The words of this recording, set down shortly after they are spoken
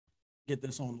get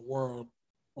this on the world,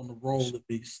 on the roll at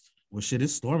least. Well, shit,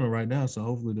 it's storming right now, so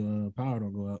hopefully the power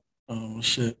don't go out. Oh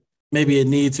shit. Maybe it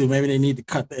need to. Maybe they need to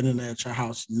cut the internet at your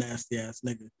house, you nasty ass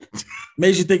nigga.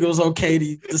 Made you think it was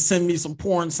okay to send me some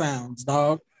porn sounds,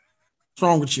 dog. What's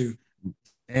wrong with you?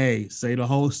 Hey, say the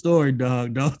whole story,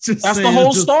 dog. Don't just That's say the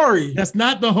whole story. That's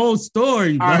not the whole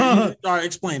story, dog. All right,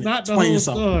 explain it. Not the explain whole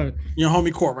yourself. story. You're in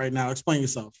homie court right now. Explain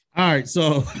yourself. All right,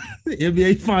 so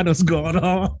NBA Finals going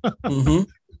on. Mm-hmm.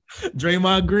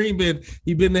 Draymond Green been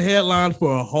the headline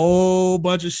for a whole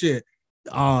bunch of shit.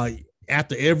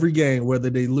 After every game, whether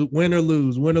they win or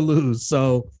lose.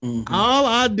 So all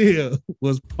I did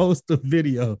was post a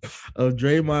video of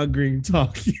Draymond Green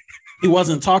talking. He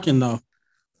wasn't talking though.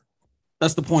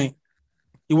 That's the point.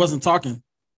 He wasn't talking.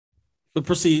 But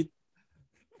proceed.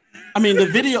 I mean, the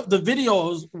video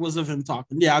was of him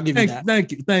talking. Yeah, I'll give you that.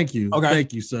 Thank you. Okay.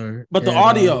 Thank you, sir. But the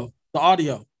audio.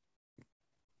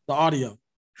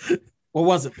 What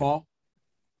was it, Paul?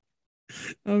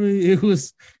 I mean,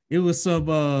 it was some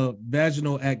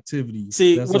vaginal activity.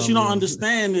 See, what you don't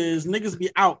understand is niggas be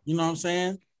out, you know what I'm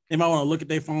saying? They might want to look at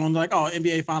their phone like, oh,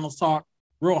 NBA Finals talk,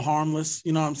 real harmless,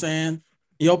 you know what I'm saying?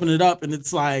 You open it up and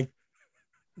it's like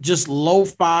just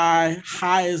lo-fi,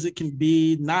 high as it can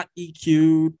be, not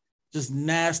EQ'd, just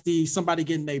nasty, somebody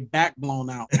getting their back blown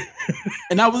out.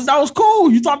 And that was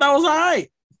cool. You thought that was all right.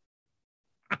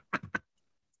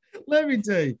 Let me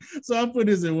tell you. So I put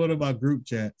this in one of my group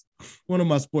chats, one of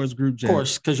my sports group chats. Of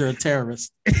course, because you're a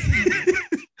terrorist.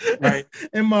 Right.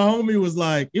 And my homie was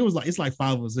like, it's like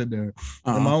 5 of us in there.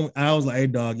 And I was like, hey,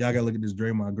 dog, y'all gotta look at this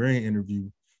Draymond Green interview.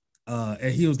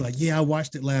 And he was like, yeah, I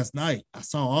watched it last night. I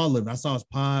saw all of it. I saw his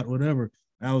pod, whatever.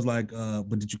 And I was like,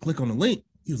 but did you click on the link?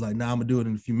 He was like, nah, I'm gonna do it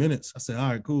in a few minutes. I said, all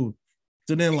right, cool.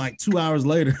 So then like 2 hours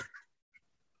later,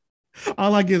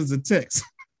 all I get is a text.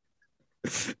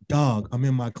 Dog, I'm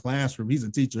in my classroom. He's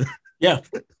a teacher. Yeah.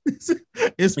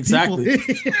 It's exactly.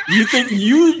 You think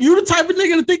you the type of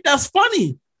nigga to think that's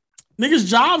funny. Niggas'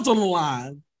 jobs on the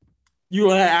line. You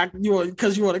want to act,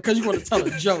 because you want to tell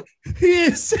a joke. He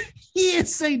didn't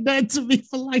say nothing to me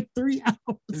for like 3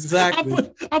 hours.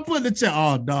 Exactly. I put in the chat.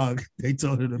 Oh, dog. They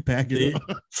told her to pack it up.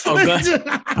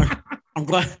 I'm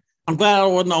glad I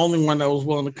wasn't the only one that was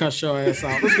willing to cuss your ass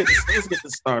out. Let's get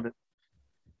this started.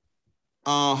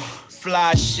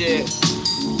 Fly shit.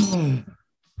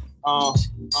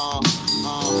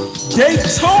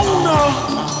 Daytona.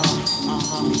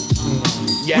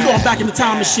 Yeah. We're going back in the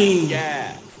time machine. Yeah.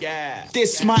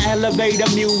 This my elevator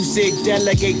music.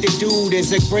 Delegate the dude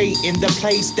is a great in the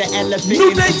place. The elephant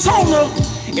New in Daytona.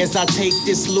 As I take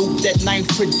this loop that ninth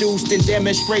produced and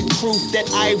demonstrate proof that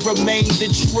I remain the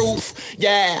truth.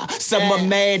 Yeah, summer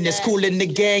madness, cool in the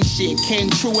gang shit. Came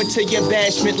true into your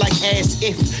bashment like as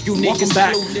if you niggas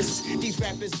clueless. These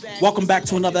rappers back. Welcome back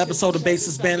to another episode of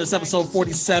Baseless Bandits, episode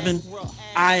 47.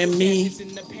 I am me.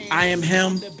 I am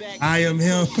him. I am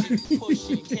him.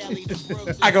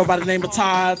 I go by the name of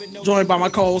Todd, joined by my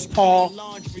co-host Paul.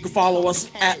 You can follow us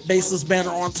at Baseless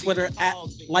Banner on Twitter, at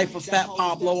Life of Fat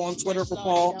Pablo on Twitter for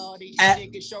Paul, at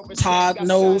Todd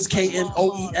Knows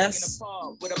KNOES.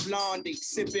 With a blondie,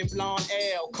 sipping blonde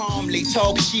ale, calmly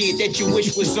talk shit that you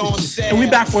wish was on sale. And we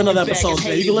back for another episode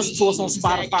today. You can listen to us on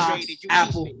Spotify,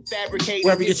 Apple,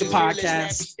 wherever you get your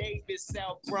podcasts.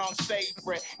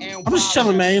 I'm just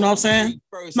chilling, man. You know what I'm saying?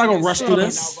 I'm not gonna rush through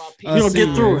this. We're gonna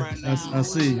get through it. I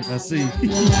see.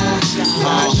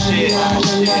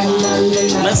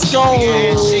 Let's go.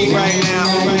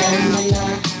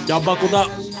 Y'all buckled up.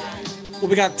 What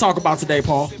we got to talk about today,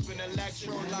 Paul?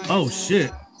 Oh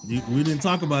shit. We didn't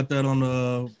talk about that on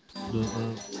the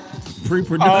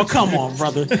pre-production. Oh, come on,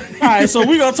 brother. All right, so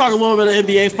we're gonna talk a little bit of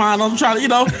NBA Finals. I'm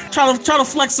trying to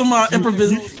flex some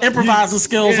improvising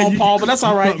skills on Paul, but that's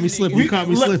all right. You caught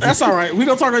me slipping. That's all right. We're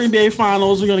gonna talk about NBA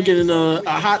Finals. We're gonna get into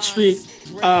a hot streak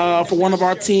for one of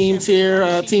our teams here,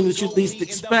 a team that you least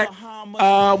expect.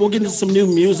 We'll get into some new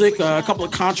music. A couple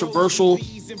of controversial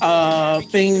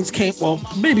things came. Well,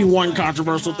 maybe one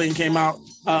controversial thing came out.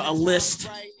 A list.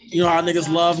 You know how niggas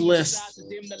love lists.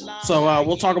 So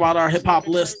we'll talk about our hip hop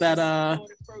list that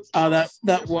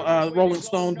Rolling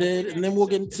Stone did, and then we'll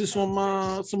get into some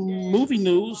movie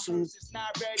news, some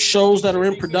shows that are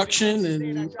in production,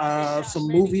 and some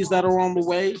movies that are on the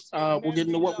way. We'll get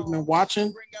into what we've been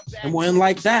watching, and we'll end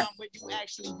like that.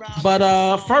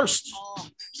 But first,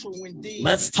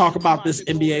 let's talk about this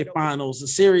NBA Finals. The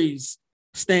series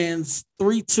stands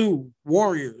 3-2.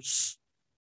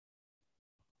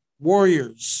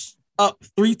 Warriors up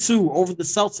 3-2 over the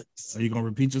Celtics. Are you gonna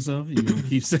repeat yourself? You gonna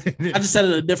keep saying it? I just said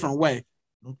it a different way.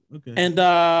 Okay. And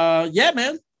yeah,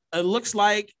 man, it looks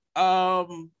like I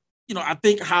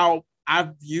think how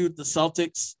I've viewed the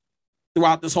Celtics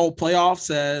throughout this whole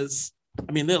playoffs as,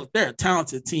 I mean, they're a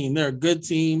talented team. They're a good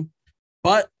team,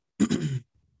 but they're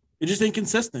just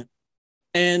inconsistent.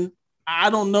 And I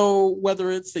don't know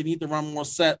whether it's they need to run more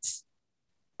sets,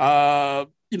 run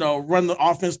the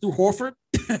offense through Horford.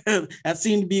 That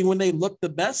seemed to be when they looked the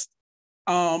best.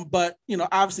 But,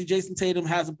 obviously Jason Tatum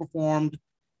hasn't performed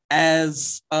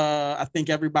as I think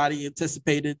everybody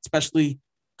anticipated, especially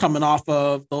coming off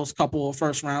of those couple of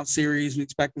first round series. We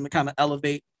expect him to kind of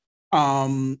elevate.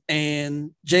 And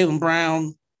Jaylen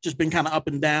Brown just been kind of up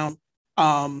and down.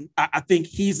 I think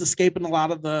he's escaping a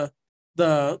lot of the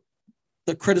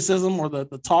criticism or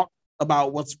the talk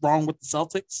about what's wrong with the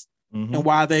Celtics and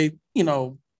why they,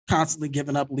 constantly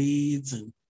giving up leads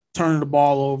and turning the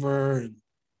ball over. And,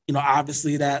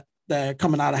 obviously that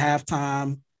coming out of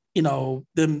halftime,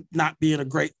 them not being a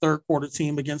great third quarter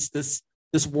team against this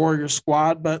Warriors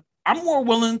squad. But I'm more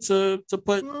willing to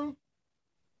put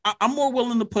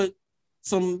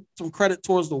some credit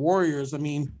towards the Warriors. I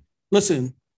mean,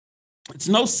 listen, it's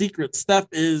no secret Steph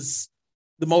is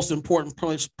the most important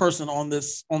person on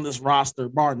this roster,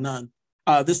 bar none.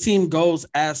 This team goes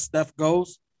as Steph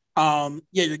goes.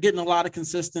 You're getting a lot of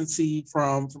consistency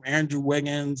from Andrew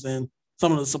Wiggins and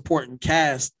some of the supporting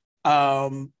cast. A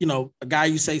guy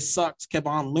you say sucks,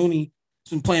 Kevon Looney,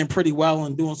 has been playing pretty well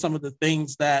and doing some of the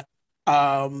things that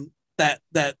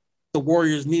the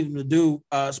Warriors need him to do,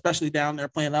 especially down there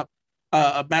playing up,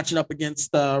 matching up against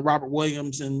Robert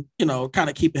Williams and, kind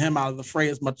of keeping him out of the fray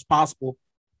as much as possible.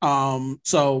 Warriors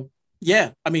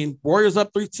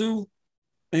up 3-2.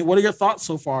 I mean, what are your thoughts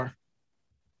so far?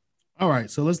 All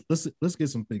right, so let's get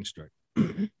some things straight.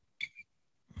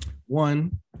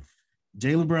 One,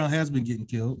 Jaylen Brown has been getting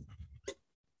killed.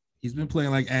 He's been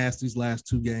playing like ass these last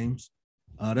 2 games.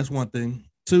 That's one thing.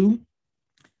 2,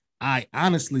 I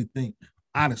honestly think,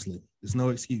 there's no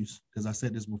excuse, because I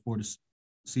said this before the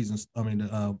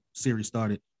series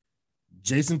started.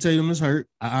 Jason Tatum is hurt.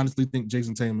 I honestly think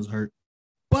Jason Tatum is hurt.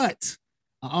 But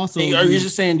I also... Are you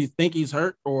just saying you think he's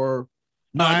hurt, or...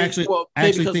 No, I actually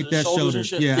think that shoulder.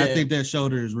 Yeah, I think that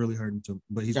shoulder is really hurting too,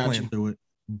 but he's playing through it.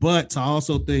 But I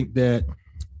also think that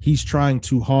he's trying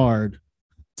too hard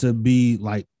to be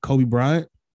like Kobe Bryant.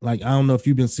 Like, I don't know if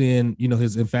you've been seeing,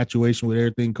 his infatuation with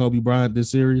everything Kobe Bryant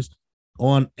this series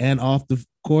on and off the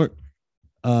court.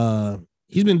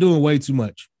 He's been doing way too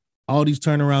much. All these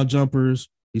turnaround jumpers,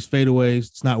 these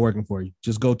fadeaways, it's not working for you.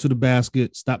 Just go to the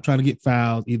basket. Stop trying to get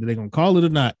fouled. Either they're going to call it or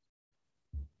not.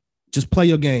 Just play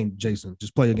your game, Jason.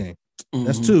 Just play your game.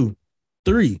 That's 2.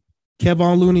 3,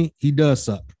 Kevon Looney, he does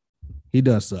suck.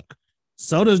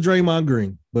 So does Draymond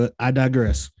Green, but I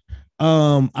digress.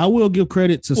 I will give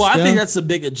credit to Steph. I think that's a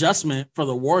big adjustment for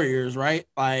the Warriors, right?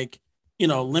 Like,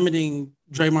 limiting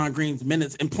Draymond Green's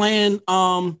minutes and playing,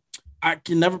 I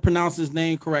can never pronounce his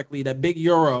name correctly, that big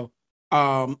Euro.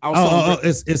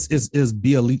 It's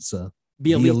Bjelica.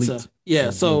 Bjelica. Yeah,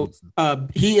 so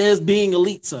he is being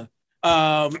Elitza.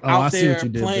 Out there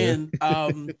playing.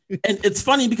 And it's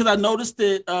funny because I noticed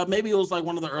it. Maybe it was like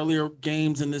one of the earlier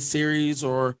games in this series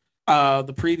or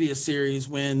the previous series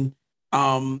when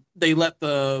they let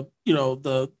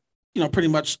pretty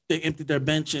much they emptied their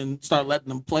bench and started letting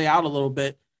them play out a little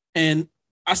bit. And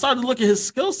I started to look at his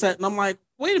skill set and I'm like,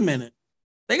 wait a minute,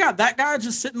 they got that guy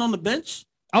just sitting on the bench.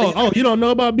 You don't know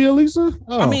about Bjelica?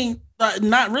 I mean,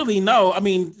 not really. No, I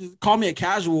mean, call me a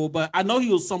casual, but I know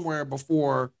he was somewhere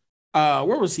before.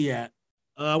 Where was he at?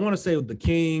 I want to say with the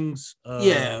Kings.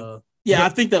 I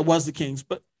think that was the Kings.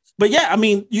 But yeah, I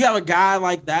mean, you have a guy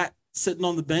like that sitting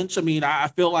on the bench. I mean, I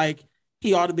feel like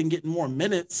he ought to have been getting more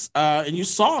minutes. And you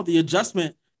saw the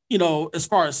adjustment, as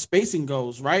far as spacing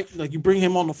goes, right? Like you bring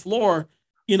him on the floor,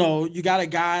 you got a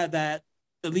guy that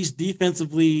at least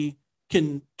defensively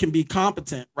can be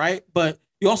competent, right? But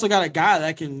you also got a guy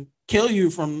that can kill you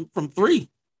from 3. He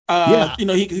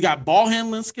got ball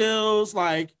handling skills,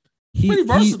 like. Pretty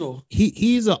versatile.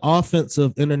 He's an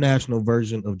offensive international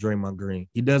version of Draymond Green.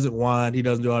 He doesn't whine. He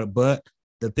doesn't do all that. But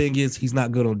the thing is, he's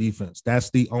not good on defense. That's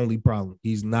the only problem.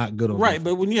 He's not good on defense.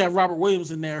 But when you have Robert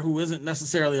Williams in there, who isn't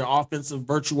necessarily an offensive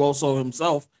virtuoso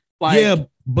himself,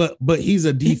 but he's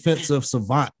a defensive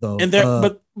savant though. And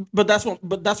but that's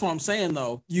what I'm saying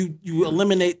though. You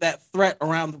eliminate that threat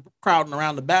around the crowd and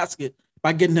around the basket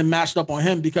by getting him matched up on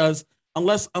him, because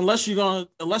unless you're gonna.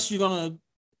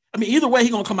 I mean, either way,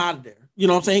 he's going to come out of there. You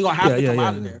know what I'm saying? He's going to have to come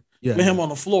out of there with him on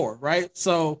the floor, right?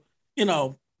 So,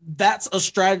 that's a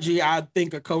strategy I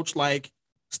think a coach like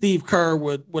Steve Kerr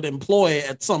would employ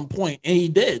at some point, and he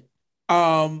did.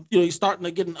 He's starting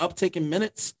to get an uptick in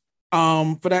minutes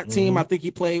for that team. I think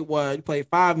he played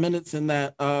 5 minutes in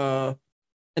that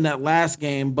last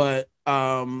game, but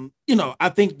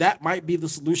I think that might be the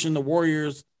solution the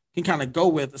Warriors can kind of go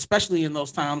with, especially in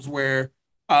those times where,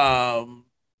 if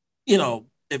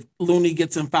Looney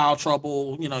gets in foul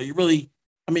trouble, you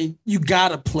got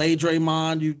to play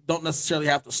Draymond. You don't necessarily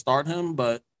have to start him,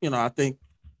 but, I think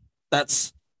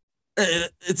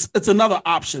it's another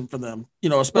option for them,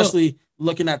 especially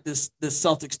looking at this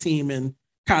Celtics team and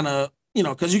kind of,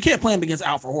 because you can't play him against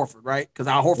Al Horford, right? Because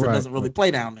Al Horford doesn't really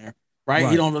play down there, right?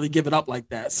 He don't really give it up like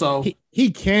that. So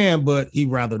he can, but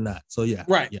he'd rather not. So yeah.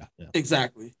 Right. Yeah.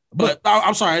 Exactly. But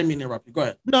I'm sorry, I didn't mean to interrupt you. Go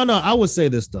ahead. No, I would say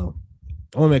this though.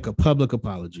 I want to make a public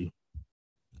apology.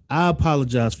 I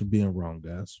apologize for being wrong,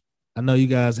 guys. I know you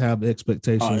guys have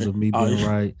expectations of me being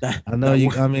right. I know you.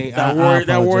 I mean,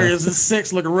 that Warriors is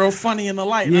 6 looking real funny in the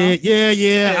light.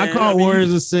 Yeah. I call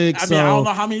Warriors a 6. I don't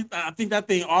know how many. I think that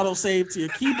thing auto saved to your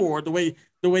keyboard the way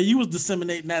you was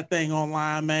disseminating that thing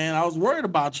online, man. I was worried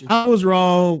about you. I was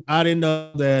wrong. I didn't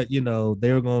know that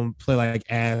they were going to play like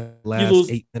ass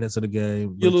last 8 minutes of the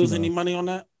game. You lose any money on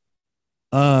that?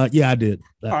 Yeah, I did.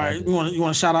 All right, you want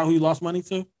to shout out who you lost money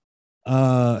to?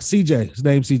 CJ. His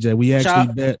name's CJ. We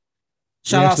actually bet.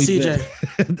 Shout out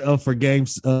CJ for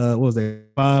games. What was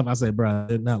it, 5? I said, bro,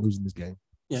 they're not losing this game.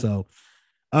 Yeah. So,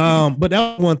 but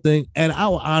that was one thing. And I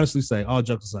will honestly say, all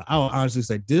jokes aside,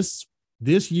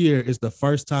 this year is the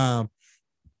first time,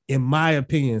 in my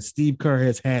opinion, Steve Kerr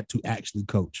has had to actually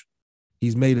coach.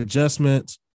 He's made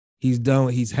adjustments. He's done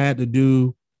what he's had to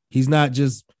do. He's not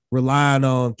just relying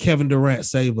on Kevin Durant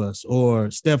save us or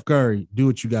Steph Curry do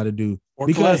what you got to do. Or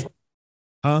because,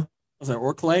 Clay. Was that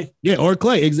or Clay? Yeah, or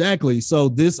Clay, exactly.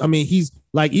 So he's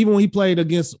like, even when he played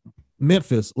against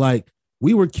Memphis, like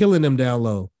we were killing them down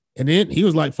low. And then he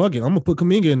was like, fuck it, I'm going to put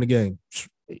Kuminga in the game.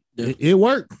 It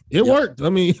worked. It worked. I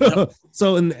mean,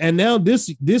 so and now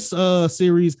this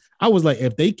series, I was like,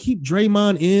 if they keep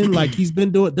Draymond in like he's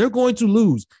been doing, they're going to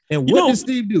lose. And what did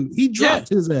Steve do? He dropped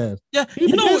his ass. Yeah,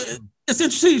 it's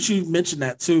interesting that you mentioned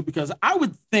that too, because I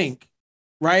would think,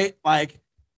 right, like,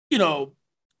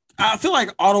 I feel like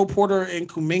Otto Porter and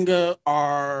Kuminga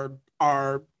are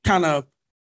kind of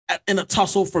in a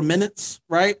tussle for minutes,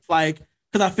 right? Like,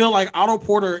 because I feel like Otto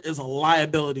Porter is a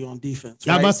liability on defense.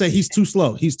 Right? I was about to say he's too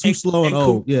slow. He's too slow and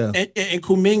old. Yeah. And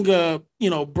Kuminga,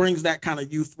 brings that kind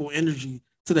of youthful energy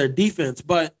to their defense.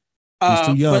 But he's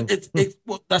too young. But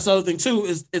that's the other thing too,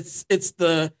 is it's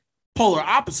the polar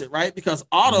opposite, right? Because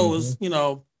Otto is,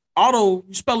 Otto,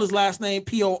 you spell his last name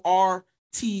PORT3R.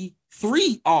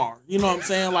 You know what I'm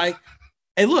saying? Like,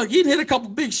 hey, look, he hit a couple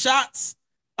big shots.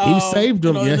 He saved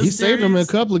them. He saved them in a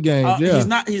couple of games.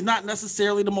 He's not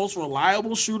necessarily the most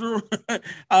reliable shooter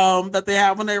that they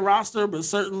have on their roster, but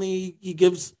certainly he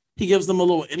gives them a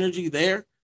little energy there.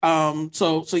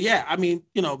 So yeah, I mean,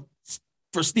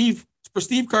 for Steve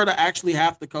Kerr to actually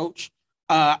have to coach,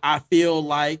 I feel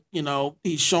like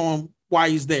he's showing why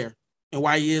he's there and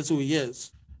why he is who he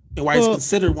is and why he's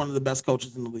considered one of the best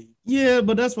coaches in the league. Yeah,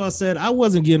 but that's why I said I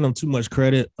wasn't giving him too much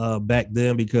credit back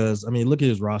then because, I mean, look at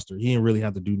his roster. He didn't really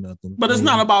have to do nothing. But it's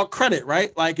not about credit,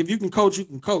 right? Like, if you can coach, you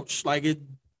can coach. Like, it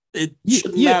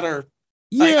shouldn't matter.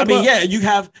 Like, you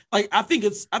have, like, I think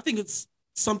it's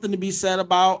something to be said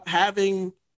about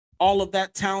having all of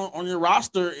that talent on your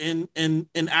roster and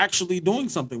actually doing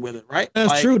something with it, right?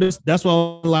 That's true. That's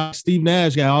why, like, Steve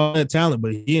Nash got all that talent,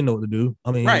 but he didn't know what to do.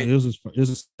 I mean, it was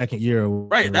his second year.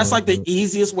 Right. That's like the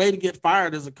easiest way to get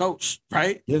fired as a coach,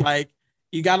 right? Yeah. Like,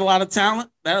 you got a lot of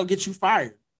talent, that'll get you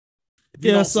fired.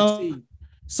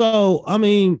 So I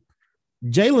mean,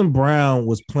 Jaylen Brown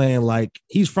was playing like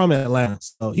he's from Atlanta,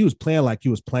 so he was playing like he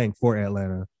was playing for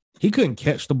Atlanta. He couldn't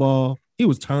catch the ball. He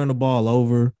was turning the ball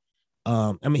over.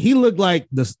 I mean, he looked like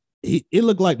it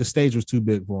looked like the stage was too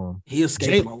big for him. He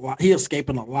escaping a lot. He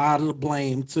escaping a lot of the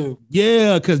blame too.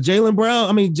 Yeah, because Jaylen Brown,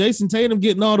 I mean, Jason Tatum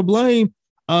getting all the blame.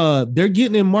 They're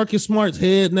getting in Marcus Smart's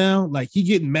head now. Like, he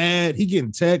getting mad. He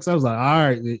getting texts. I was like, all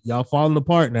right, y'all falling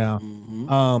apart now.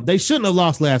 Mm-hmm. They shouldn't have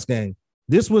lost last game.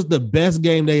 This was the best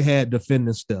game they had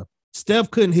defending Steph.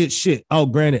 Steph couldn't hit shit. Oh,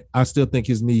 granted, I still think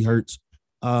his knee hurts.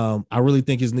 I really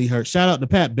think his knee hurts. Shout out to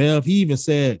Pat Bev. He even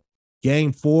said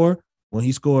game 4, when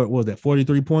he scored, what was that,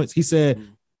 43 points? He said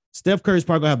Steph Curry's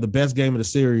probably gonna have the best game of the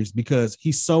series because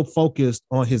he's so focused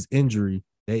on his injury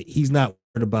that he's not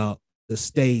worried about the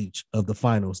stage of the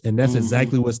finals. And that's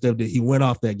exactly what Steph did. He went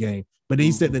off that game. But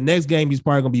he said the next game he's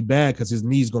probably gonna be bad because his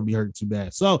knee's gonna be hurting too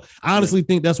bad. So I honestly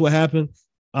think that's what happened.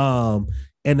 And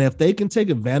if they can take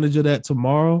advantage of that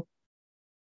tomorrow,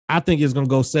 I think it's gonna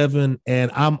go 7. And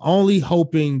I'm only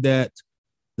hoping that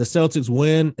the Celtics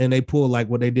win and they pull like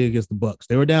what they did against the Bucks.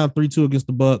 They were down 3-2 against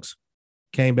the Bucks,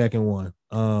 came back and won.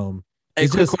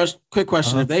 Quick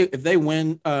question. If they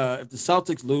win, if the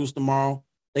Celtics lose tomorrow,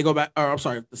 They go back, or I'm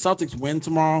sorry, if the Celtics win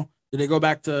tomorrow, do they go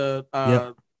back to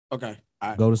Yep. Okay. All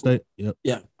right. Golden State. Yep.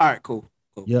 Yeah. All right, cool.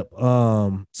 Yep.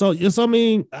 So yes, I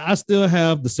mean, I still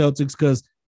have the Celtics because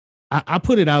I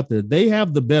put it out there. They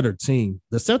have the better team.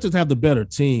 The Celtics have the better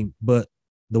team, but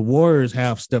the Warriors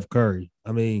have Steph Curry.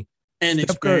 I mean, and Steph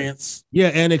experience.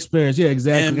 Curry, and experience. Yeah,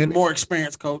 exactly. And more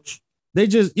experienced coach. They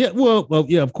just well,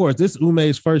 yeah, of course. This is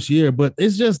Ume's first year, but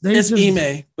it's just it's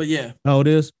Ime, but yeah. Oh, it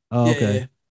is? Oh, yeah, okay.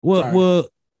 Yeah.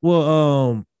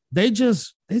 Well, they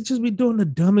just be doing the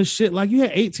dumbest shit. Like, you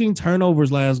had 18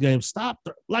 turnovers last game. Stop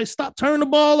turning the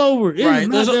ball over. It's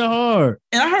not that hard.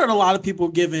 And I heard a lot of people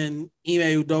giving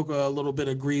Ime Udoka a little bit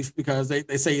of grief because they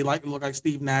say he look like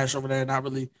Steve Nash over there, not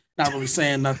really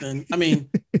saying nothing. I mean,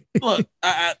 look,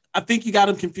 I think you got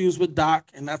him confused with Doc,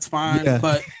 and that's fine. Yeah.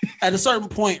 But at a certain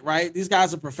point, right? These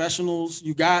guys are professionals.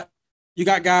 You got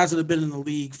guys that have been in the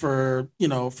league for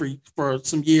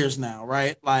some years now,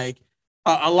 right? Like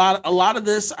a lot of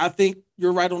this, I think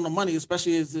you're right on the money,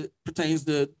 especially as it pertains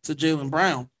to Jaylen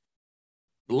Brown.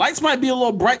 The lights might be a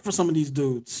little bright for some of these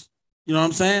dudes. You know what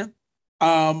I'm saying?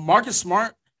 Marcus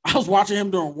Smart, I was watching him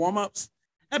during warmups.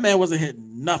 That man wasn't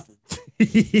hitting nothing.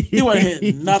 He wasn't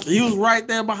hitting nothing. He was right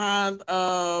there behind.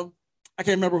 I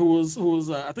can't remember who was.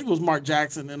 I think it was Mark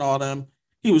Jackson and all them.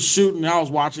 He was shooting. I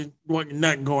was watching. Wasn't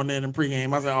nothing going in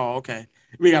pregame. I said, "Oh, okay.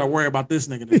 We got to worry about this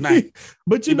nigga tonight."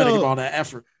 But you better give all that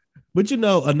effort. But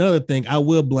another thing, I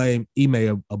will blame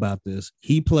Ime about this.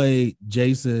 He played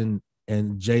Jason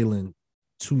and Jaylen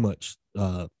too much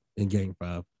in Game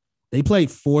 5. They played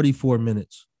 44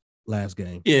 minutes last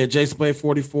game. Yeah, Jason played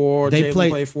 44. Jaylen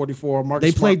played 44.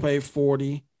 Marcus Smart played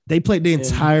 40. They played the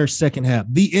entire second half.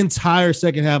 The entire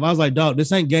second half. I was like, dog,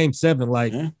 this ain't Game 7.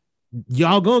 Like,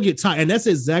 y'all gonna get tired. And that's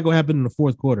exactly what happened in the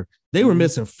fourth quarter. They were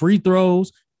missing free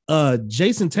throws.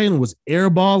 Jason Tatum was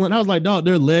airballing. I was like, dog,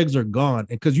 their legs are gone.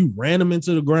 And because you ran them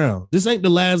into the ground. This ain't the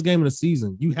last game of the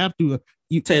season. You have to.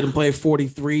 Tatum played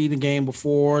 43 the game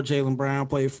before. Jaylen Brown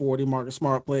played 40. Marcus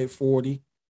Smart played 40.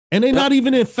 And they're not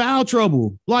even in foul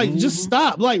trouble. Like, just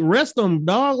stop. Like, rest them,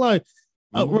 dog. Like,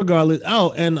 regardless.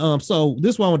 Oh, and so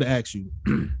this one I want to ask you.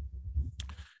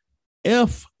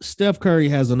 If Steph Curry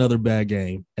has another bad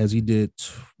game, as he did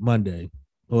Monday,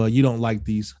 well, you don't like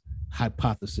these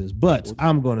hypotheses, but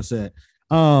I'm going to say it.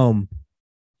 I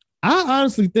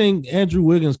honestly think Andrew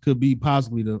Wiggins could be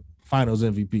possibly the Finals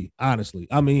MVP. Honestly,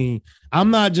 I mean,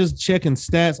 I'm not just checking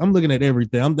stats. I'm looking at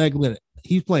everything. I'm looking at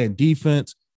he's playing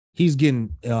defense. He's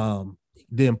getting the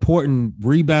important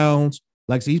rebounds.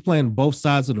 Like, so he's playing both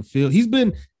sides of the field. He's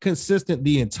been consistent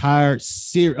the entire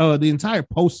series, the entire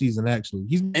postseason. Actually,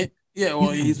 he's been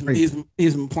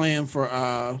playing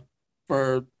for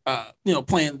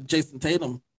playing Jason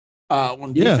Tatum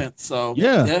on defense. So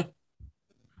yeah,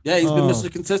 he's been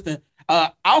Mr. Consistent.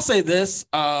 I'll say this: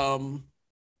 I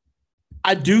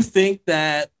do think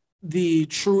that the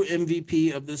true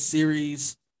MVP of this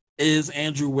series is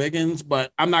Andrew Wiggins,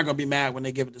 but I'm not gonna be mad when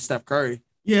they give it to Steph Curry.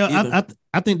 Yeah,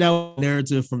 I think that was a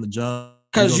narrative from the jump.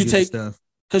 Because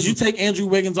you take Andrew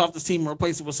Wiggins off the team and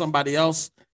replace it with somebody else,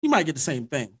 you might get the same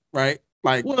thing, right?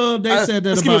 Like, well, they said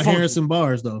that about Harrison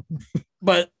Barnes, though.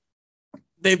 But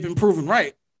they've been proven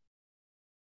right.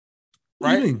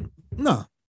 Right? What do you mean?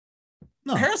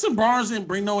 No. Harrison Barnes didn't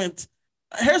bring no in.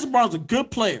 Harrison Barnes is a good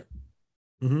player.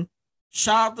 Mm-hmm.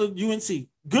 Shout out to UNC.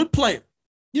 Good player.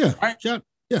 Yeah. Right?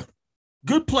 Yeah.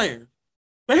 Good player.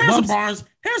 But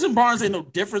Harrison Barnes ain't no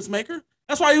difference maker.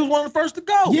 That's why he was one of the first to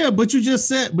go. Yeah, but you just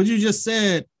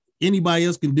said anybody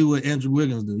else can do what Andrew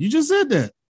Wiggins do. You just said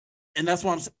that. And that's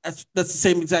why that's the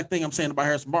same exact thing I'm saying about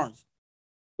Harrison Barnes.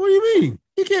 What do you mean?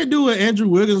 He can't do what Andrew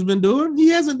Wiggins been doing. He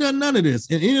hasn't done none of this.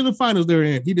 In any of the finals they're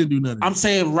in, he didn't do none of this. I'm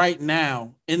saying right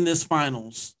now, in this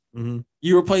finals,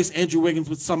 you replace Andrew Wiggins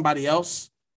with somebody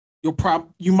else,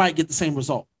 you might get the same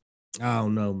result. I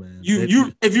don't know, man.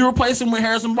 If you replace him with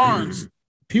Harrison Barnes,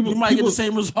 you might get the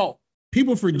same result.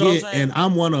 People forget, and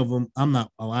I'm one of them. I'm not.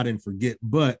 Oh, I didn't forget,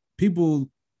 but people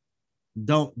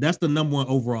don't. That's the number one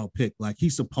overall pick. Like,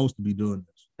 he's supposed to be doing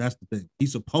this. That's the thing.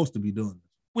 He's supposed to be doing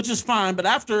this, which is fine. But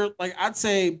after, like, I'd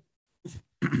say,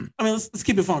 I mean, let's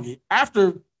keep it funky.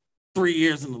 After 3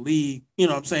 years in the league, you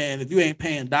know what I'm saying? If you ain't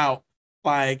panned out,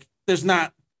 like, there's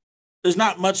not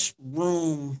much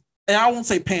room. And I won't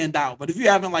say panned out, but if you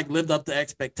haven't, like, lived up to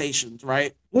expectations,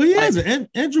 right? Well, he hasn't. And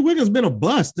Andrew Wiggins been a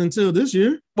bust until this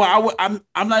year. Well, I'm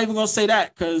not even gonna say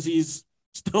that because he's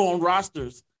still on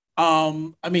rosters.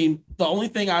 I mean, the only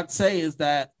thing I'd say is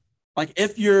that, like,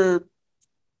 if you're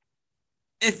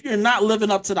not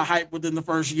living up to the hype within the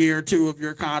first year or two of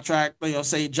your contract,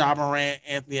 say Ja Morant,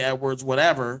 Anthony Edwards,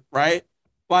 whatever, right?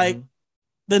 Like,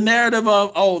 the narrative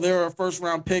of, they're a first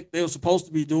round pick, they were supposed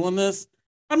to be doing this.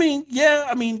 I mean, yeah,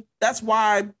 I mean, that's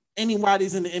why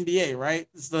anybody's in the NBA, right?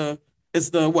 It's the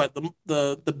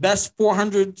best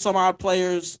 400 some odd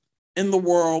players in the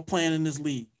world playing in this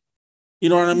league. You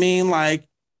know what I mean? Like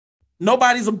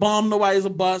nobody's a bum, nobody's a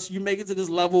bust. You make it to this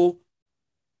level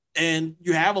and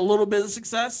you have a little bit of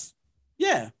success.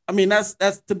 Yeah. I mean, that's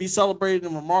to be celebrated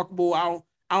and remarkable. I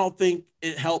don't think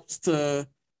it helps to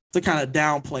kind of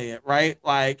downplay it, right?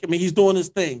 Like, I mean, he's doing his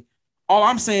thing. All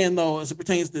I'm saying though, as it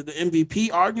pertains to the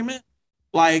MVP argument,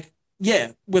 like,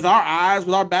 yeah, with our eyes,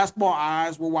 with our basketball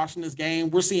eyes, we're watching this game.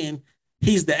 We're seeing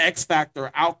he's the X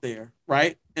factor out there,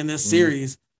 right? In this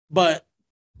series. But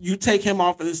you take him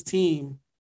off of this team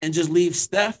and just leave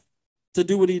Steph to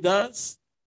do what he does,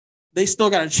 they still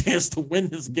got a chance to win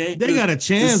this game. They got a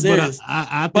chance, but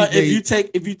I think but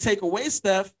if you take away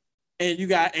Steph and you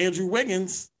got Andrew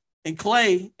Wiggins and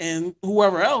Clay and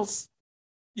whoever else,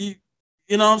 you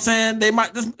know what I'm saying? They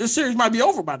might this series might be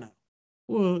over by now.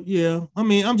 Well, yeah. I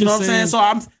mean, I'm just you know what saying. I'm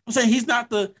saying. So I'm saying he's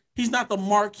not the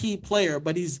marquee player,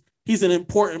 but he's an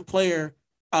important player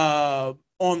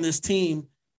on this team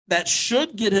that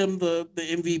should get him the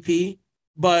MVP.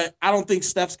 But I don't think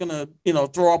Steph's gonna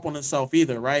throw up on himself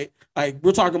either, right? Like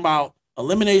we're talking about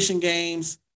elimination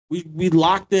games. We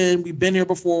locked in. We've been here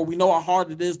before. We know how hard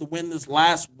it is to win this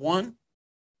last one.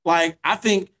 Like I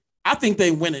think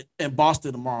they win it in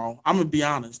Boston tomorrow. I'm gonna be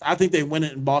honest. I think they win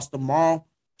it in Boston tomorrow.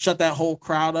 Shut that whole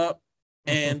crowd up,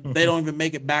 and they don't even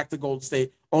make it back to Golden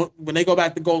State. When they go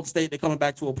back to Golden State, they're coming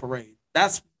back to a parade.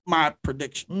 That's my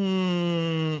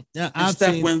prediction. Yeah,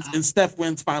 Steph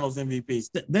wins Finals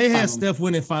MVP. They had Steph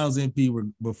winning Finals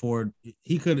MVP before.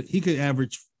 He could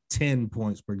average 10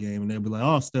 points per game, and they'd be like,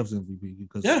 "Oh, Steph's MVP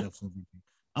because Steph's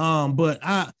MVP." But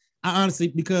I honestly,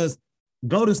 because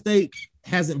Golden State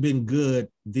hasn't been good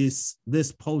this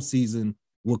postseason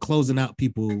with closing out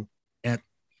people at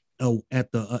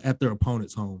their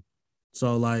opponent's home.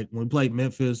 So like when we played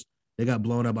Memphis, they got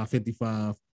blown out by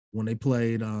 55. When they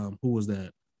played, who was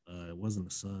that? It wasn't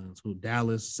the Suns.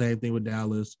 Dallas. Same thing with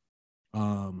Dallas.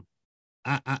 I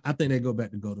think they go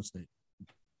back to Golden State.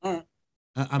 All right.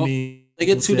 I mean, they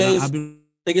get 2 days.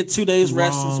 They get 2 days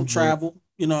rest and some travel.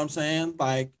 You know what I'm saying?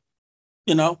 Like,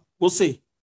 we'll see.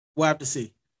 We'll have to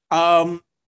see.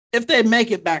 If they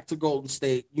make it back to Golden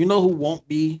State, you know who won't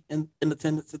be in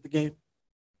attendance at the game?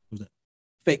 Who's that?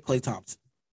 Fake Klay Thompson.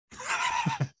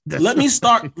 Let me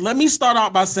start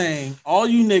out by saying, all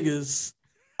you niggas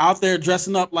out there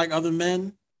dressing up like other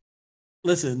men,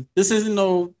 listen, this isn't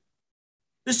no.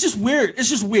 It's just weird. It's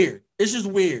just weird.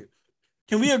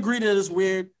 Can we agree that it's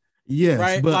weird? Yes,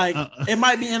 right. But, like it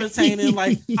might be entertaining.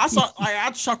 Like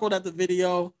I chuckled at the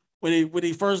video when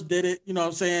he first did it. You know what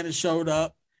I'm saying? It showed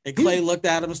up and Klay looked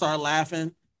at him and started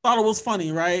laughing. Thought it was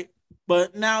funny, right?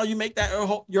 But now you make that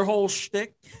your whole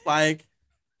shtick, like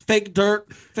fake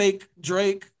Dirk, fake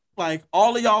Drake, like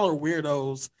all of y'all are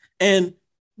weirdos. And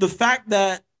the fact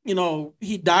that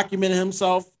he documented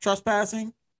himself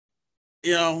trespassing,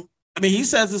 I mean, he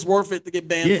says it's worth it to get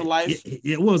banned for life.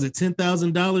 It was it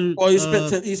 $10,000. Well,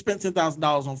 he spent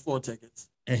 $10,000 on floor tickets,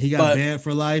 and he got banned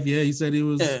for life. Yeah, he said it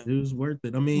was worth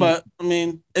it. I mean,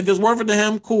 if it's worth it to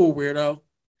him, cool, weirdo.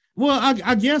 Well,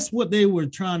 I guess what they were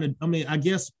trying to. I mean, I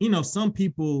guess some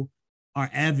people are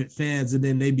avid fans, and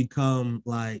then they become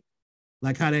like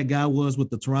how that guy was with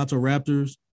the Toronto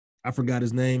Raptors. I forgot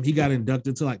his name. He got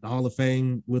inducted to like the Hall of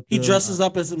Fame with. He dresses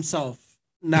up as himself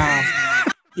now.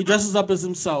 He dresses up as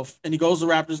himself and he goes to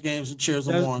Raptors games and cheers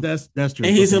them on. That's true.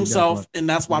 And he's himself, and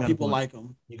that's why people like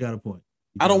him. You got a point.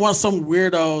 I don't want some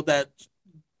weirdo that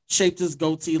shaped his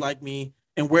goatee like me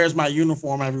and wears my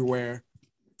uniform everywhere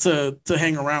to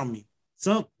hang around me.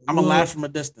 So I'm gonna laugh from a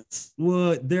distance.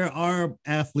 Well, there are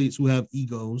athletes who have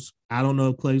egos. I don't know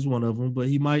if Klay's one of them, but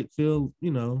he might feel, he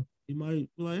might be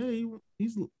like, hey,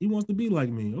 he wants to be like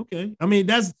me. Okay. I mean,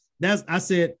 that's I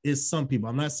said it's some people.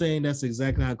 I'm not saying that's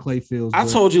exactly how Klay feels. I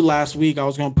told you last week I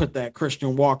was gonna put that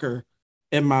Christian Walker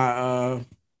in my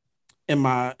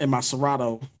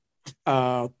Serato.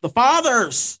 The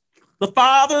fathers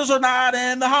are not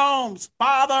in the homes.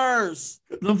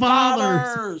 The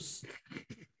fathers.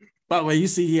 By the way, you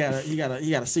see he got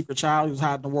a secret child. He was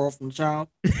hiding the world from the child.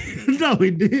 No, he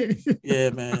did.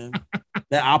 Yeah, man.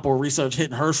 That Apple research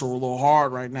hitting Herschel a little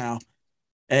hard right now.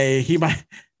 Hey, he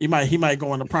might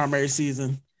go in the primary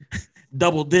season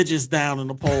double digits down in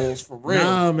the polls for real.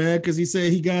 Nah, man, because he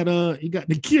said he got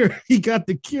the cure. He got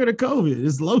the cure to COVID.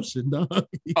 It's lotion, dog.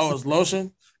 Oh, it's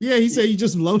lotion? Yeah, he said you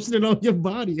just lotion it on your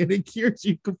body and it cures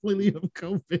you completely of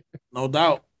COVID. No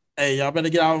doubt. Hey, y'all better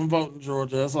get out and vote in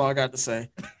Georgia. That's all I got to say.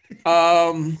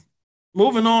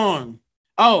 Moving on.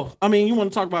 Oh, I mean, you want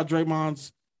to talk about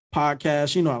Draymond's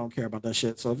podcast. You know I don't care about that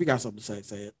shit. So if you got something to say,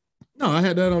 say it. No, I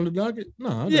had that on the docket.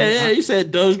 No, You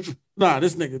said does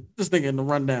this nigga in the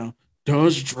rundown.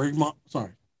 Does Draymond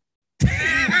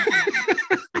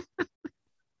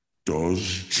Does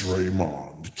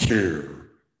Draymond care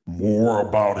more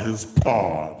about his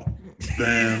pod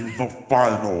than the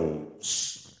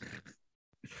finals?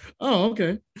 Oh,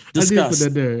 okay. Discuss. I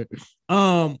did put that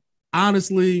there.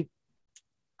 Honestly,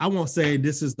 I won't say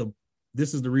this is the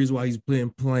reason why he's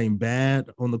playing bad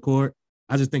on the court.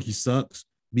 I just think he sucks.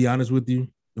 Be honest with you.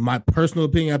 In my personal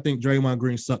opinion, I think Draymond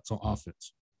Green sucks on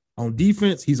offense. On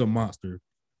defense, he's a monster.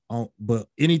 But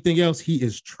anything else, he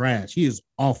is trash. He is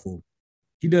awful.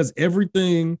 He does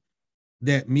everything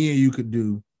that me and you could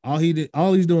do. All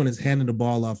he's doing is handing the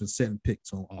ball off and setting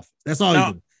picks on offense. That's all he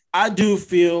does. I do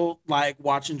feel like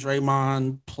watching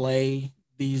Draymond play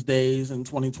these days in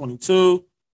 2022,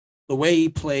 the way he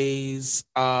plays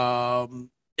is a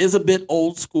bit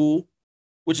old school,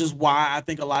 which is why I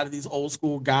think a lot of these old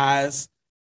school guys,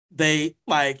 he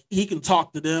can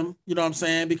talk to them, you know what I'm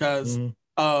saying? Because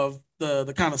of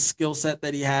the kind of skill set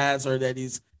that he has or that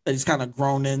he's kind of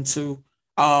grown into.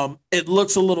 It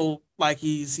looks a little like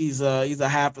he's a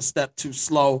half a step too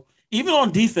slow, even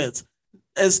on defense.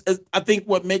 As I think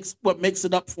what makes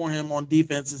it up for him on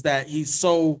defense is that he's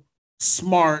so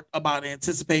smart about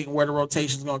anticipating where the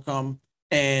rotation is going to come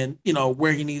and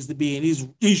where he needs to be, and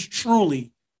he's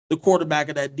truly the quarterback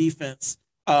of that defense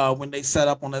when they set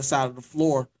up on that side of the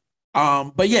floor.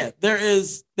 But yeah, there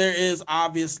is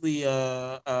obviously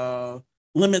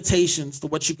limitations to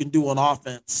what you can do on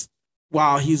offense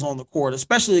while he's on the court,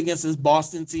 especially against this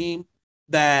Boston team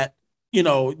that,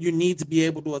 you need to be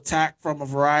able to attack from a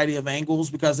variety of angles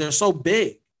because they're so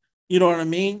big. You know what I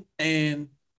mean? And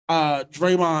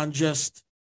Draymond just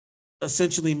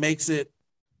essentially makes it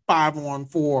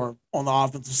 5-on-4 on the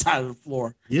offensive side of the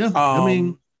floor. Yeah.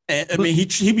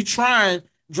 He be trying.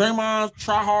 Draymond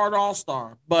try hard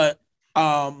all-star, but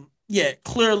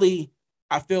clearly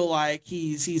I feel like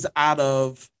he's out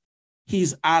of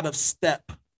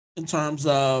step in terms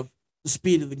of the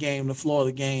speed of the game, the flow of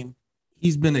the game.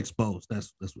 He's been exposed.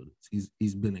 That's what it is.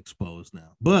 He's been exposed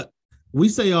now. But we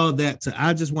say all that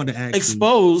I just want to ask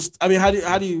exposed. I mean, how do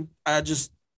you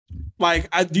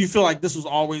do you feel like this was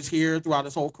always here throughout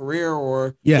his whole career,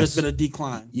 or there's been a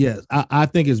decline? Yes, I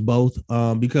think it's both.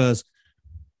 Because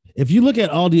if you look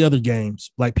at all the other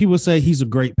games, like people say he's a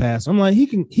great passer. I'm like,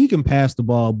 he can pass the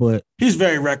ball, but he's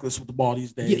very reckless with the ball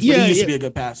these days. He used to be a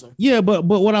good passer. Yeah, but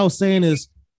what I was saying is,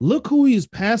 look who he's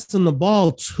passing the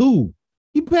ball to.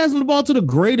 He passing the ball to the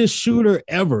greatest shooter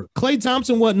ever. Klay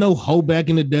Thompson wasn't no hoe back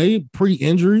in the day,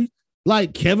 pre-injury.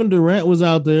 Like Kevin Durant was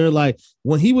out there. Like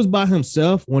when he was by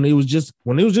himself, when it was just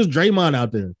Draymond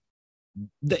out there,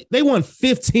 they won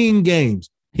 15 games.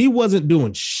 He wasn't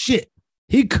doing shit.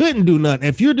 He couldn't do nothing.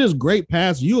 If you're this great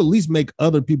passer, you at least make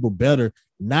other people better.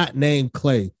 Not name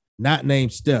Klay, not name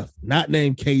Steph, not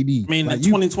name KD. I mean, in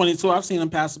 2022, I've seen him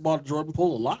pass the ball to Jordan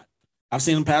Poole a lot. I've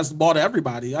seen him pass the ball to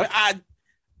everybody. I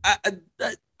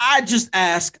just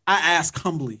ask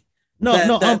humbly.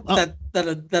 That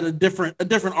a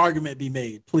different argument be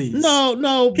made, please.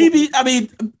 No.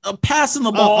 Passing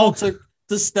the ball to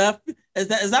Steph. Is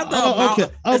that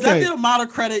the amount of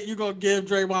credit you're gonna give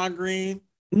Draymond Green?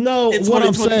 No,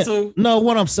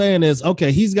 what I'm saying is,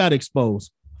 okay, he's got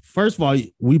exposed. First of all,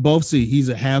 we both see he's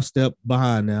a half step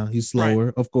behind now. He's slower,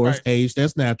 right. Of course, right. Age,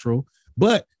 that's natural.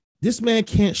 But this man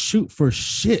can't shoot for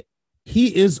shit.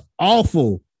 He is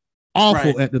awful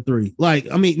right. At the three. Like,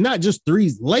 I mean, not just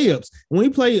threes, layups. When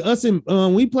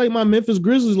we played my Memphis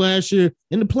Grizzlies last year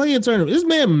in the play-in tournament, this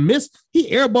man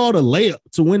he airballed a layup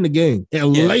to win the game.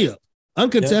 Layup.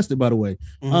 Uncontested, by the way.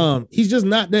 Mm-hmm. He's just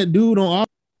not that dude on offense.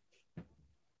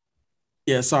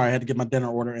 Yeah, sorry, I had to get my dinner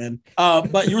order in.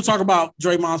 But you were talking about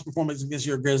Draymond's performance against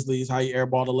your Grizzlies, how you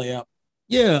airballed a layup.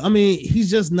 Yeah, I mean, he's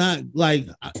just not like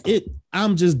it.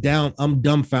 I'm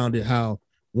dumbfounded how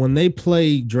when they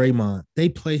play Draymond, they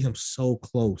play him so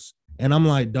close. And I'm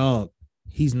like, dog,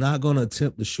 he's not going to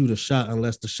attempt to shoot a shot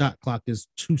unless the shot clock is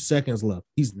 2 seconds left.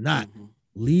 He's not. Mm-hmm.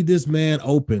 Leave this man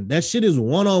open. That shit is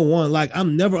one-on-one. Like,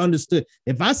 I'm never understood.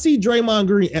 If I see Draymond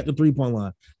Green at the three-point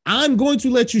line, I'm going to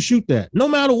let you shoot that. No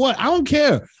matter what. I don't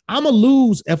care. I'm going to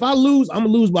lose. If I lose, I'm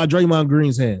going to lose by Draymond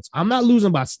Green's hands. I'm not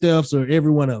losing by Steph's or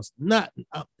everyone else.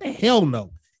 Hell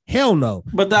no. Hell no.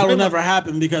 But that will never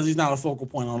happen because he's not a focal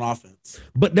point on offense.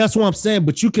 But that's what I'm saying.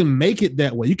 But you can make it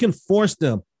that way. You can force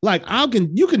them. Like,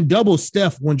 you can double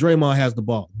Steph when Draymond has the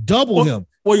ball. Double him.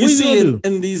 Well, you see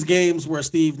in these games where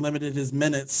Steve limited his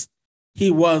minutes,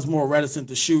 he was more reticent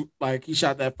to shoot. Like, he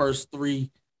shot that first three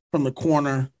from the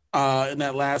corner in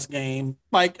that last game.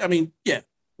 Like, I mean, yeah,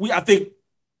 I think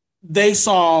they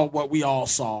saw what we all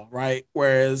saw, right?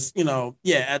 Whereas,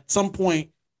 at some point,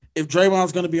 if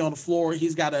Draymond's going to be on the floor,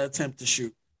 he's got to attempt to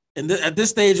shoot. And at this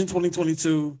stage in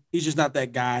 2022, he's just not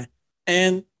that guy.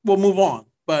 And we'll move on.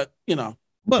 But, go ahead.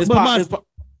 No,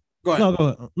 go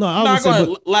ahead. Go ahead.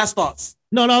 Last thoughts.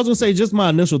 No, I was gonna say just my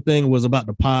initial thing was about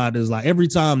the pod. Is like every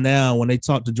time now when they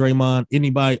talk to Draymond,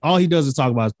 anybody, all he does is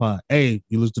talk about his pod. Hey,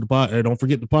 you listen to the pod. Hey, don't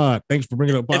forget the pod. Thanks for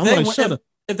bringing up the pod.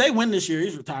 If they win this year,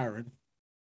 he's retiring.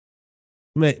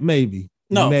 Maybe.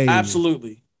 No, maybe.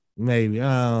 Absolutely. Maybe.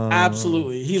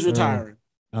 Absolutely. He's retiring.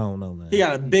 I don't know, man. He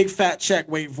got a big fat check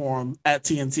waiting for him at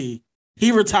TNT.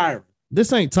 He retired.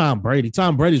 This ain't Tom Brady.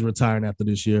 Tom Brady's retiring after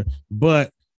this year,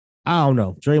 but I don't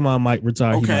know. Draymond might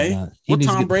retire. Okay. What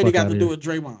Tom Brady got to do with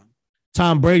Draymond?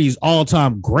 Tom Brady's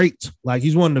all-time great. Like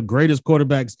he's one of the greatest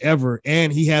quarterbacks ever,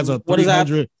 and he has a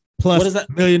 $300+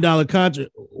 $1 million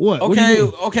contract. What?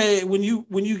 Okay. When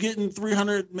you getting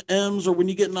 300 M's or when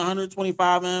you getting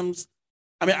 125 M's,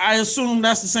 I mean, I assume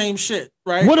that's the same shit,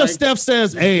 right? What if Steph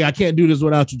says, "Hey, I can't do this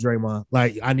without you, Draymond.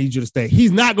 Like, I need you to stay."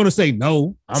 He's not going to say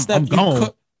no. I'm gone.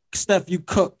 Steph, you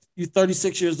cooked. You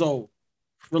 36 years old.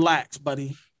 Relax,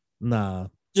 buddy. Nah.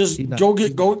 Just go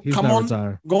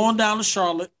on down to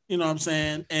Charlotte, you know what I'm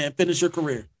saying, and finish your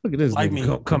career. Look at this. Like me.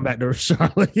 Come back to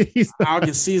Charlotte. I'll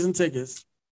get season tickets.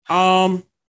 All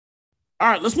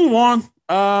right, let's move on.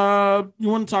 You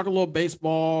want to talk a little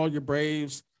baseball? Your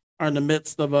Braves are in the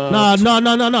midst of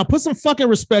No. Put some fucking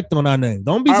respect on our name.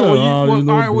 Don't be so.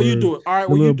 You do it. All right,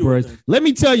 you do it. Let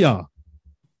me tell y'all,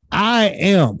 I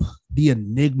am the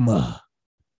Enigma.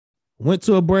 Went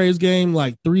to a Braves game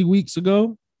like 3 weeks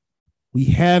ago. We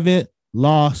haven't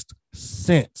lost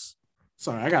since.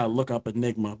 Sorry, I gotta look up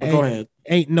Enigma. But go ahead.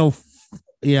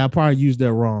 I probably used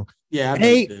that wrong. Yeah,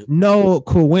 ain't no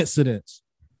coincidence.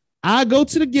 I go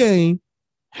to the game,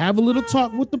 have a little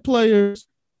talk with the players.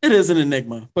 It is an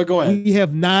enigma, but go ahead. We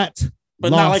have not,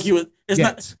 but not like you. It's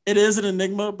yet. Not. It is an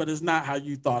enigma, but it's not how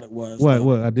you thought it was.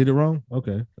 What? I did it wrong.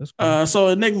 Okay, that's cool. So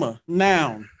enigma,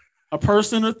 noun, a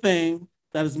person or thing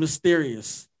that is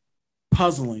mysterious,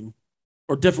 puzzling,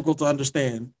 or difficult to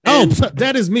understand.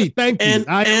 That is me. Thank you.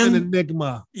 I am an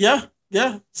enigma. Yeah.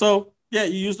 So you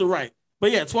used it right.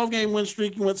 But 12-game win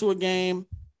streak. You went to a game.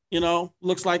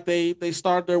 Looks like they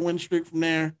start their win streak from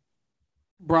there.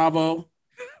 Bravo.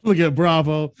 Look at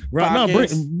Bravo. Right now,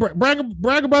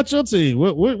 brag about your team.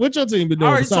 What your team been doing?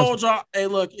 I already told y'all. Hey,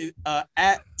 look,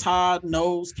 at Todd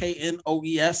Knows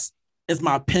KNOES is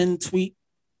my pinned tweet.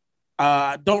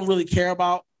 Don't really care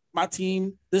about my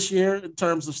team this year in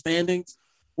terms of standings.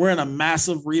 We're in a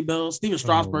massive rebuild. Steven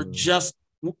Strasburg just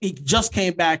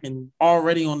came back and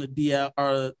already on the DL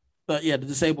or the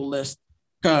disabled list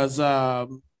because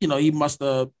he must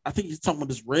have. I think he's something with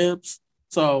his ribs.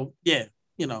 So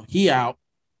he out.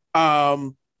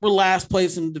 We're last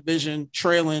place in the division,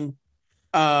 trailing.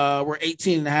 We're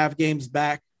 18 and a half games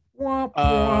back.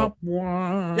 I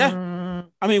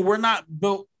mean, we're not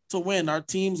built to win. Our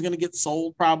team's gonna get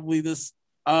sold probably this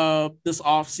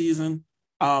off season.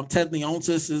 Ted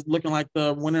Leonsis is looking like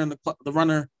the winner in the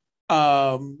runner,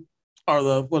 or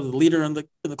the leader in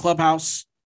the clubhouse.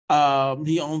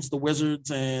 He owns the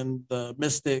Wizards and the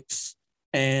Mystics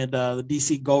and the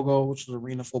DC Go-Go, which is the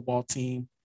arena football team.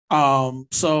 I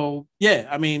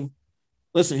mean,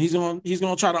 listen, he's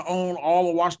gonna try to own all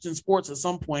of Washington sports at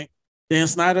some point. Dan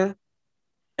Snyder,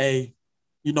 hey,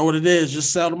 you know what it is.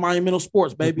 Just sell the Monumental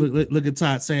Sports, baby. Look at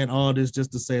Todd saying all this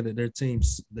just to say that their team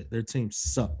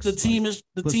sucks. The team is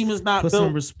not built. Put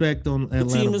some respect on Atlanta.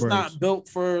 The team is Braves. not built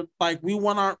for we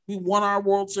won our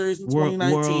World Series in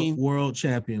 2019. World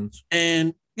champions.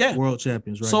 And world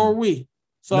champions. Right. So now. are we.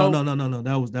 So no.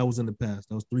 That was in the past.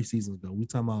 That was 3 seasons ago. We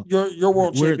talking about your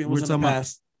world champion was in the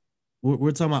past.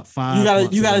 We're talking about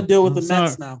 5. You gotta deal with the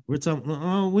Mets now. We're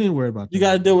talking. We ain't worried about that. You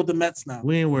gotta deal with the Mets now.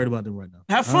 We ain't worried about them right now.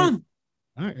 Have fun.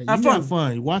 All right. Have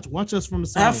fun. Watch us from the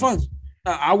side. Have fun.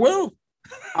 I will.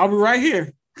 I'll be right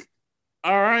here.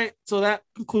 All right. So that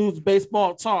concludes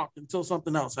baseball talk until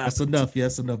something else happens. That's enough.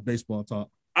 Yes, enough baseball talk.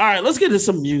 All right. Let's get into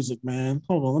some music, man.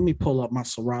 Hold on. Let me pull up my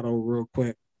Serato real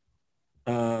quick.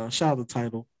 Shout out the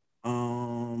title.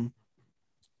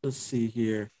 Let's see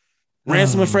here.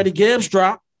 Ransom and Freddie Gibbs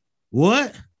drop.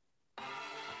 What?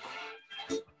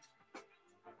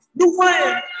 New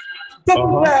friend.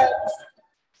 Double back.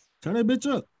 Turn that bitch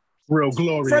up. Real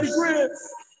glorious. Freddie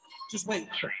Gibbs. Just wait.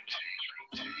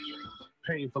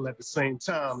 Painful at the same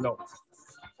time, though.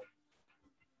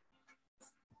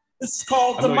 This is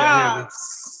called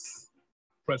Demise.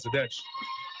 Presidential.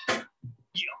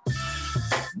 Yeah.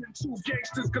 two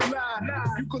gangsters collide.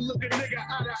 You can look a nigga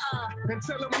eye to eye and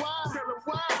tell him why.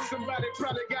 Somebody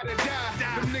probably gotta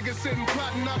die. Them niggas sitting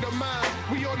plotting out the mind.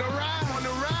 We on the ride.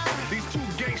 These two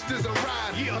gangsters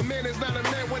arrive. A man is not a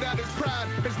man without his pride.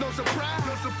 It's no surprise.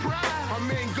 Our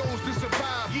main goals to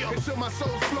survive until my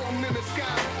soul's floating in the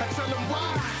sky. I tell him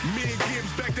why. Me and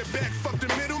Gibbs back to back. Fuck the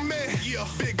middleman.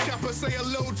 Big Chopper say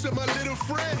hello to my little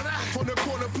friend. On the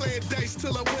corner playing dice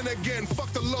till I win again.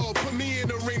 Fuck the law. Put me in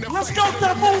the ring. Let's go,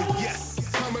 Double. Yes.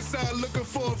 Homicide looking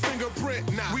for a fingerprint.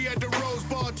 We at the Rose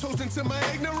Bar toasting to my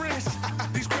ignorance.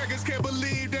 These crackers can't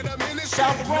believe that I'm in this.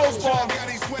 Shout the Rose Bar. Got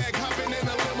these swag hopping in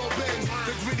a limo Benz.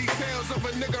 The gritty tales of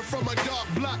a nigga from a dark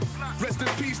block. Rest in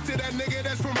peace to that nigga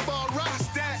that's from Far Rock.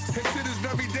 And to this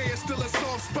very day it's still a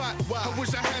soft spot. I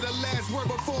wish I had a last word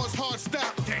before it's hard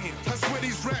stop. Damn. I swear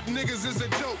these rap niggas is a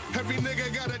joke. Every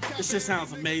nigga got a. This shit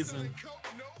sounds amazing.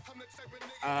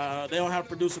 They don't have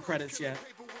producer credits yet.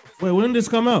 Wait, when did this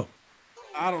come out?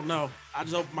 I don't know. I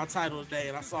just opened my title today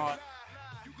and I saw it.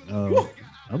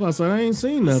 I'm about to say I ain't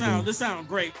seen nothing. This sounds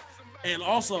great. And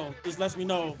also, this lets me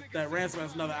know that Ransom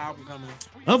has another album coming.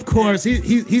 Of course,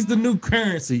 he's the new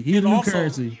currency. He's the new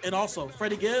currency. And also,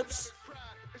 Freddie Gibbs,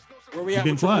 where we at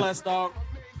been with Triple quiet. S, dog?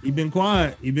 He been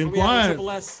quiet. Where we at with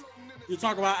Triple S? You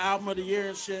talk about album of the year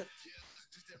and shit.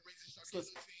 Let's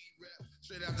listen.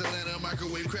 Straight out Atlanta,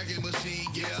 microwave cracking machine,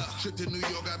 yeah. Trip to New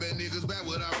York, I bet niggas back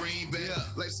what I bring back.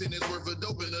 Like sentence worth of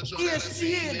dope in a trunk.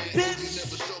 ESPN, bitch. You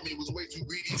never showed me, was way too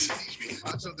greedy to teach me.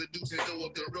 I took the deuce and go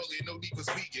up the rolling, no need for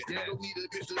speaking. Don't need a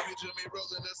bitch to picture me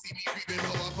rolling, to see me creeping.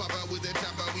 Oh, I pop out with that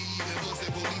chop out, we even bust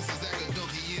that police is like a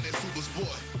donkey in that super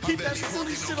sport. Keep that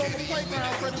silly shit on the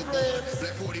playground, Freddie Gibbs.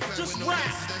 Just rap.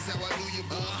 That's how I do you,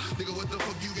 boy. Nigga, what the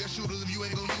fuck you got shooters if you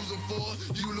ain't gonna use them for?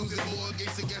 You lose it, boy.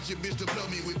 Gangsta got your bitch to blow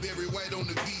me with Barry White on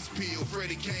the beach peel.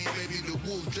 Freddie Kane, baby, the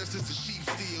wolf dressed as the sheep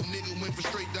steal. Nigga went for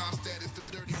straight down status, the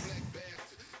dirty black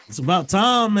bastard. It's about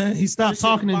time, man. He stopped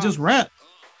talking and just rap.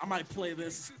 I might play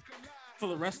this for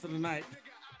the rest of the night.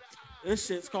 This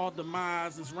shit's called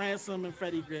Demise. It's Ransom and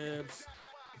Freddie Gibbs.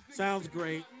 Sounds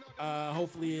great.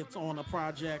 Hopefully it's on a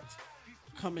project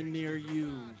coming near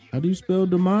you. How do you spell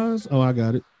demise? Oh, I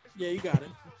got it. Yeah, you got it.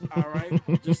 All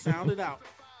right. Just sound it out.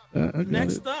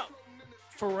 Next up,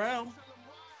 Pharrell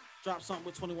dropped something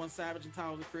with 21 Savage and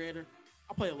Tyler the Creator.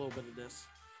 I'll play a little bit of this.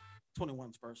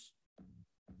 21's first.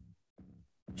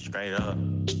 Straight up.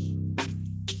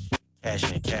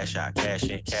 Cash in, cash out, cash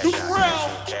in, cash Duke out,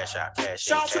 Pharrell. cash out, cash in,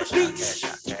 Shout to cash the out, beats.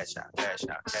 cash out, cash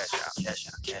out, cash out, cash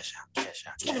out, cash out, cash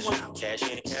out, cash out, cash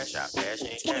in, cash out, cash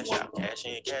in, cash out, cash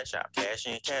in, cash out, cash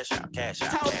in, cash out, cash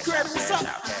out, Tyler the Creator, what's up?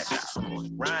 cash out.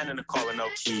 Riding in the car with no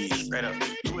keys, straight up.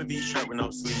 Louis V shirt with no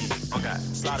sleeves. Okay,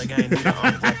 Slaughter Gang, nigga,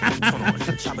 I'm rapping.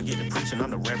 21. Chopper getting preaching, I'm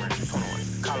the Reverend.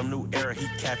 21. Call him new era, he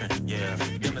capping. Yeah,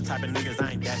 them the type of niggas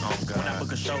I ain't that on God. When I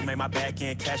book a show, make my back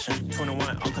end cashing. 21,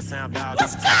 Uncle Sound Dog,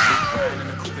 that's riding in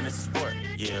the coupe and it's a sport.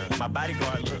 Yeah, my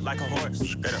bodyguard look like a horse.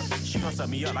 Straight up, she gon' suck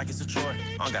me up like it's a chore.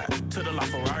 On God, to the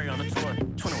LaFerrari on the tour.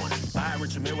 21, buy a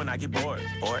Richard Mille when I get bored.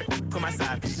 Bored, put my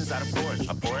side piece inside a Porsche.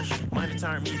 A Porsche, money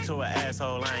turned me to an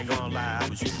asshole. I ain't gonna lie, I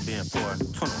was used to being poor.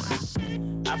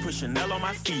 21, I put Chanel on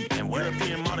my feet and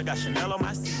European model got Chanel on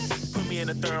my seat. Put me in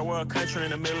a third world country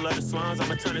in the middle of the slums.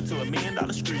 I'ma turn it to $1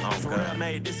 million street. Oh, for real,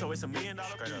 made this so it's $1 million.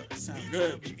 Sound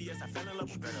good.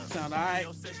 Sound all right.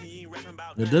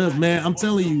 It does, man. I'm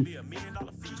telling you,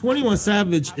 21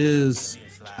 Savage is,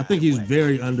 I think he's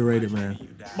very underrated,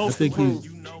 man. Most I think improved.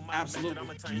 Absolutely.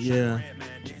 Yeah.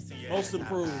 Most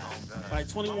improved. Like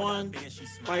 21,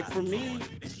 like for me,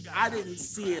 I didn't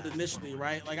see it initially,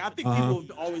 right? Like I think people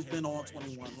have always been on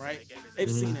 21, right?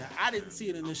 They've seen it. I didn't see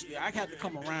it initially. I had to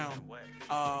come around.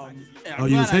 And I'm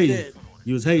You was glad I hating. did.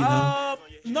 You was hating, huh?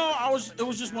 No, it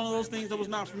was just one of those things that was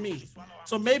not for me.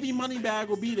 So maybe Moneybag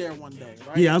will be there one day,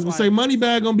 right? Yeah, I was gonna say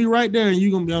Moneybag gonna be right there, and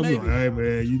you gonna be I'm Maybe. like, hey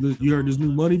man, you heard this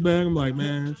new Moneybag? I'm like,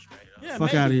 man, Yeah,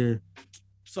 fuck maybe. out of here.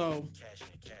 So,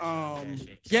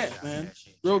 yeah, man,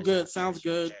 real good. Sounds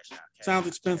good. Sounds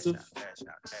expensive.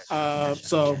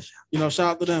 So, shout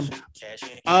out to them.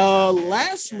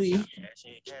 Lastly,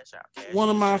 one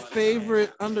of my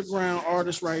favorite underground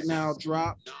artists right now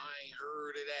dropped.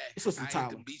 Let's listen to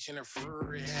Tyler.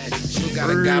 She got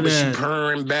a guy, but she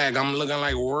purring back. I'm looking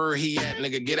like where he at,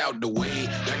 nigga. Get out the way.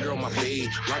 That girl, my babe,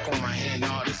 rock on my hand.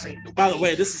 No, this ain't the By the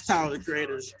way, this is Tyler the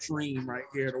Creator's dream right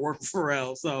here to work with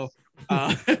Pharrell. So,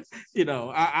 I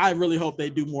really hope they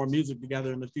do more music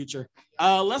together in the future.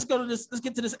 Let's go to this. Let's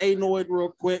get to this Anoid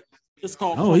real quick. This is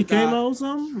called. Oh, Point he came God. out with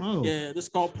something? Oh. Yeah, this is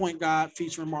called Point God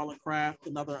featuring Marlon Craft,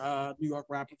 another New York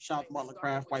rapper. Shout out to Marlon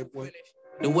Craft, white boy.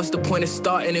 then what's the point of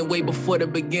starting it way before the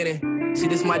beginning? See,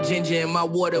 this my ginger and my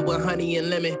water with honey and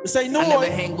lemon. I never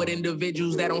hang with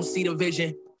individuals that don't see the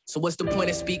vision. So what's the point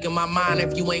of speaking my mind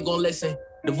if you ain't gonna listen?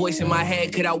 The voice in my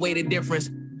head could outweigh the difference.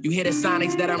 You hear the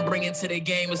sonics that I'm bringing to the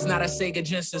game. It's not a Sega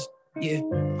Genesis. Yeah,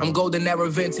 I'm golden era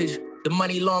vintage. The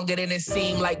money longer than it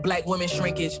seemed, like black women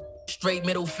shrinkage. Straight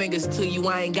middle fingers to you,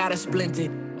 I ain't got a splinter.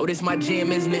 Oh, this my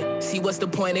jam, isn't it? See, what's the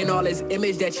point in all this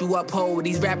image that you uphold?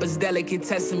 These rappers delicate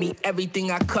testing me.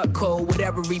 Everything I cut cold with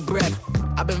every breath.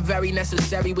 I've been very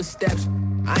necessary with steps.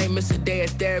 I ain't miss a day of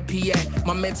therapy yet.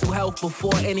 My mental health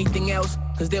before anything else.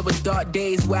 Cause there was dark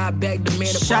days where I begged the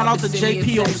man to shout out to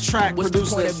JP on the track. What's the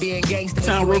point of being gangster? If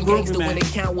you ain't gangster when it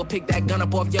count, we'll pick that gun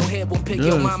up off your head. We'll pick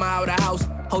your mama out of the house.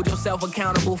 Hold yourself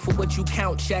accountable for what you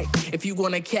count, check. If you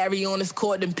gonna carry on this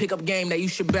court, then pick up game that you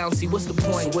should bounce. See, what's the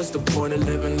point? So what's the point of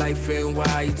living life and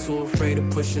why you too afraid of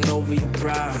pushing over your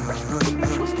pride?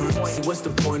 See, what's the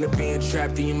point of being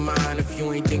trapped in your mind if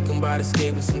you ain't thinking about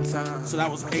escaping sometimes? So that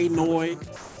was Anoy,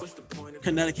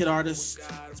 Connecticut artist.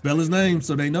 Spell his name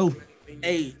so they know.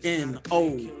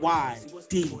 Anoyd.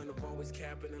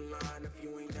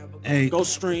 Hey, go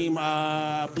stream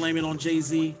Blame It on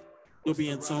Jay-Z. You'll be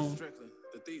in tune.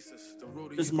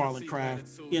 This is Marlon Craft.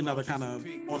 He another kind of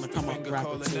on the come up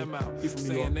rapper too. He from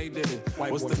New York.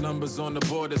 What's the numbers on the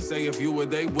board that say if you were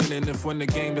they winning? If when the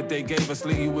game that they gave us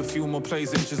leave you with few more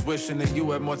plays and just wishing that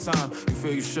you had more time, you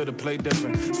feel you should have played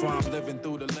different. That's why I'm living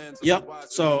through the lens. Yep.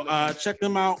 So check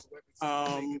them out.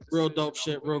 Real dope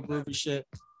shit, real groovy shit.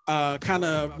 Kind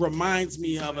of reminds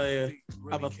me of a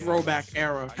throwback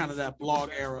era, kind of that blog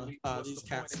era. These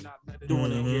cats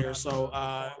doing it here. So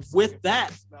with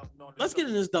that, let's get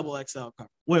in this double XL cover.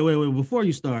 Wait. Before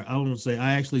you start, I want to say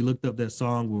I actually looked up that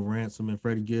song with Ransom and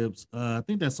Freddie Gibbs. I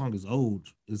think that song is old.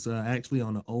 It's actually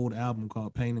on an old album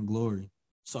called Pain and Glory.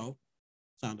 So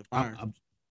sounded fire.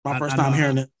 My first time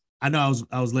hearing it. I know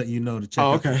I was letting you know to check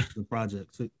out the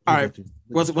project. So, all right.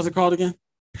 What's it called again?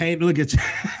 Pain. Look at you.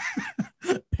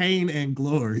 Pain and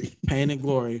Glory. Pain and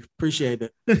Glory. Appreciate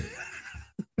it.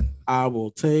 I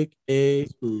will take a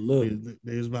look.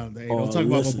 Don't talk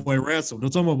about my boy Ransom.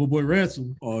 Don't talk about my boy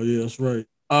Ransom. Oh yeah, that's right.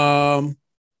 All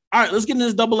right, let's get in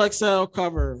this double XL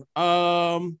cover.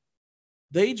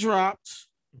 They dropped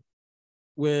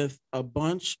with a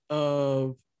bunch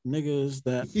of niggas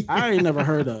that I ain't never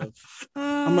heard of.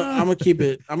 I'm gonna keep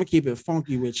it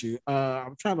funky with you.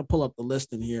 I'm trying to pull up the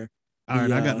list in here. All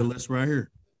right, I got the list right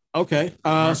here. Okay.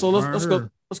 So let's go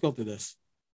through this.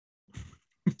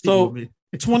 So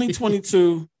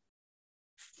 2022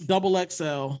 double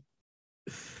XL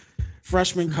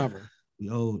freshman cover.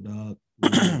 Yo, dog.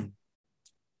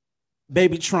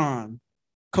 Baby Tron,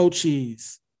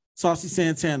 Cochise, Saucy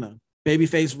Santana,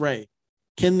 Babyface Ray,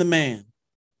 Ken the Man,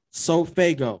 So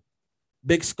Fago,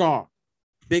 Big Scar,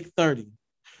 Big 30,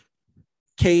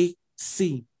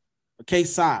 KC, or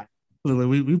K-Side.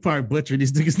 We probably butchered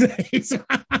these niggas' names.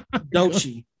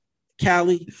 Doechii,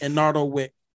 Cali, and Nardo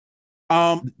Wick.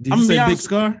 Did you say Big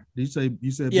Scar? Did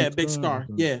you say Big Scar?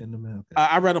 Yeah.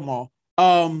 I read them all.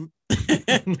 So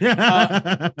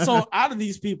out of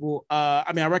these people,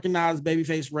 I recognize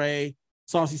Babyface Ray,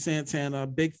 Saucy Santana,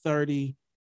 Big 30,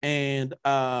 and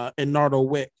Nardo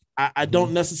Wick. I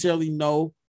don't necessarily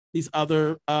know these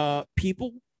other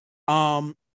people.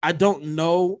 I don't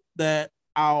know that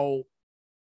I'm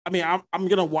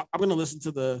gonna listen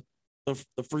to the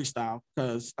freestyle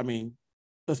because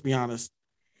let's be honest,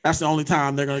 that's the only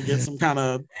time they're gonna get some kind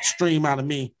of stream out of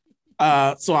me.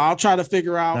 So I'll try to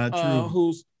figure out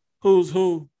who's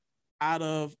who out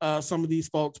of some of these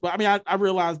folks. But I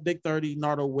realize Big 30,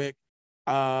 Nardo Wick,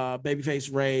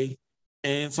 Babyface Ray,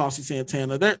 and Saucy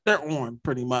Santana. They're on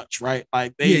pretty much, right?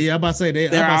 Like I'm about to say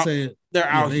they're out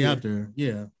here. out there.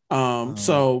 Yeah.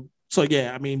 So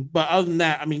yeah, but other than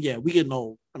that, we getting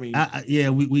old. we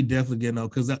definitely getting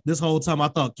old because this whole time I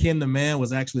thought Ken the Man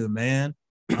was actually the man.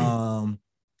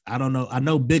 I don't know. I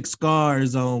know Big Scar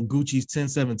is on Gucci's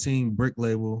 1017 Brick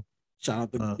label. Shout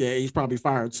out to he's probably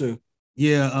fired too.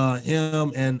 Yeah,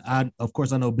 him and I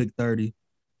know Big 30.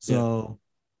 So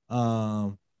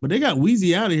but they got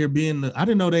Weezy out of here being I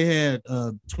didn't know they had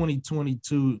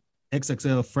 2022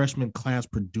 XXL freshman class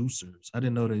producers. I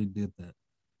didn't know they did that.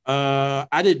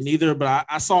 I didn't either, but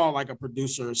I saw like a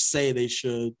producer say they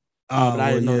should. But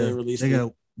I didn't know they released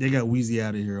it. They got Weezy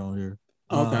out of here on here.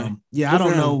 Okay. I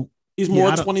don't know. He's more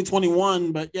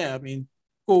 2021, but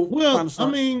cool. Well,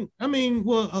 sometimes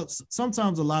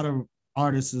a lot of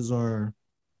artists are,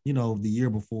 the year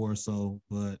before. So,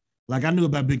 but like I knew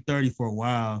about Big 30 for a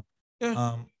while.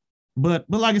 Yeah. But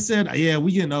like I said,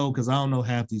 we getting old because I don't know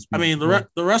half these people.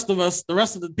 The rest of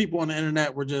the people on the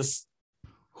internet were just,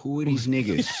 who are these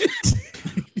niggas?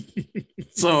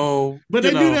 So, but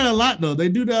they do that a lot though. They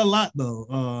do that a lot though.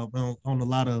 On a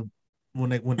lot of when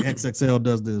XXL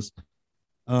does this,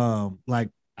 like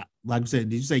you said,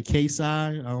 did you say K-Si?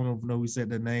 I don't know if we said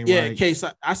their name right. Yeah, K-Si.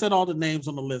 I said all the names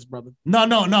on the list, brother. No.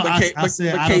 I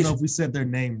said I don't know if we said their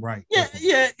name right. Yeah,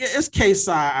 it's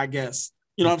K-Si, I guess.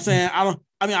 You know what I'm saying?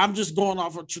 I'm just going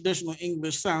off of traditional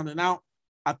English sounding out,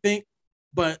 I think,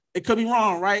 but it could be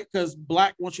wrong, right? Because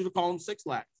Black wants you to call him Six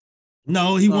Lack.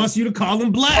 No, he wants you to call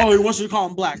him Black. Oh, he wants you to call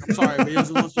him Black. I'm sorry, but he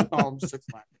wants you to call him Six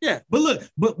Lack. Yeah. But look,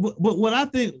 but what I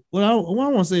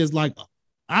want to say is like,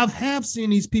 I have seen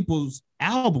these people's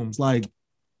albums, like,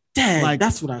 dang, like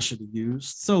that's what I should have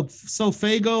used. So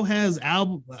Fago has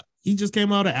album. He just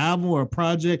came out an album or a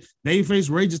project. Babyface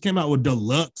Ray just came out with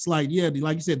Deluxe. Like, yeah,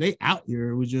 like you said, they out here.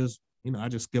 It was just, I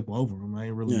just skip over them. I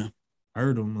ain't really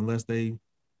heard them unless they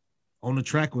on the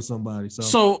track with somebody.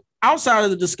 So outside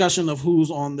of the discussion of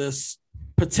who's on this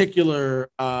particular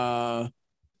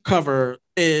cover,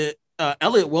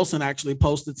 Elliott Wilson actually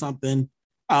posted something,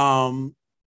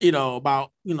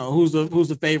 about who's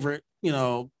the favorite,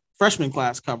 freshman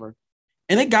class cover,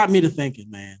 and it got me to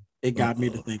thinking, man. It got me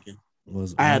to thinking.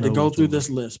 I had to go through this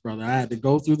list, brother. I had to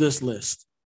go through this list.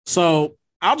 So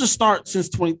I'll just start since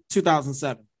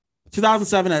 2007.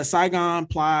 2007 had Saigon,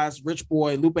 Plies, Rich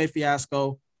Boy, Lupe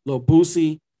Fiasco, Lil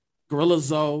Boosie, Gorilla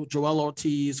Zoe, Joel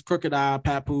Ortiz, Crooked Eye,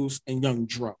 Papoose, and Young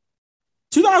Dro.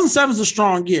 2007 is a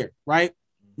strong year, right?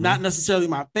 Mm-hmm. Not necessarily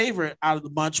my favorite out of the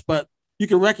bunch, but you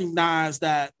can recognize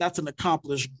that that's an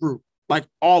accomplished group, like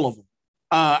all of them.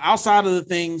 Outside of the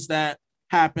things that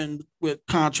happened with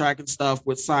contract and stuff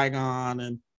with Saigon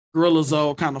and Gorilla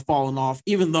Zoe kind of falling off,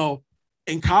 even though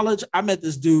in college I met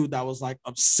this dude that was like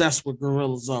obsessed with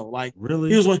Gorilla Zoe. Like, really,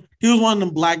 he was one of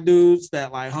them black dudes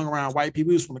that like hung around white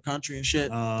people. He was from the country and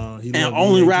shit. And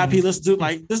only rap he listened to,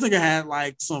 like, this nigga had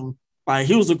like some, like,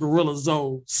 he was a Gorilla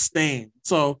Zoe stan.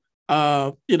 So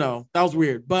that was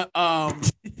weird. But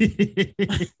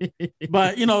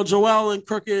Joel and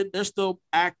Crooked, they're still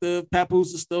active.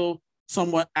 Papoose is still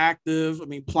somewhat active. I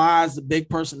mean, Plies, the big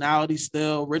personality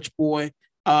still. Rich Boy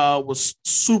was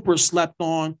super slept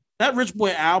on. That Rich Boy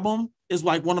album is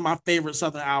like one of my favorite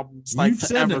Southern albums. Like, you've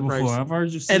said that before. I've heard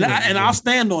you say that. And I'll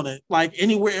stand on it. Like,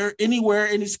 anywhere,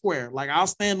 any square. Like, I'll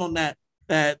stand on that.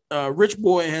 That Rich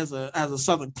Boy has a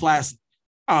Southern classic.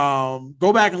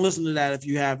 Go back and listen to that if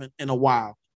you haven't in a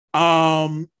while.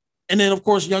 And then of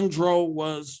course Young Dro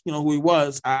was, who he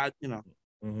was.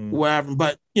 Whatever.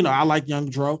 But I like Young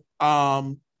Dro.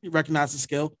 You recognize the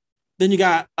skill. Then you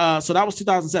got so that was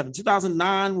 2007.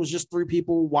 2009 was just 3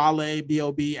 people: Wale,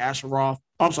 B.O.B., Asher Roth.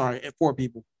 I'm sorry, 4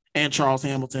 people, and Charles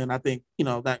Hamilton. I think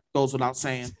that goes without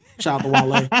saying. Shout out to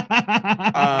Wale.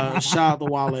 Shout out to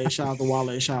Wale. Shout out to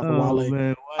Wale. Shout out to Wale.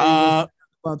 Man,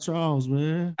 about Charles,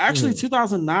 man. Actually,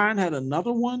 2009 had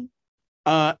another one.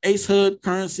 Ace Hood,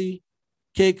 Currency,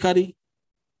 Kid Cudi,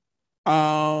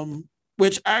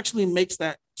 which actually makes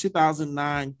that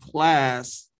 2009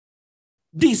 class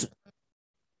decent,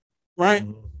 right?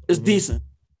 Mm-hmm. It's decent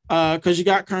because you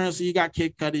got Currency, you got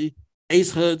Kid Cudi,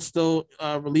 Ace Hood still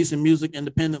releasing music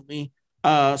independently.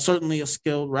 Certainly a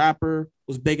skilled rapper,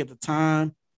 was big at the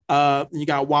time. You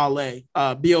got Wale.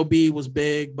 B.O.B. was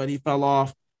big, but he fell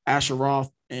off. Asher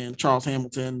Roth and Charles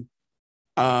Hamilton.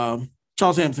 Charles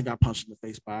Hamilton got punched in the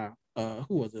face by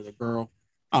who was it? A girl.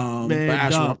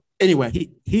 Anyway,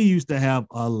 he used to have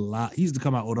a lot. He used to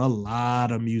come out with a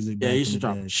lot of music. Yeah, he used to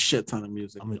drop a shit ton of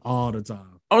music. I mean, all the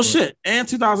time. Oh shit! And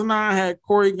 2009 had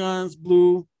Corey Guns,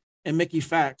 Blue, and Mickey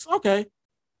Fax. Okay,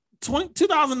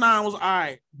 2009 was all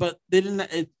right, but they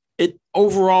didn't. It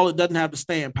overall, it doesn't have the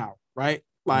staying power, right?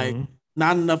 Like,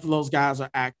 not enough of those guys are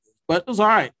active, but it was all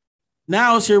right.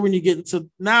 Now is here when you get into.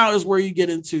 Now is where you get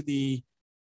into the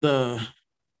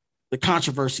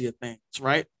controversy of things,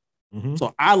 right? Mm-hmm.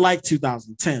 So I like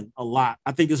 2010 a lot.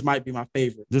 I think this might be my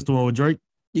favorite. This the one with Drake?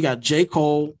 You got J.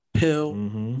 Cole, Pill,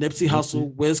 Nipsey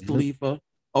Hussle, Wiz Khalifa,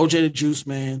 OJ the Juice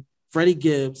Man, Freddie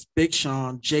Gibbs, Big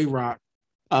Sean, J-Rock,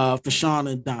 Fashawn,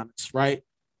 and Donis, right?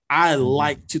 I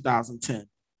like 2010.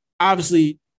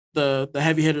 Obviously, the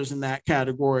heavy hitters in that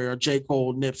category are J.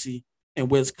 Cole, Nipsey, and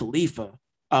Wiz Khalifa.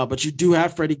 But you do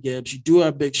have Freddie Gibbs, you do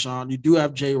have Big Sean, you do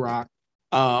have J-Rock,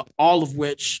 all of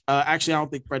which, actually, I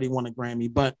don't think Freddie won a Grammy,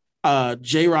 but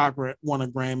J-Rock won a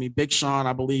Grammy. Big Sean,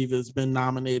 I believe, has been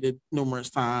nominated numerous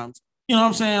times. You know what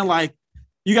I'm saying? Like,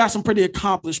 you got some pretty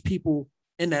accomplished people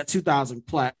in that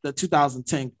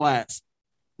 2010 class.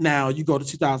 Now you go to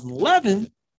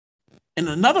 2011, and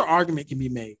another argument can be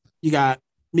made. You got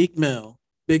Meek Mill,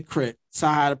 Big Crit,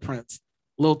 Sci-Hi the Prince,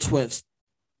 Lil Twist,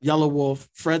 Yellow Wolf,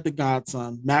 Fred the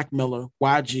Godson, Mac Miller,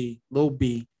 YG, Lil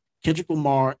B, Kendrick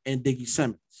Lamar, and Diggy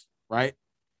Simmons, right?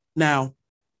 Now,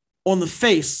 on the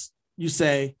face, you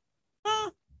say,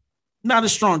 not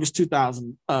as strong as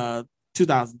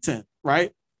 2010,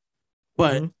 right?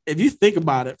 But if you think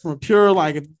about it from a pure,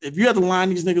 like, if you had to line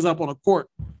these niggas up on a court,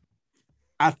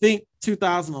 I think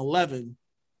 2011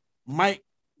 might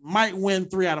win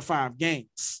 3 out of 5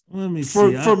 games. Let me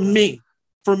for see.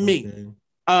 For me.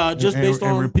 Just based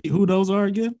on repeat who those are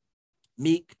again.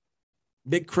 Meek,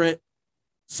 Big Crit,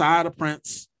 Side of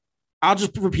Prince. I'll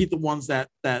just repeat the ones that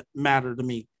matter to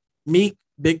me. Meek,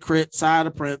 Big Crit, Side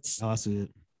of Prince. Oh, I see it.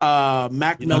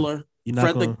 Mac Miller,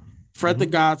 Fred the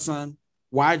Godson,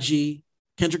 YG,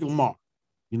 Kendrick Lamar.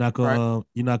 You're not gonna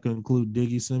include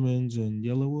Diggy Simmons and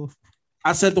Yellow Wolf.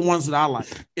 I said the ones that I like.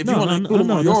 If you want to include them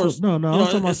on yours, I'm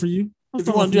talking about for you. If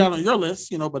you want to do that on your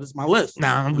list, but it's my list.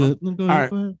 Nah, I'm good. Go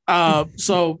ahead. All right.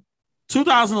 So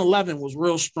 2011 was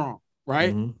real strong,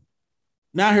 right? Mm-hmm.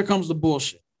 Now here comes the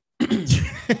bullshit.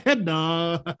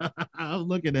 No, I'm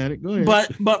looking at it. Go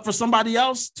ahead. But for somebody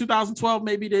else, 2012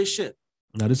 maybe they shit.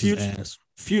 No, this is ass.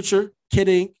 Future, Kid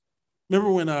Ink.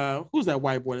 Remember when who's that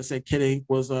white boy that said Kid Ink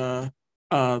was the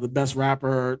best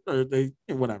rapper or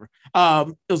whatever.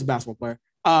 It was a basketball player.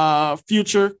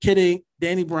 Future, Kid Ink,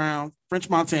 Danny Brown, French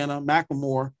Montana,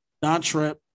 Macklemore, Don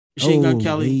Tripp, Machine Gun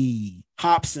Kelly,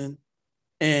 Hobson,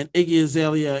 and Iggy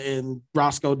Azalea and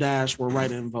Roscoe Dash were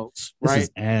write-in votes. Right?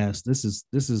 This is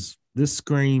ass. This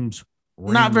screams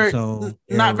ringtone.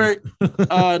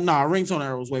 Ringtone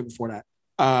era was way before that.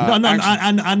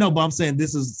 I know, but I'm saying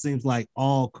seems like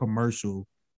all commercial,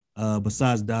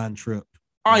 besides Don Tripp.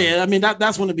 Oh yeah, I mean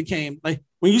that's when it became like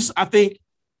when I think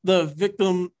the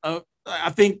victim of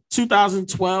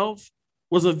 2012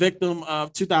 was a victim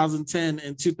of 2010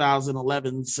 and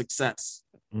 2011 success.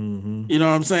 Mm-hmm. You know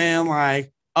what I'm saying?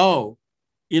 Like,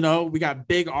 we got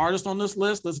big artists on this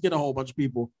list. Let's get a whole bunch of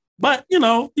people. But you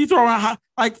throw around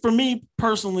like for me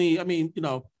personally, I mean,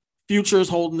 Future is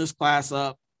holding this class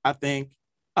up. I think,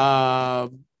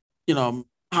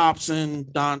 Hobson,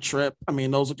 Don Tripp. I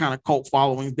mean, those are kind of cult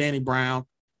followings. Danny Brown,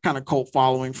 kind of cult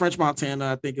following. French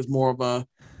Montana, I think, is more of a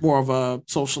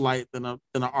socialite than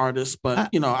an artist. But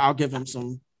I'll give him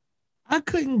some. I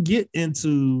couldn't get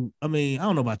into. I mean, I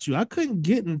don't know about you. I couldn't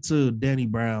get into Danny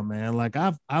Brown, man. Like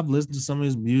I've listened to some of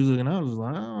his music, and I was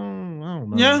like, I don't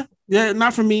know. Yeah,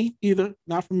 not for me either.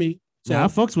 Not for me. So I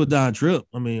fucks with Don Tripp.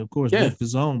 I mean, of course, with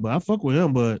his own, but I fuck with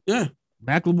him. But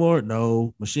Macklemore,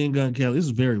 no. Machine Gun Kelly. This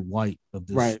is very white of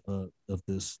this of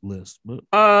this list. But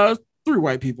 3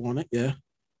 white people on it. Yeah.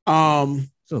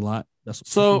 It's a lot.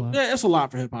 It's a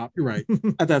lot for hip hop. You're right.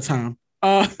 At that time.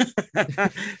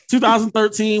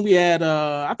 2013, we had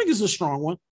I think it's a strong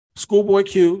one. Schoolboy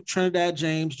Q, Trinidad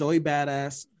James, Joey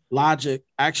Badass, Logic,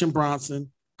 Action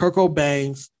Bronson, Kurt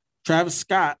Cobain, Travis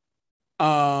Scott,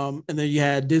 and then you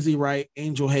had Dizzy Wright,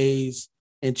 Angel Hayes,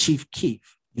 and Chief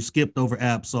Keef. You skipped over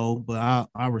Ab-Soul, but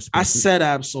I respect. I said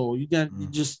Ab-Soul. You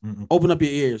just open up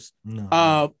your ears.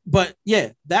 No. But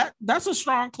yeah, that's a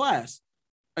strong class.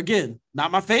 Again, not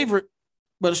my favorite,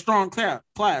 but a strong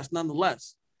class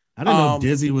nonetheless. I didn't know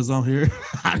Dizzy was on here.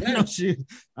 I didn't know she.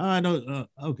 I know.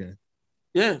 Okay.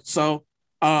 Yeah. So,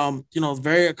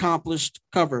 very accomplished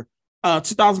cover.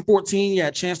 2014, you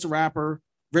had Chance the Rapper,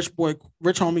 Rich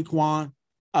Homie Quan,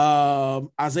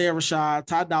 Isaiah Rashad,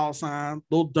 Ty Dolla $ign,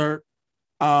 Lil Durk,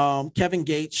 Kevin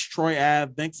Gates, Troy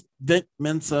Ave, Vic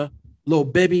Mensa, Lil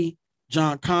Bibby,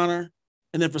 John Connor,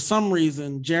 and then for some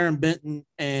reason, Jaron Benton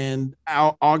and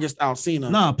August Alsina.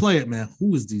 Nah, play it, man.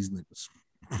 Who is these niggas?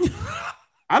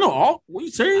 I know all. What,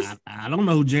 you serious? I don't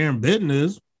know who Jaron Benton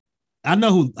is. I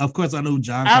know who. Of course, I know who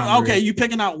John. Okay, you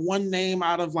picking out one name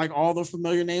out of like all the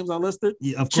familiar names I listed?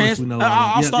 Yeah, of course we know.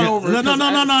 I'll start over. No.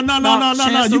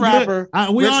 Chance the Rapper.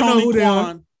 We all know who they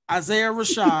are. Isaiah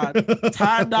Rashad,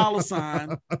 Ty Dolla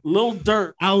 $ign, Lil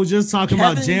Durk. I was just talking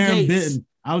about Jaron Benton.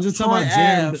 I was just talking about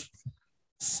Jaron.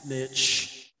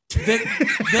 Snitch.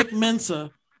 Vic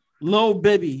Mensa, Lil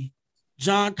Bibby,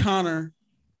 John Connor,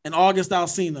 and August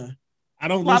Alsina. I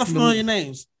don't. A lot of familiar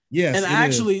names. Yes, and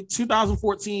actually,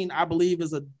 2014, I believe,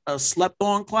 is a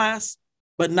slept-on class,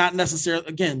 but not necessarily.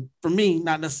 Again, for me,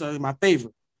 not necessarily my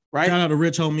favorite. Right? Shout out to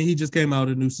Rich Homie. He just came out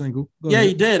with a new single. Go ahead.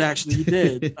 He did actually. He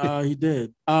did. He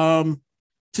did.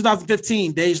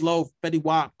 2015, Dej Loaf, Fetty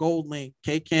Wap, Gold Link,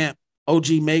 K Camp,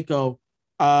 OG Mako,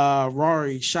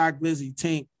 Rory, Shy Glizzy,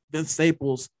 Tink, Vince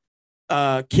Staples,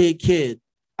 Kid.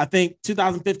 I think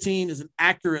 2015 is an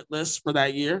accurate list for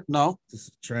that year. No, it's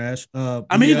trash.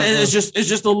 It's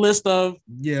just a list of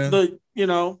the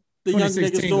young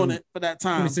niggas doing it for that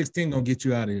time. 2016 gonna get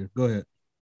you out of here. Go ahead.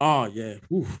 Oh yeah.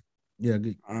 Oof. Yeah,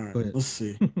 good. All right, go ahead. Let's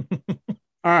see.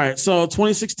 All right, so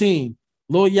 2016,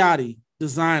 Lil Yachty,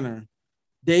 Designer,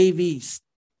 Dave East,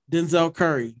 Denzel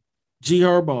Curry, G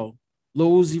Herbo,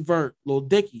 Lil Uzi Vert, Lil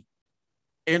Dicky,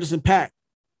 Anderson .Paak,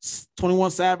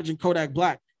 21 Savage, and Kodak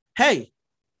Black. Hey,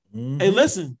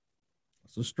 listen.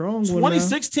 It's a strong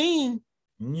 2016,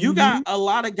 you got a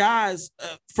lot of guys,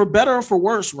 for better or for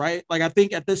worse, right? Like I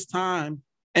think at this time,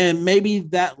 and maybe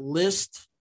that list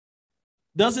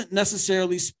doesn't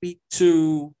necessarily speak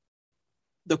to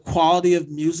the quality of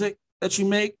music that you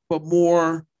make, but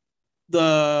more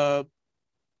the,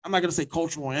 I'm not going to say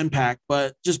cultural impact,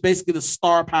 but just basically the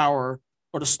star power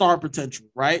or the star potential,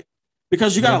 right?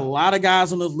 Because you got a lot of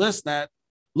guys on this list that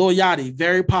Lil Yachty,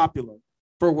 very popular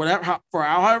for whatever, for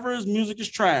however his music is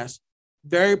trash,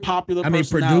 very popular. I mean,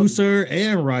 producer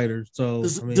and writer. So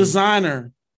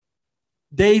designer,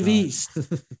 Dave East,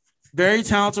 very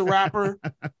talented rapper,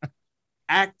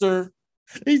 actor.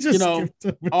 He just, you know,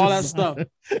 all that stuff.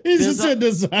 He just said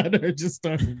designer, just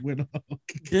started with all.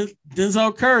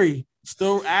 Denzel Curry,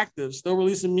 still active, still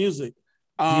releasing music.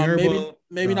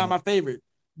 Maybe not my favorite,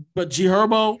 but G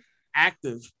Herbo,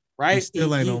 active, right? He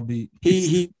still ain't on beat.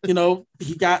 He you know,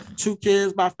 he got 2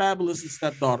 kids by Fabulous'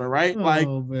 stepdaughter, right? Like,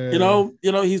 man. you know,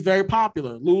 he's very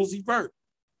popular. Lil Uzi Vert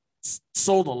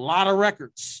sold a lot of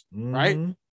records, right?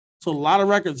 So a lot of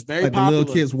records, very like popular. The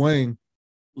Little Kids Wayne,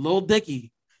 Lil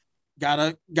Dicky got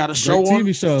a show Great on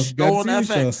TV show, on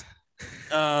FX.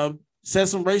 Said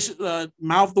some racial,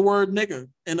 mouth the word nigga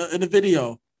in a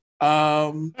video.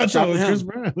 I thought it was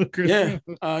Chris Brown.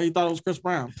 He thought it was Chris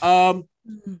Brown.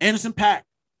 Anderson .Paak,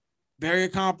 very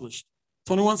accomplished.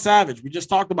 21 Savage, we just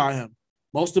talked about him.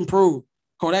 Most improved.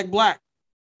 Kodak Black,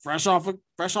 fresh off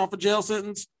a jail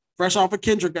sentence, fresh off a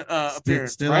Kendrick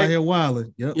appearance. Still right? out here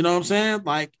wilding. Yep. You know what I'm saying?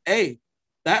 Like, hey,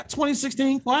 that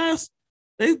 2016 class,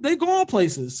 they go on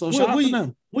places. So shout out to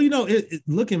them. Well, you know,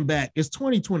 looking back, it's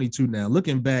 2022 now.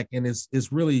 Looking back, and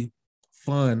it's really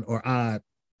fun or odd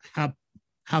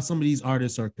how some of these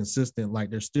artists are consistent, like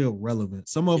they're still relevant.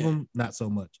 Some of them, not so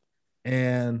much.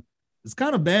 And it's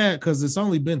kind of bad because it's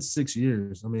only been 6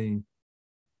 years. I think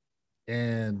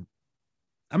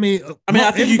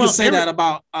you can say that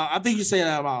about. I think you say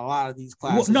that about a lot of these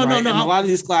classes. No. And a lot of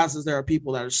these classes, there are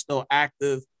people that are still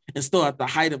active and still at the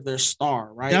height of their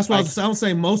star, right? That's why I'm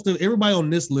saying most of everybody on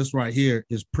this list right here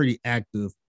is pretty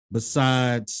active.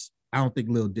 Besides, I don't think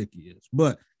Lil Dicky is,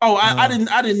 but I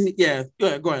didn't. Yeah,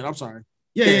 go ahead. I'm sorry.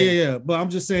 Yeah. But I'm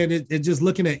just saying it just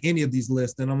looking at any of these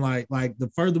lists, and I'm like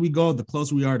the further we go, the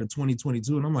closer we are to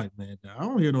 2022. And I'm like, man, I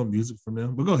don't hear no music from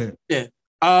them. But go ahead. Yeah.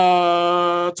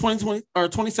 2020 or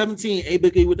 2017, A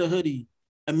Boogie with the Hoodie,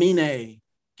 Amine,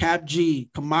 Cap G,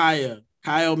 Kamaya,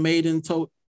 Kyle Made in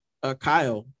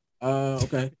Kyle.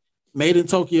 Made in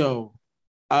Tokyo.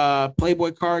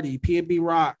 Playboy Cardi, PNB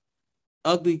Rock,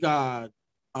 Ugly God.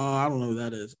 I don't know who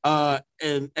that is.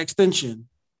 And Extension.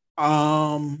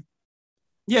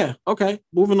 Yeah, okay.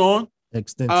 Moving on.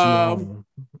 Extension.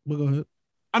 We'll go ahead.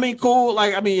 I mean, cool.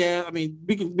 Like, we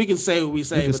can say what we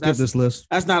say, but skip this list.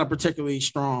 That's not a particularly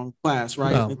strong class,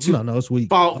 right? No, it's weak.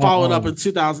 Followed up in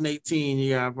 2018,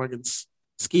 you got fucking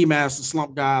Ski Master,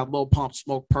 Slump God, Lil Pump,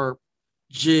 Smoke Perp,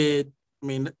 Jid.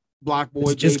 Block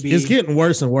Boy, JB. It's getting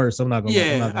worse and worse. I'm not gonna.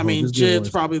 Yeah,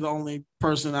 Jid's probably the only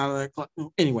person out of that class.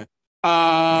 Anyway,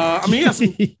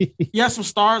 you have some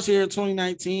stars here in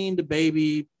 2019. The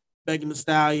Baby, Megan Thee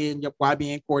Stallion,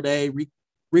 YBN Cordae,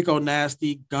 Rico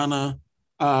Nasty, Gunna,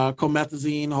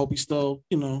 Comethazine. I hope he's still,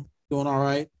 doing all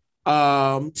right.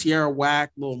 Tierra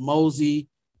Whack, Lil Mosey,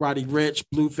 Roddy Ricch,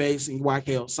 Blueface, and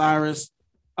YK Osiris.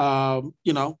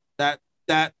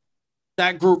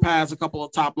 That group has a couple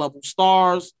of top level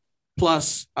stars,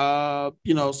 plus some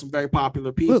very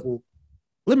popular people.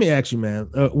 Let me ask you, man,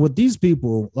 with these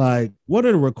people, like, what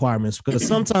are the requirements? Because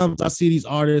sometimes I see these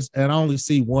artists and I only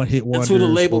see one hit wonders. It's who the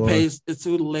label pays. It's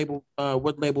who the label,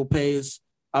 what label pays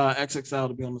XXL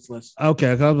to be on this list. Okay,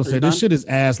 I was gonna say this shit is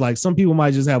ass. Like, some people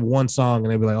might just have one song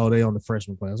and they be like, "Oh, they on the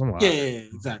freshman class." I'm like, yeah,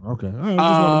 exactly. Okay, all right,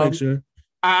 just want to make sure.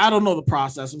 I don't know the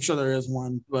process. I'm sure there is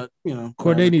one, but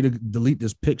Cordae need to delete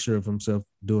this picture of himself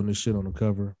doing this shit on the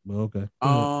cover. But okay.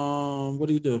 What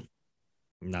do you do?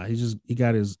 Nah, he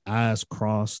got his eyes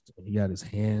crossed. He got his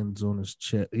hands on his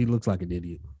chest. He looks like an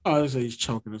idiot. Oh, he's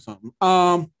choking or something.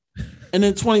 And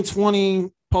then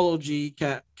 2020, Polo G,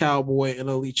 Cowboy, and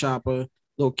Elite Chopper,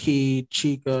 Lil Key,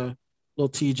 Chica, Lil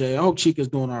TJ. I hope Chica's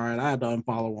doing all right. I had to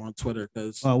unfollow her on Twitter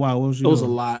because wow, what was she doing? A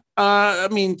lot.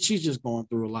 She's just going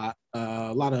through a lot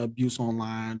of abuse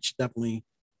online. She definitely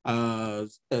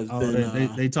has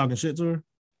been. They talking shit to her.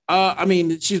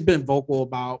 She's been vocal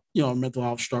about mental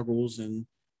health struggles, and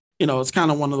it's kind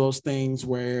of one of those things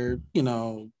where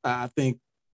I think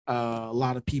a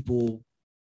lot of people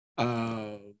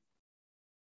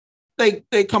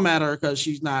they come at her because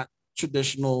she's not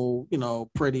traditional,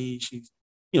 pretty. She's,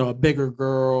 a bigger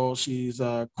girl. She's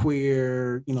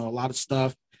queer, a lot of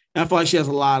stuff. And I feel like she has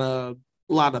a lot of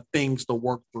things to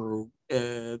work through.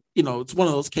 It's one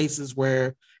of those cases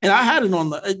where, and I had it on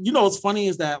the, what's funny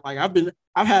is that like I've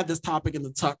had this topic in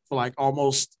the tuck for like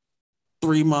almost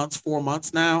 4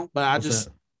 months now, but I just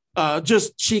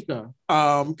Chika,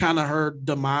 kind of her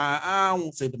demise. I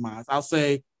won't say demise. I'll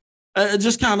say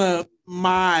just kind of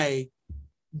my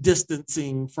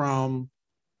distancing from,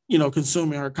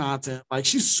 consuming her content. Like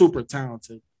she's super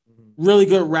talented, really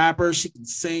good rapper. She can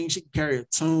sing, she can carry a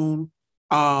tune.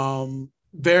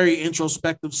 Very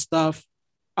introspective stuff.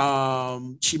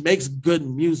 She makes good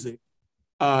music,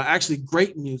 actually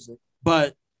great music.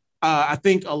 But I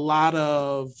think a lot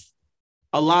of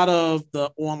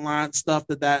the online stuff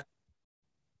that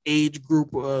age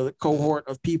group, cohort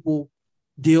of people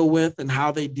deal with and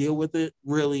how they deal with it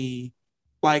really,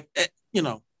 like, she's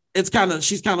kind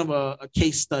of a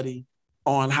case study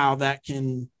on how that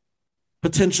can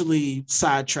potentially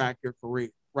sidetrack your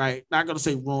career, right? Not going to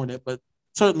say ruin it, but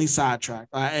certainly sidetrack.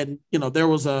 And, there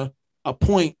was a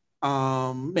point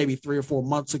maybe 3 or 4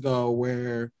 months ago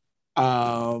where,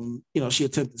 she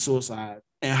attempted suicide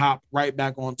and hopped right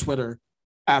back on Twitter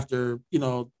after,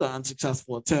 the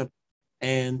unsuccessful attempt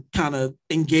and kind of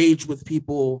engaged with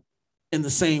people in the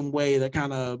same way that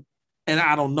kind of, and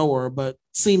I don't know her, but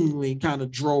seemingly kind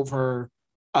of drove her,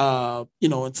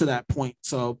 into that point.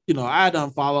 So, I had to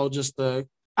unfollow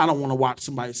I don't want to watch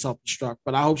somebody self-destruct,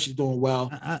 but I hope she's doing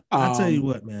well. I tell you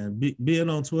what, man, being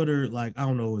on Twitter, like, I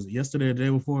don't know, was it yesterday or the day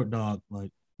before, dog?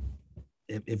 Like,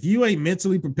 if you ain't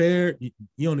mentally prepared, you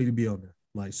don't need to be on there.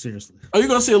 Like, seriously. Oh, you're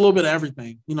going to see a little bit of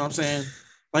everything. You know what I'm saying?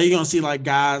 Like, you're going to see, like,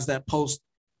 guys that post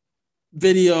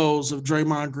videos of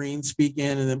Draymond Green speaking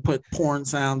and then put porn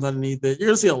sounds underneath it. You're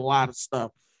going to see a lot of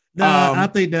stuff. I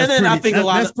think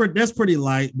that's pretty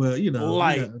light, but,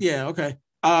 Light, yeah, okay.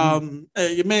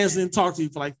 Your man didn't talk to you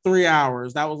for like 3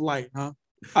 hours. That was light, huh?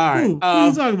 All right. What are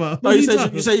you talking about?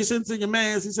 You said you sent to your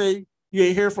man. He said you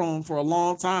ain't hear from him for a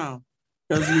long time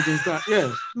because you just got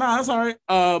that's all right.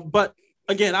 But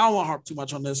again, I don't want to harp too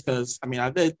much on this because I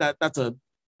think that's a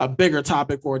bigger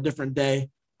topic for a different day.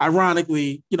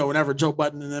 Ironically, whenever Joe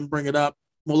Budden and then bring it up,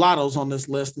 Mulatto's on this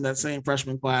list in that same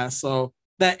freshman class, so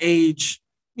that age,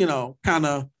 kind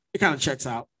of checks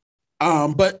out.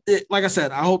 But like I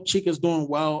said, I hope Chika's doing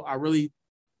well. I really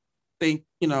think,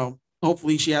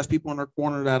 hopefully she has people in her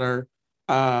corner that are,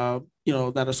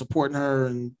 that are supporting her.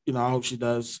 And, I hope she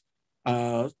does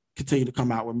continue to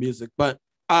come out with music. But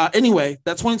anyway,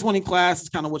 that 2020 class is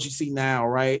kind of what you see now,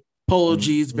 right? Polo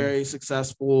G is very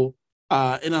successful.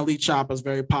 NLE Choppa is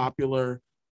very popular.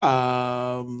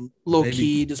 Lil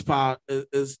Keed is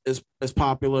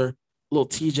popular. Little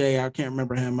TJ, I can't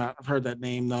remember him. I've heard that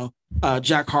name though.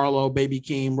 Jack Harlow, Baby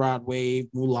Keem, Rod Wave,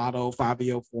 Mulatto,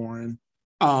 Fabio Foreign,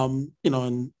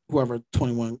 and whoever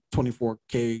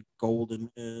 24K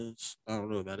Golden is. I don't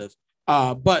know who that is.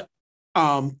 But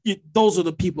those are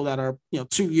the people that are,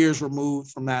 2 years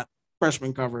removed from that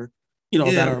freshman cover,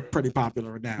 that are pretty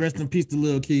popular now. Rest in peace to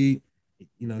Lil Keed.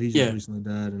 He just recently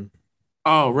died.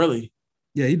 Oh, really?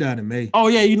 Yeah, he died in May. Oh,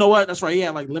 yeah, you know what? That's right. He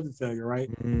had like liver failure, right?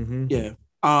 Mm-hmm. Yeah.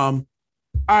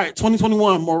 All right,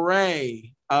 2021,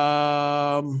 Morray.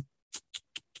 And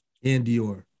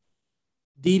Dior.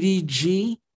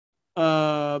 DDG.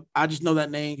 I just know that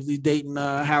name because he's dating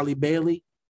Halle Bailey,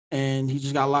 and he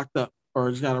just got locked up or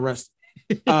just got arrested.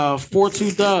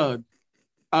 42 Doug.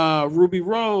 Ruby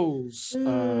Rose.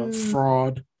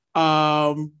 Fraud.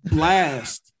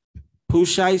 Blast. Pooh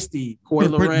Shiesty. Coi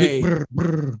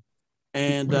Leray.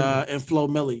 And Flo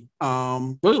Milli.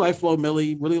 Really like Flo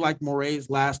Milli. Really like Moray's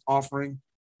last offering.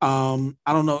 I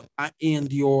don't know. Ian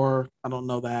Dior. I don't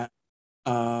know that.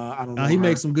 I don't know. He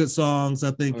makes some good songs. I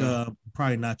think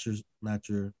probably not your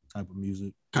type of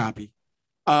music. Copy.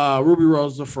 Ruby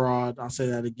Rose is a fraud. I'll say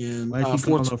that again. Why keep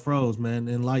on the froze, man?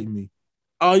 Enlighten me.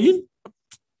 You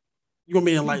want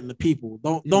me to enlighten the people.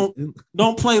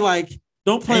 Don't play like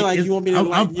you want me to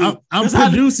enlighten you. I'm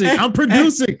producing, man. I'm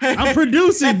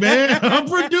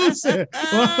producing.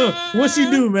 What's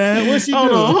she do, man? What's she do?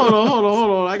 Hold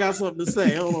on. I got something to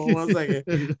say. Hold on one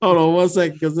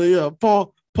second. Because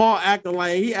Paul acting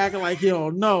like he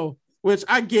don't know, which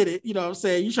I get it. You know what I'm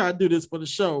saying? You try to do this for the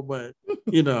show, but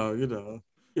you know.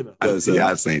 I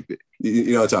seen it.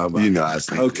 You know what I'm talking about. I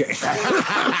seen it. Okay.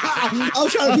 I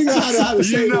was trying to figure out how to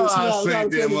say this. I seen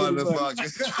that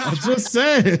motherfucker. I just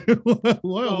said,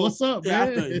 what's up,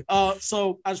 man?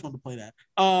 So I just wanted to play that.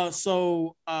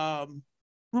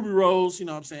 Ruby Rose, you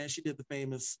know what I'm saying? She did the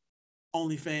famous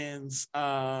OnlyFans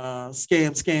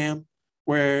scam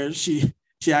where she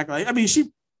acted like,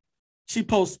 she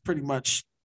posts pretty much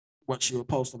what she would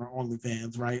post on her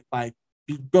OnlyFans, right? Like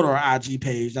you go to her IG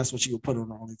page, that's what she would put on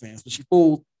her OnlyFans. But she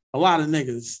fooled a lot of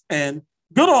niggas, and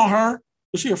good on her,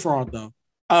 but she a fraud though.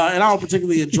 And I don't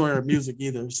particularly enjoy her music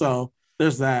either. So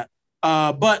there's that.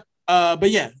 But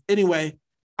yeah, anyway,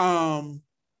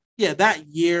 yeah, that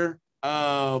year,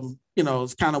 you know,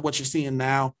 it's kind of what you're seeing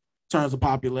now in terms of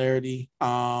popularity.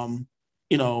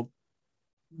 You know,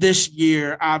 this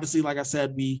year, obviously, like I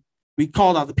said, we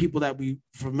called out the people that we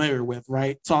familiar with,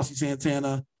 right? Saucy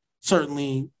Santana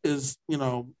certainly is, you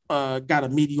know, got a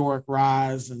meteoric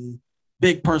rise and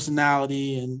big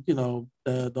personality, and you know,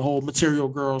 the whole Material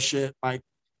Girl shit. Like,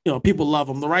 you know, people love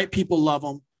him. The right people love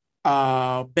him.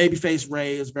 Babyface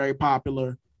Ray is very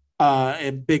popular.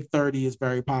 And Big 30 is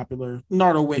very popular.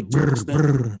 Nardo Wick to an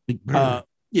extent.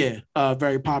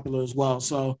 Very popular as well.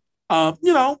 So,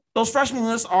 you know, those freshman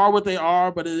lists are what they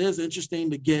are, but it is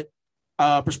interesting to get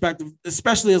perspective,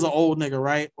 especially as an old nigga,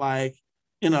 right? Like,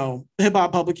 you know, hip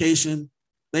hop publication,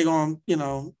 they're gonna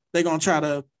try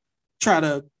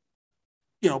to,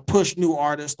 you know, push new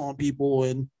artists on people.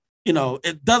 And, you know,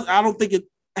 I don't think it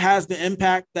has the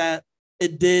impact that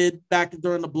it did back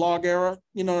during the blog era.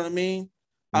 You know what I mean?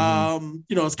 Mm-hmm.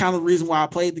 You know, it's kind of the reason why I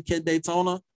played the Kid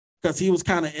Daytona, because he was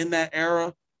kind of in that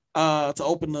era, to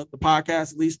open the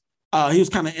podcast, at least. He was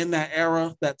kind of in that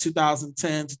era, that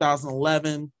 2010,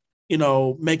 2011, you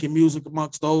know, making music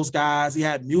amongst those guys. He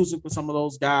had music with some of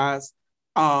those guys.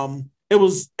 It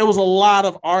was a lot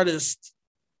of artists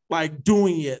like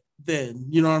doing it then,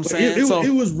 you know what I'm saying?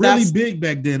 It was really big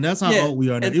back then. That's how old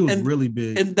we are now. It was really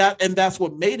big. And that's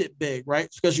what made it big, right?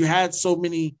 Because you had so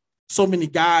many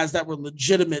guys that were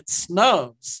legitimate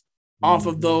snubs off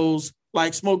of those.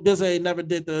 Like Smoke Dizzy never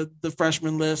did the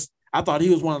freshman list. I thought he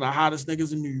was one of the hottest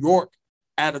niggas in New York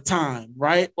at a time,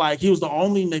 right? Like he was the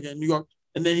only nigga in New York.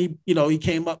 And then he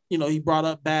came up, you know, he brought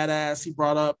up Badass. He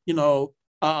brought up, you know,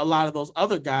 a lot of those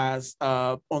other guys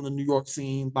on the New York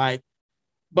scene. Like,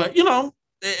 but you know,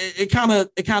 it kind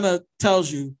of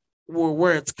tells you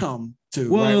where it's come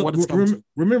to, right? What it's come to.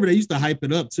 Remember, they used to hype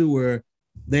it up too, where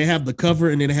they have the cover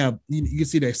and then they have, you can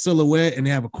see their silhouette and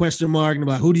they have a question mark and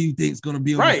about who do you think is going to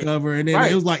be on the cover, and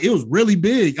then it was really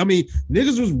big. I mean,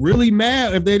 niggas was really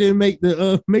mad if they didn't make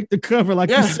the cover, like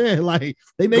you said. Like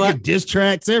they making diss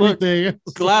tracks, everything.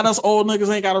 Look, glad us old niggas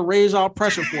ain't got to raise our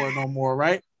pressure for it no more,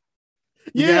 right?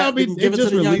 I mean, they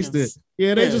just released it.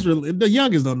 Yeah, they just the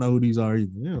youngest don't know who these are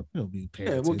either. They'll be paying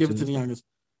attention. We'll give it to the youngest.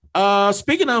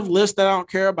 Speaking of lists that I don't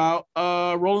care about,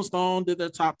 Rolling Stone did their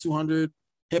top 200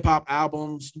 hip hop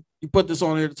albums. You put this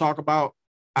on here to talk about.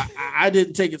 I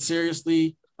didn't take it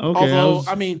seriously. Okay, although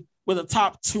I mean, with a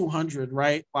top 200,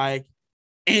 right? Like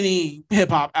any hip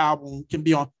hop album can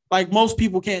be on. Like most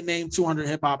people can't name 200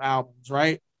 hip hop albums,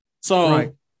 right?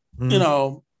 So you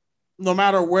know, no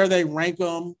matter where they rank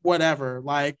them, whatever.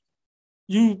 Like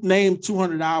you name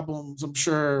 200 albums, I'm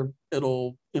sure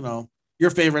it'll, you know, your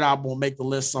favorite album will make the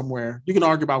list somewhere. You can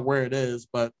argue about where it is,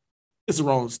 but it's a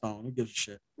Rolling Stone. Who gives a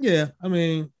shit? Yeah, I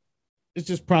mean, it's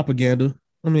just propaganda.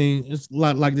 I mean, it's a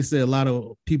lot, like they said, a lot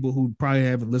of people who probably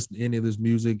haven't listened to any of this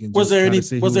music. And was there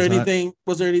anything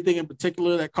in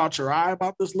particular that caught your eye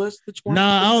about this list?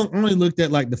 I only looked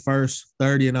at like the first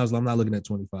 30, and I was like, I'm not looking at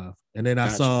 25. And then I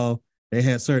saw they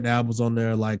had certain albums on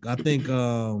there, like I think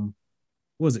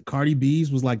what was it? Cardi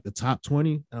B's was like the top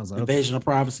 20. I was like, Invasion of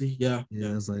Privacy. Yeah.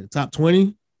 It's like top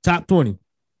 20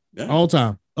 all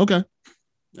time. Okay.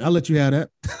 Yeah. I'll let you have that.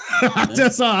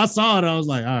 I saw it. I was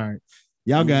like, all right,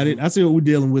 y'all got it. I see what we're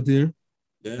dealing with here.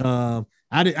 Yeah.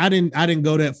 I didn't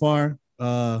go that far.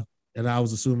 And I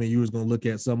was assuming you was gonna look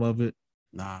at some of it.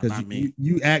 Nah, not me.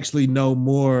 You actually know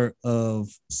more of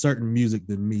certain music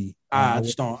than me. I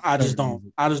just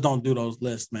don't do those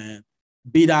lists, man.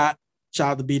 B Dot,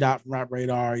 shout out to B Dot from Rap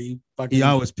Radar. He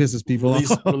always pisses people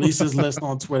off. Releases list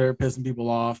on Twitter, pissing people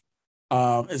off.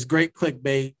 It's great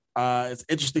clickbait. It's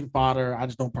interesting fodder. I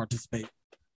just don't participate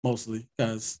mostly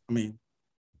because I mean,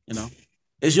 you know,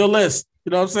 it's your list.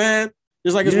 You know what I'm saying?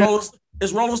 It's like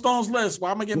it's Rolling Stone's list.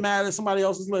 Why am I getting mad at somebody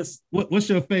else's list? What's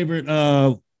your favorite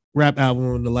rap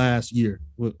album in the last year?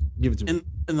 Give it to me.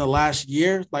 In the last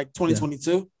year, like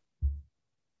 2022.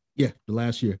 Yeah, the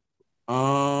last year. You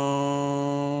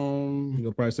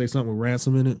gonna probably say something with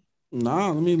Ransom in it? Nah,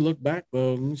 let me look back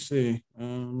though. Let me see. Let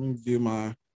me view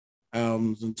my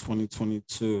albums in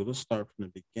 2022. Let's start from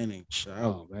the beginning,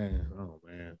 shall we? Oh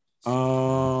man.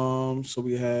 So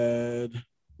we had,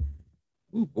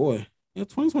 oh boy, yeah,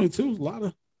 2022 was a lot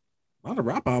of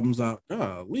rap albums out.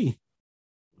 Golly.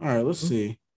 All right, let's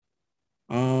see.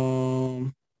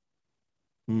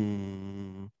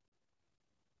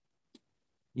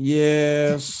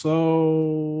 Yeah,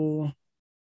 so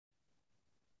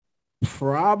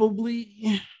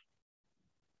Probably.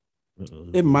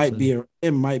 It might be a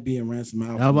Ransom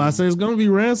album. I was about to say it's gonna be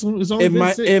Ransom. It's only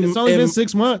been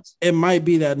 6 months. It might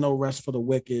be that No Rest for the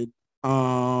Wicked.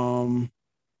 I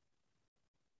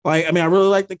really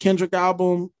like the Kendrick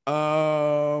album.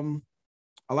 I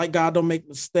like God Don't Make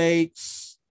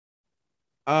Mistakes.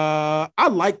 I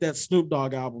like that Snoop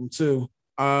Dogg album too.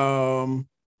 I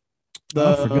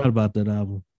forgot about that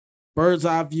album. Bird's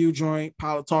Eye View joint,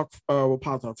 Pilot Talk. Pilot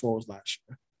Talk 4 was last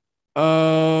year.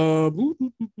 I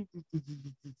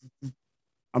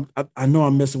know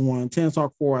I'm missing one. Tana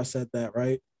Talk 4. I said that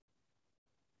right.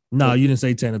 No, you didn't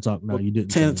say Tana Talk. No, you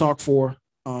didn't. Tana Talk 4.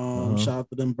 Shout out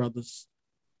to them brothers.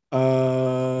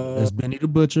 That's Benny the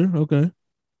Butcher. Okay.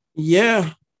 Yeah.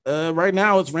 Right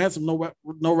now it's Ransom.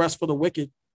 No Rest for the Wicked.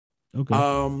 Okay.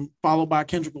 Followed by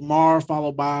Kendrick Lamar.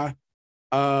 Followed by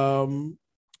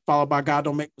God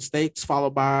Don't Make Mistakes.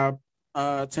 Followed by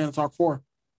Tana Talk 4,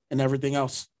 and everything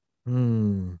else.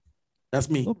 That's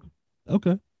me.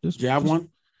 Okay. Do you have one?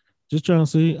 Just trying to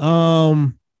see.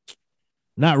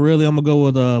 Not really. I'm gonna go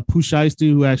with Pooh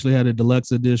Shiesty, who actually had a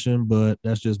deluxe edition, but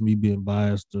that's just me being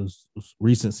biased,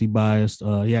 recency biased.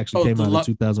 He actually came out in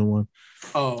 2001.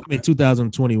 Oh, okay.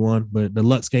 2021, but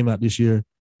deluxe came out this year.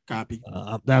 Copy.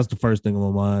 That's the first thing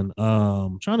on my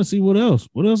mind. Trying to see what else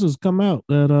has come out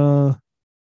that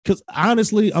because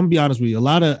honestly, I'm gonna be honest with you, a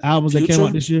lot of albums that came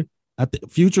out this year. I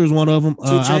think Future is one of them. 2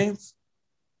 Chainz?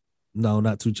 No,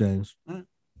 not 2 Chainz. Right.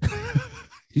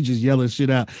 He just yelling shit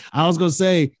out. I was gonna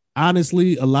say,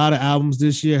 honestly, a lot of albums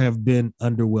this year have been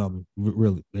underwhelming.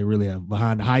 Really, they really have.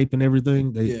 Behind the hype and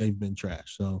everything, they've been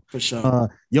trash. So for sure.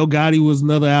 Yo Gotti was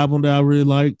another album that I really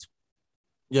liked.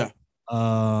 Yeah.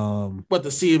 What, the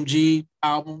CMG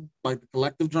album, like the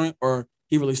collective joint, or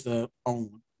he released the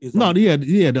own one? No, he had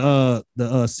the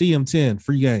CM10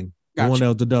 Free Game. The one that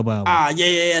was the double album.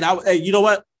 Yeah. You know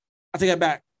what? I take that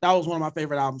back. That was one of my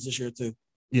favorite albums this year too.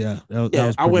 Yeah, that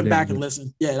was I went back and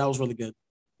listened. Yeah, that was really good.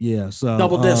 Yeah, so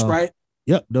double disc, right?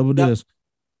 Yep, double disc.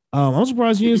 I'm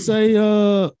surprised you didn't say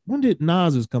when did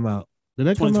Nas's come out? Did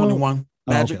that come out? 2021.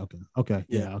 Magic. Okay.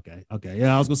 Yeah, okay.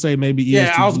 Yeah, I was gonna say maybe.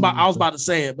 Yeah, I was about to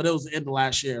say it, but it was the end of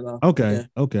last year though. Okay.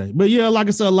 But yeah, like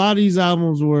I said, a lot of these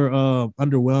albums were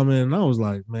underwhelming, and I was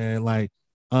like, man, like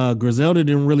Griselda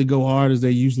didn't really go hard as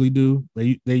they usually do.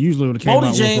 They usually would have came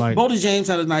out with like Boldy James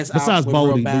had a nice besides album with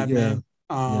Boldy, Real Bad Man.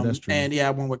 Yeah, that's true. And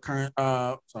one with current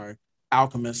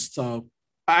Alchemist. So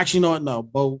I actually know it.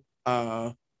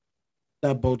 No,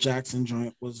 that Bo Jackson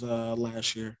joint was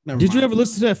last year. Did you ever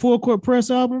listen to that Full Court Press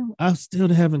album? I still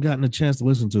haven't gotten a chance to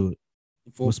listen to it.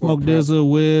 With Smoke DZA,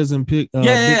 Wiz, and Pick.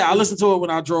 I listened to it when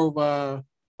I drove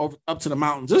over up to the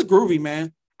mountains. It's groovy,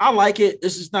 man. I like it.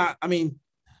 It's just not. I mean,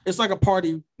 it's like a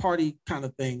party kind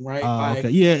of thing, right? Okay.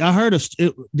 Yeah, I heard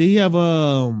did he have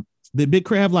did Big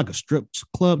Crit have like a strip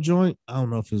club joint? I don't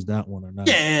know if it's that one or not.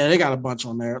 Yeah, they got a bunch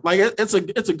on there. Like it's a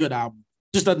good album.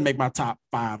 Just doesn't make my top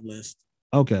 5 list.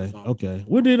 Okay.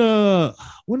 When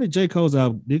did J. Cole's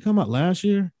album did it come out last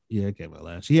year? Yeah, it came out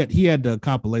last year. He had the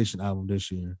compilation album this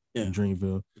year in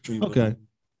Dreamville. Okay.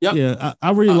 Yep. Yeah,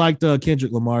 I really liked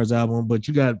Kendrick Lamar's album, but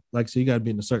you got you got to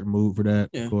be in a certain mood for that,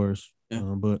 of course. Yeah.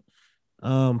 But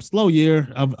slow year.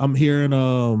 I'm hearing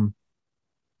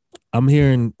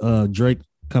Drake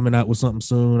coming out with something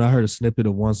soon. I heard a snippet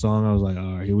of one song. I was like,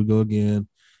 all right, here we go again.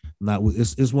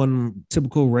 It's one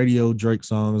typical radio Drake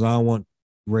songs. I don't want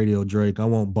radio Drake. I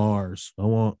want bars. I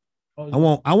want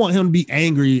him to be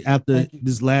angry after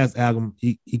this last album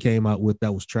he came out with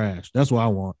that was trash. That's what I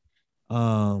want.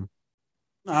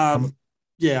 I'm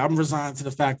resigned to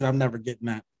the fact that I'm never getting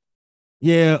that.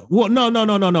 Yeah. Well, no.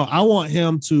 I want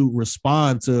him to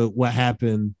respond to what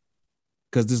happened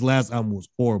because this last album was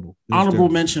horrible. Honorable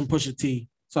mention Pusha T.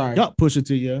 Sorry. Yup, Pusha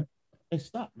T, yeah. Hey,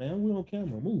 stop, man. We on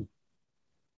camera. Move.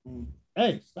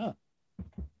 Hey, stop.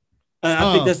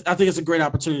 I think it's a great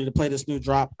opportunity to play this new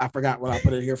drop. I forgot what I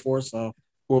put it here for, so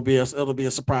it'll be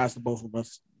a surprise to both of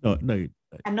us. No.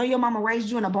 I know your mama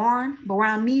raised you in a barn, but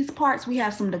around these parts we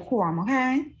have some decorum,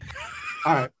 okay?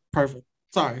 All right, perfect.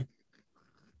 Sorry.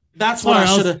 That's what I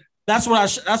should have. That's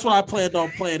what I planned on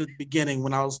playing at the beginning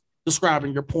when I was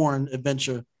describing your porn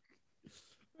adventure.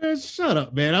 Man, shut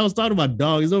up, man. I was talking about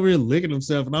dog. He's over here licking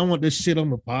himself, and I want this shit on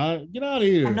the pod. Get out of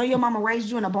here. I know your mama raised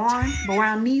you in a barn, but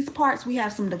around these parts, we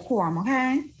have some decorum,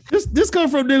 okay? This comes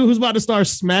from a nigga who's about to start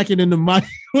smacking in the mic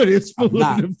with his food.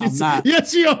 I'm not.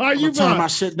 Yes, you are. You turn my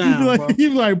shit down, you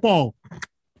like, Paul,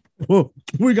 well,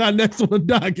 we got next on the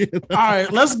docket. All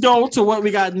right, let's go to what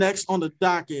we got next on the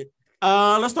docket.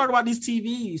 Let's talk about these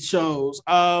TV shows.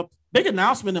 Big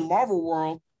announcement in Marvel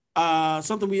world.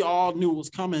 Something we all knew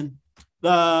was coming.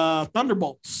 The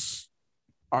Thunderbolts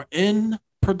are in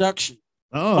production.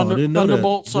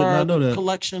 Thunderbolts Did are not know the that.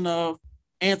 collection of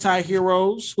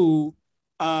anti-heroes who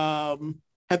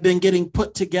have been getting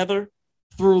put together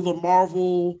through the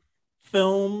Marvel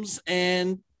films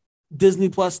and Disney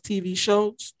Plus TV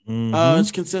shows.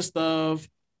 It consists of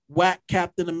Whack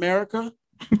Captain America,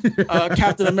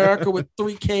 Captain America with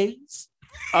 3 Ks,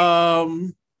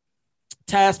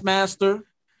 Taskmaster,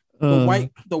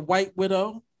 the White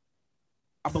Widow,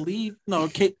 I believe. No,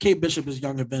 Kate Bishop is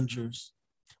Young Avengers.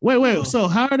 Wait. So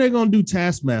how are they gonna do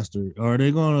Taskmaster? Are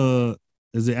they gonna?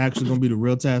 Is it actually gonna be the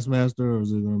real Taskmaster, or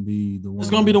is it gonna be the one?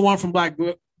 It's gonna be the one from Black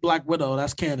Widow.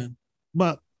 That's canon.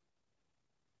 But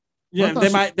yeah,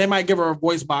 they might give her a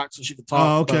voice box so she can talk.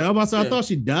 Oh, okay. But, I'm about to say, I thought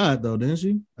she died though, didn't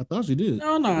she? I thought she did.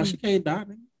 No, she can't die.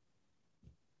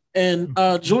 And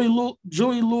Julia Louis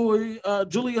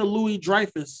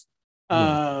Dreyfus,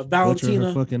 Valentina.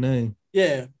 Her fucking name.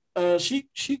 Yeah, she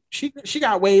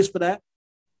got ways for that.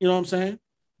 You know what I'm saying?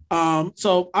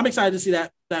 So I'm excited to see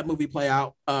that movie play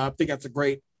out. I think that's a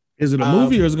great. Is it a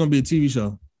movie or is it going to be a TV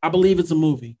show? I believe it's a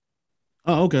movie.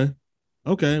 Oh,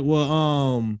 okay.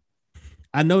 Well,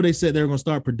 I know they said they're going to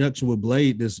start production with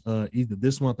Blade this either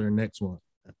this month or next month.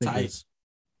 I think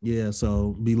yeah.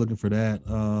 So be looking for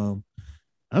that.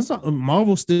 I saw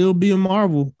Marvel still being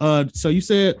Marvel. So you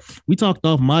said we talked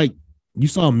off mic. You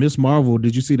saw Miss Marvel.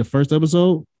 Did you see the first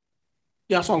episode?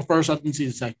 Yeah, I saw the first. I didn't see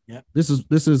the second yet. This is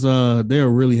they're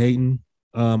really hating.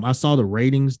 I saw the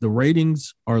ratings. The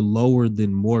ratings are lower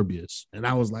than Morbius, and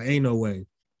I was like, ain't no way.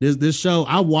 This show,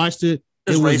 I watched it.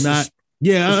 It's it was racist. not.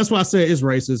 Yeah, that's why I said it's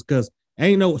racist because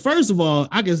ain't no. First of all,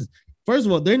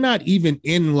 they're not even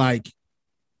in like.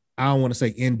 I don't want to say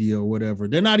India or whatever.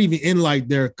 They're not even in like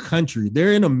their country.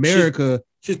 They're in America.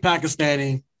 She's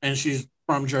Pakistani and she's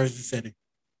from Jersey City.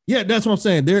 Yeah, that's what I'm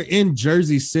saying. They're in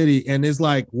Jersey City, and it's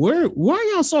like, why are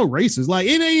y'all so racist? Like,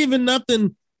 it ain't even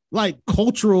nothing like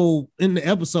cultural in the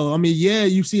episode. I mean, yeah,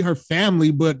 you see her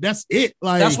family, but that's it.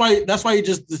 Like that's why you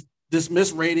just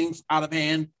dismiss ratings out of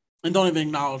hand and don't even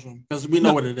acknowledge them because we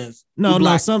know what it is. No,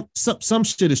 some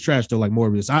shit is trash though, like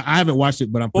Morbius. I haven't watched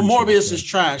it, but I'm. Well, Morbius is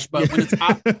trash, but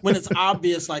when it's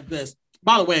obvious like this.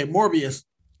 By the way, Morbius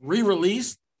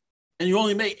re-released, and you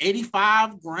only made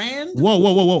 $85,000.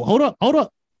 Whoa! Hold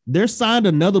up. They signed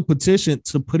another petition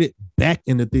to put it back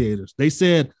in the theaters. They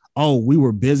said, "Oh, we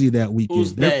were busy that weekend."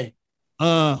 Who's they?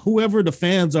 Whoever the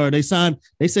fans are, they signed.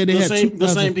 They said they had the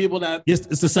same people that it's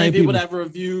the same people that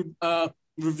reviewed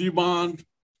review bond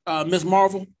Miss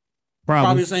Marvel.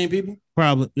 Probably the same people.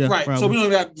 Probably, yeah. Right. Probably. So we don't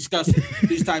even have to discuss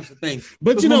these types of things.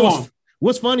 But Let's you know move on.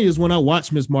 what's funny is when I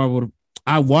watched Miss Marvel,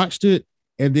 I watched it,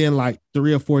 and then like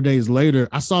 3 or 4 days later,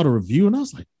 I saw the review, and I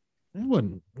was like, it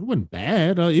wasn't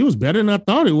bad. It was better than I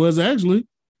thought it was. Actually,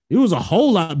 it was a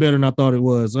whole lot better than I thought it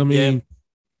was. I mean,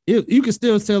 you can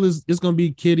still tell it's going to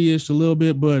be kiddie-ish a little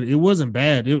bit, but it wasn't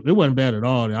bad. It wasn't bad at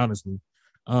all, honestly.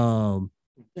 Man,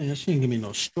 she didn't give me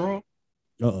no straw.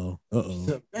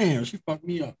 Damn, she fucked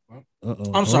me up, bro.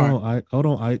 I'm sorry. Hold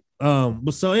on, Ike.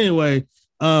 But so anyway,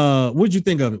 what'd you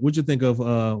think of it? What'd you think of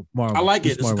Marvel? I like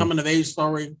it. It's a coming of age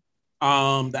story.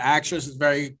 The actress is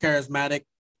very charismatic.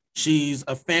 She's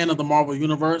a fan of the Marvel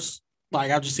universe. Like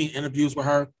I've just seen interviews with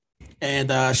her, and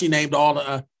she named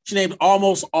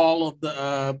almost all of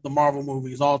the Marvel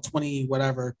movies, all 20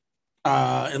 whatever,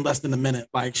 in less than a minute.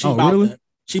 Like she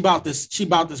about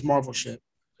this Marvel shit.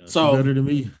 That's better than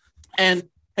me. And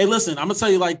hey, listen, I'm gonna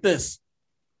tell you like this.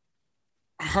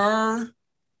 Her,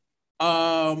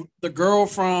 the girl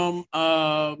from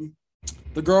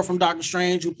Doctor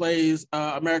Strange who plays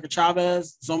America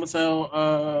Chavez,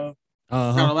 Zomatel,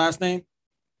 got her last name.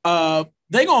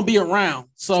 They gonna be around.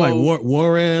 So it's like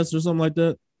Juarez or something like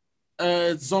that.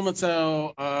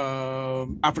 Zomatel,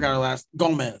 I forgot her last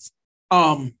Gomez.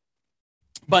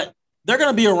 But they're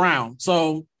gonna be around.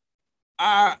 So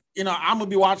I'm gonna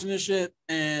be watching this shit,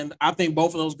 and I think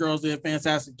both of those girls did a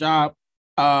fantastic job.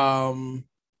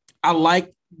 I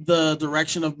like the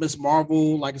direction of Miss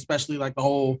Marvel, like especially like the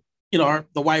whole, the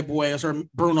white boy is her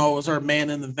Bruno is her man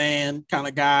in the van kind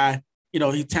of guy.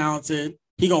 He's talented.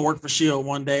 He gonna work for SHIELD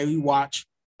one day. We watch,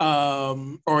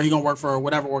 or he gonna work for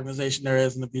whatever organization there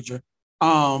is in the future.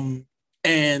 And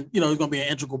he's gonna be an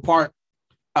integral part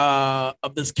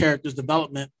of this character's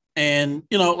development. And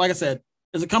like I said,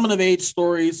 it's a coming of age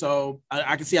story, so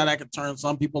I can see how that could turn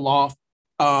some people off.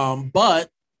 But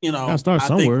gotta start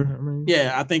somewhere.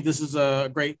 I think this is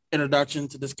a great introduction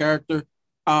to this character,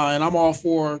 and I'm all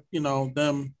for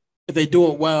them if they do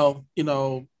it well.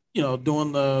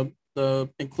 Doing the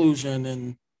inclusion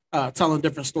and telling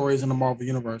different stories in the Marvel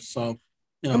universe. So,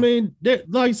 I mean,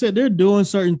 like I said, they're doing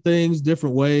certain things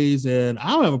different ways, and I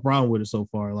don't have a problem with it so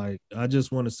far. Like, I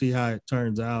just want to see how it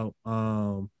turns out.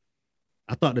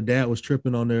 I thought the dad was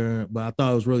tripping on there, but I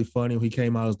thought it was really funny when he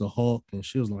came out as the Hulk, and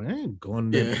she was like, "I ain't going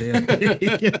there."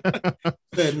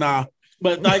 Said, nah,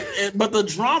 but like, but the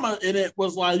drama in it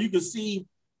was like you could see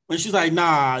when she's like,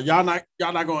 "Nah, y'all not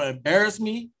gonna embarrass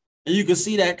me," and you could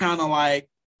see that kind of like.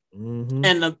 Mm-hmm.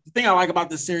 And the thing I like about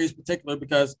this series in particular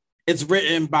because it's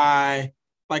written by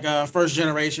like a first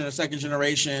generation or second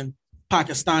generation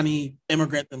Pakistani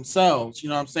immigrant themselves. You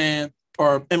know what I'm saying?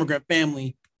 Or immigrant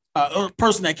family. Or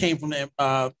person that came from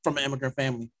an immigrant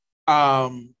family,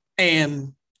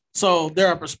 and so there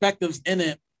are perspectives in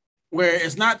it where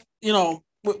it's not, you know,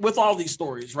 with all these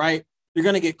stories, right? You're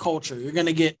gonna get culture. You're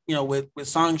gonna get, you know, with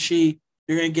Shang-Chi,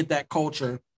 you're gonna get that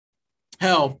culture.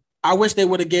 Hell, I wish they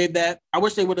would have gave that. I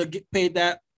wish they would have paid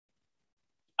that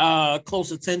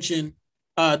close attention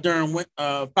during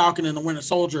Falcon and the Winter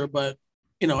Soldier, but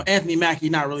you know, Anthony Mackie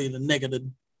not really the nigga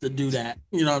to do that.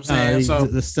 You know what I'm saying? So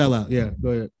the sellout. Yeah, go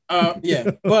ahead.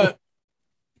 Yeah,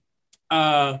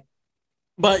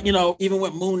 but you know, even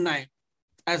with Moon Knight,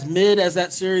 as mid as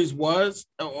that series was,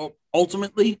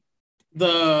 ultimately,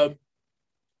 it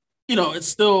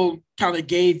still kind of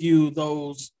gave you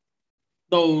those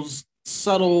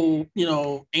subtle, you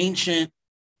know, ancient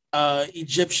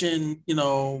Egyptian, you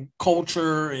know,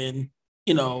 culture and,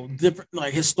 you know, different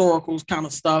like historical kind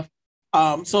of stuff.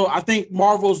 So I think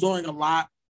Marvel's doing a lot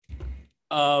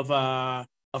of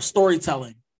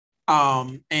storytelling,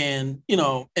 and you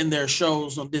know, in their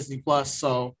shows on Disney Plus.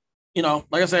 So you know,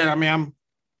 like I said, I mean, I'm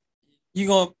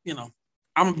gonna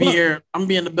be here. I'm gonna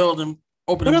be in the building.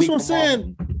 But that's what I'm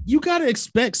saying. You gotta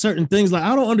expect certain things. Like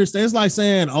I don't understand. It's like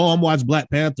saying, "Oh, I'm watching Black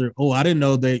Panther. Oh, I didn't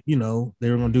know they were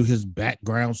gonna do his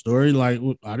background story. Like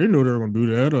I didn't know they were gonna do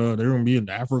that. They were gonna be in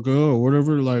Africa or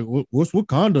whatever. Like what's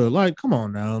Wakanda? Like come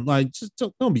on now. Like just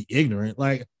don't be ignorant.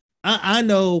 Like I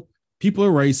know people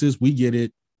are racist. We get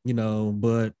it. You know,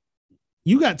 but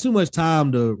you got too much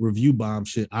time to review bomb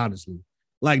shit. Honestly,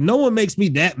 like no one makes me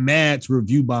that mad to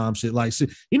review bomb shit. Like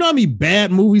you know how many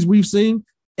bad movies we've seen?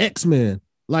 X-Men,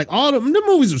 like all the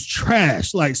movies was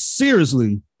trash, like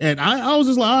seriously. And I was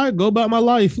just like, all right, go about my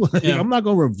life. Like, I'm not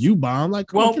gonna review bomb. Like,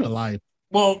 come on, get a life.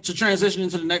 Well, to transition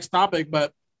into the next topic,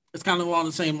 but it's kind of along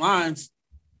the same lines.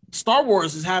 Star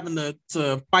Wars is having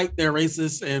to fight their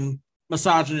racist and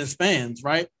misogynist fans,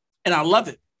 right? And I love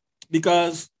it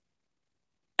because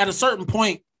at a certain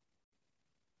point,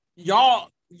 y'all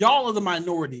are the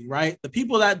minority, right? The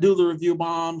people that do the review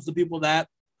bombs, the people that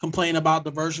complain about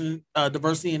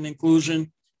diversity and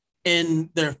inclusion in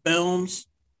their films,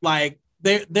 like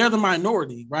they're the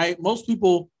minority, right? Most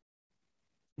people,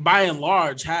 by and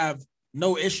large, have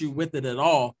no issue with it at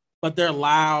all, but they're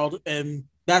loud, and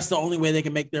that's the only way they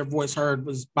can make their voice heard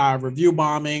was by review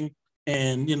bombing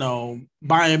and, you know,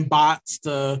 buying bots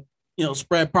to, you know,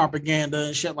 spread propaganda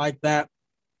and shit like that,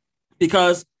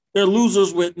 because they're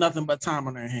losers with nothing but time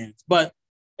on their hands. But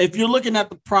if you're looking at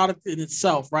the product in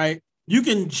itself, right, you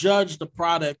can judge the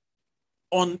product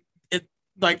on it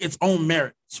like its own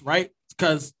merits, right?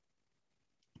 Because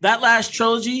that last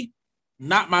trilogy,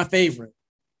 not my favorite.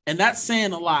 And that's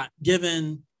saying a lot,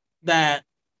 given that,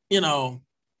 you know,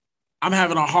 I'm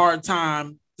having a hard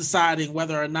time deciding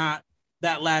whether or not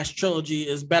that last trilogy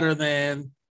is better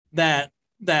than the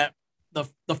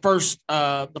first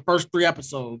 3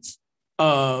 episodes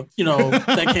you know,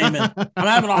 that came in. I'm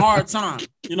having a hard time.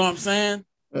 You know what I'm saying?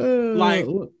 Like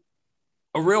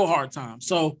a real hard time.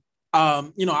 So,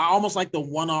 you know, I almost like the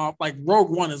one-off, like Rogue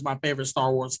One is my favorite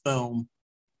Star Wars film,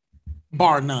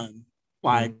 bar none.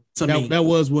 Like to me, that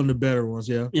was one of the better ones.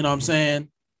 Yeah. You know what I'm saying?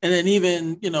 And then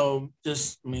even, you know,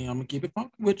 just I'm gonna keep it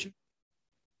funky with you.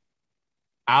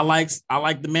 I like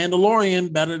The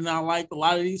Mandalorian better than I like a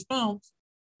lot of these films.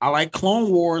 I like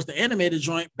Clone Wars, the animated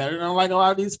joint, better than I like a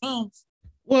lot of these films.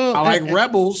 Well, I like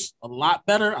Rebels a lot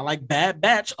better. I like Bad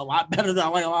Batch a lot better than I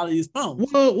like a lot of these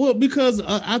films. Well, because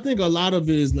I think a lot of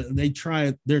it is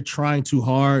they're trying too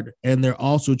hard, and they're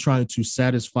also trying to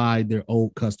satisfy their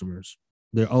old customers,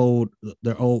 their old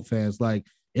fans. Like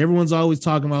everyone's always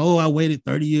talking about, oh, I waited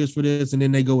 30 years for this, and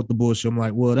then they go with the bullshit. I'm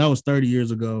like, well, that was 30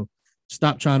 years ago.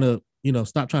 Stop trying to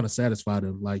satisfy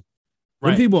them. Like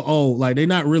when people, like they're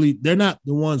not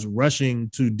the ones rushing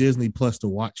to Disney Plus to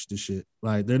watch the shit.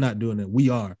 Like they're not doing it. We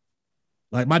are.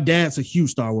 Like my dad's a huge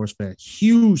Star Wars fan.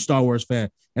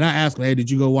 And I asked him, hey, did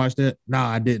you go watch that? Nah,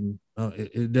 I didn't.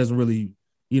 It doesn't really,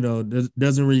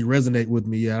 doesn't really resonate with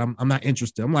me yet. I'm not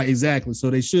interested. I'm like, exactly. So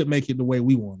they should make it the way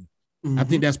we want it. Mm-hmm. I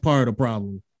think that's part of the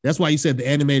problem. That's why you said the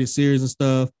animated series and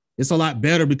stuff. It's a lot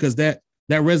better because that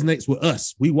resonates with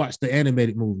us. We watch the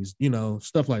animated movies,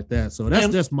 stuff like that. So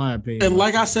that's just my opinion. And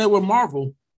like I said with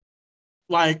Marvel,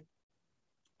 like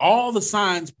all the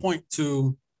signs point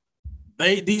to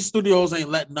these studios ain't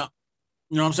letting up.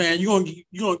 You know what I'm saying? You're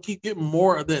gonna keep getting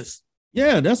more of this.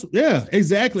 Yeah,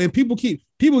 exactly. And people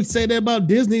say that about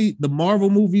Disney, the Marvel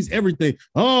movies, everything.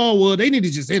 Oh, well, they need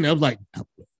to just end it. I was like,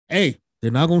 hey,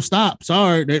 they're not gonna stop.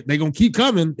 Sorry, they're gonna keep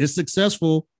coming. It's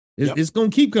successful. It's gonna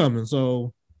keep coming.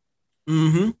 So,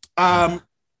 but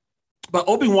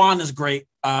Obi-Wan is great.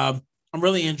 I'm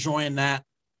really enjoying that.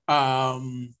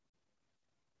 Hayden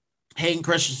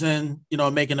Christensen,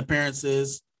 making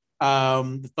appearances.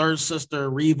 The third sister,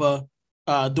 Reva,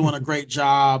 doing a great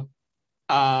job.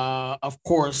 Of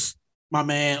course, my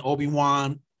man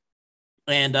Obi-Wan.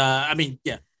 And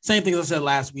same thing as I said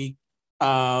last week.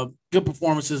 Good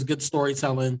performances, good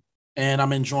storytelling, and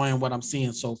I'm enjoying what I'm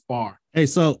seeing so far. Hey,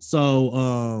 so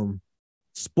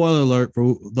spoiler alert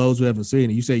for those who haven't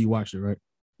seen it. You say you watched it, right?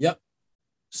 Yep.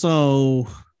 So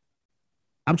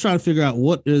I'm trying to figure out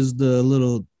what is the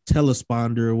little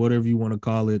telesponder or whatever you want to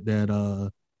call it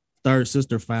that third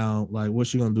sister found. Like, what's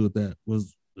she gonna do with that?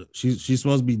 Was she's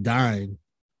supposed to be dying?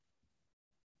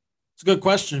 It's a good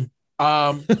question.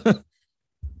 Because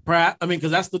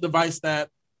that's the device that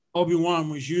Obi-Wan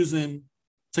was using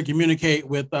to communicate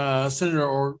with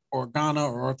Senator Organa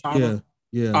or Ortana.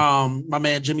 Yeah. My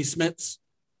man Jimmy Smits.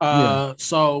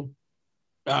 So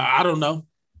I don't know.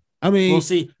 I mean, we'll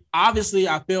see. Obviously,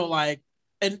 I feel like,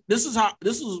 and this is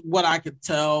what I could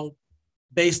tell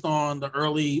based on the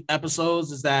early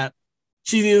episodes, is that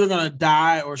she's either gonna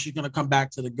die or she's gonna come back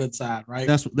to the good side, right?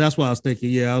 That's what I was thinking.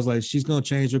 Yeah, I was like, she's gonna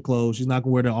change her clothes. She's not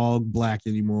gonna wear the all black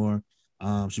anymore.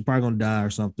 She's probably gonna die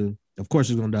or something. Of course,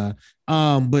 she's gonna die.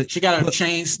 But she got her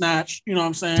chain snatched. You know what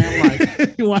I'm saying?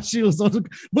 Like, while she was on.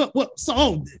 But what?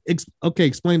 So okay,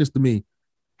 explain this to me.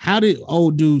 How did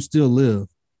old dude still live?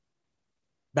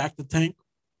 Back the tank.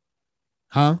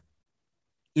 Huh?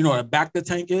 You know what a back the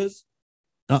tank is?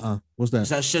 What's that? It's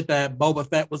that shit that Boba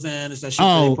Fett was in. It's that shit.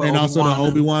 Oh, and also the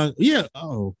Obi-Wan. Yeah.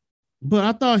 Oh, but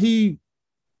I thought he.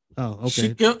 Oh,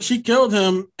 okay. She killed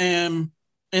him and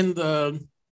in the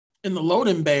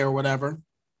loading bay or whatever.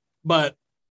 But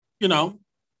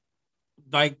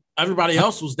like everybody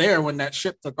else was there when that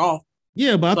ship took off.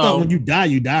 Yeah, but I thought when you die,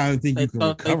 I don't think you can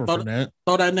recover from that.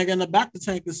 Throw that nigga in the back of the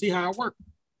tank to see how it worked.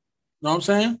 Know what I'm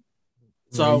saying?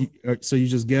 So you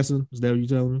just guessing? Is that what you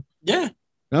telling me? Yeah.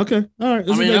 Okay. All right.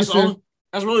 That's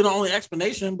really the only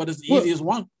explanation, but it's the easiest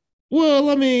one. Well,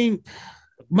 I mean,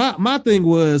 my thing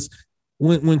was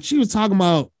when she was talking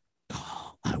about,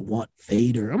 I want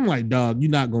Vader. I'm like, dog,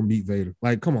 you're not gonna beat Vader.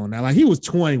 Like, come on now. Like, he was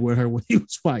toying with her when he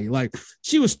was fighting. Like,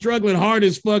 she was struggling hard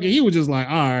as fuck, and he was just like,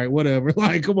 all right, whatever.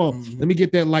 Like, come on, let me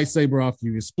get that lightsaber off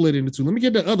you and split it into two. Let me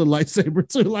get the other lightsaber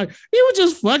too. Like, he was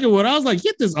just fucking with her. I was like,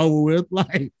 get this over with.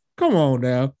 Like, come on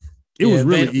now. It was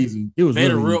really easy. It was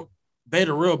Vader really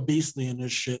Vader real beastly in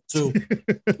this shit too.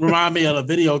 Remind me of the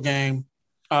video game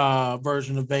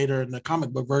version of Vader and the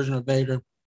comic book version of Vader,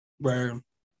 where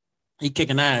he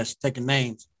kicking ass, taking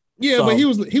names. Yeah, so, but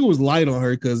he was light on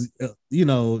her because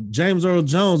James Earl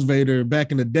Jones Vader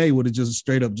back in the day would have just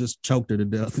straight up just choked her to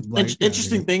death. Like,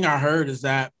 interesting thing I heard is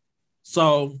that,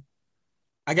 so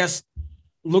I guess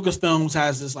Lucasfilms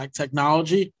has this like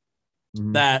technology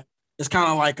that is kind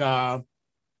of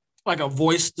like a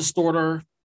voice distorter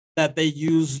that they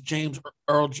use James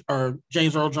Earl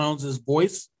Jones's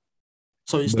voice,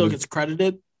 so he still gets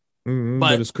credited.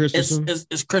 But it's Christensen.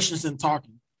 It's Christensen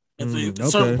talking. And so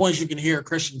at certain points you can hear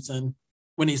Christensen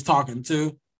when he's talking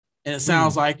too. And it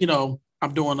sounds like, I'm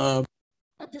doing a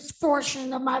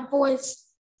distortion of my voice,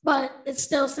 but it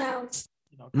still sounds.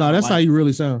 No, that's how you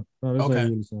really sound. No, that's okay. how you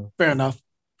really sound. Fair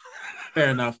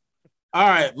enough. All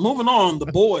right, moving on. The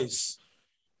boys.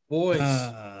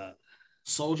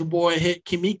 Soulja Boy hit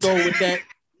Kimiko with that.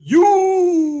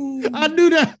 I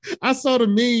knew that. I saw the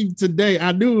meme today.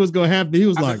 I knew it was gonna happen. He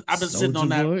was I've been sitting on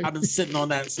that. I've been sitting on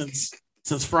that since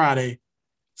Friday.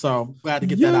 So glad to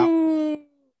get that out.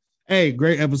 Hey,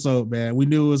 great episode, man. We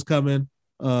knew it was coming.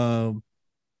 Of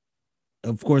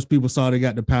course, people saw they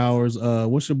got the powers.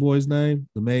 What's your boy's name?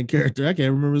 The main character. I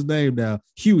can't remember his name now.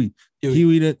 Huey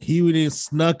did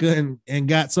snuck and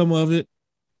got some of it.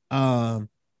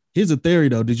 Here's a theory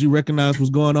though. Did you recognize what's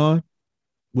going on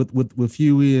with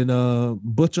Huey and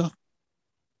Butcher?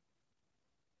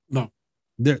 No.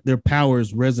 Their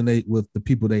powers resonate with the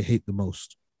people they hate the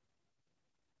most.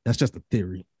 That's just a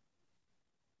theory.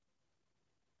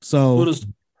 So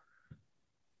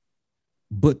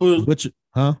Butcher,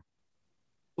 huh?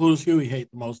 Who does Huey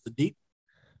hate the most? The Deep?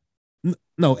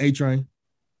 No, A-Train.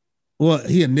 Well,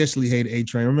 he initially hated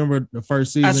A-Train. Remember the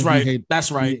first season? That's right.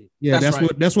 That's right. Yeah, that's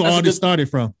where all this started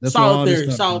from. That's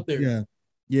solid theory.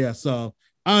 Yeah. So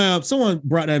Someone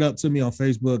brought that up to me on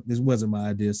Facebook. This wasn't my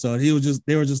idea. So they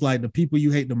were just like, the people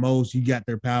you hate the most, you got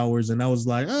their powers. And I was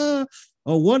like,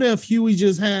 what if Huey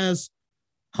just has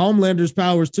Homelander's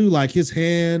powers too? Like his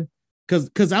hand,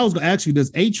 because I was going to ask you,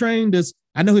 does A-Train,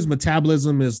 I know his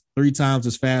metabolism is 3 times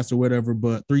as fast or whatever,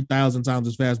 but 3,000 times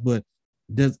as fast, but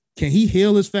can he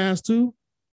heal as fast too?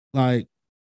 Like,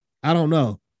 I don't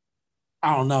know.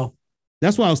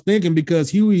 That's what I was thinking, because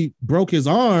Huey broke his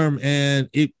arm and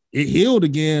it healed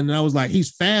again. And I was like,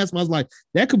 he's fast. I was like,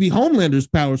 that could be Homelander's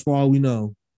powers for all we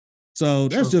know. So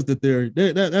that's just the theory.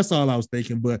 That's all I was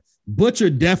thinking. But Butcher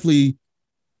definitely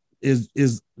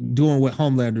is doing what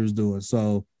Homelander is doing.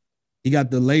 So he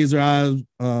got the laser eyes,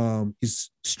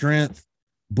 his strength,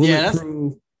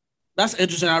 bulletproof. That's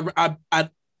interesting. I'd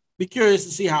be curious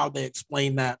to see how they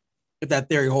explain that, if that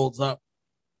theory holds up.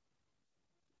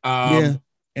 And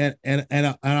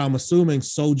I'm assuming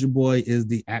Soldier Boy is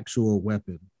the actual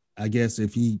weapon. I guess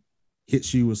if he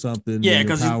hits you with something,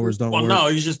 because powers don't work. No,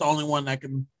 he's just the only one that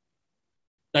can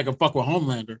fuck with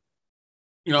Homelander.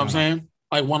 You know what I'm saying?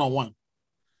 Like 1-on-1.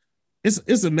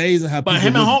 It's amazing how. But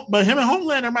him and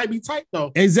Homelander might be tight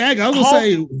though. Exactly. I was gonna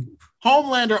say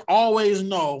Homelander always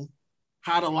know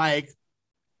how to, like.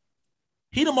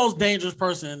 He the most dangerous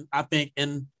person, I think,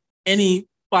 in any,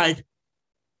 like.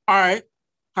 All right,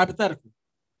 hypothetical.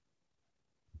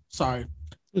 Sorry,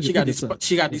 she got these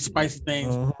spicy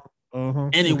things.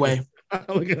 Anyway,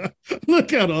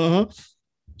 look at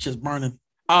she's burning.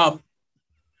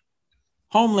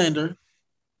 Homelander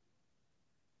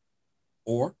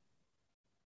or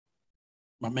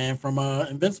my man from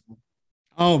Invincible.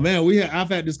 Oh man, I've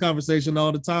had this conversation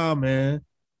all the time, man.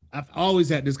 I've always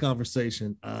had this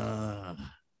conversation.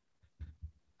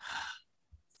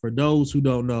 For those who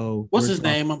don't know, what's his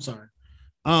name? I'm sorry.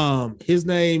 His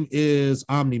name is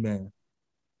Omni-Man.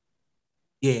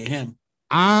 Yeah, him.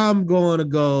 I'm going to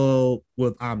go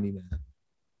with Omni-Man.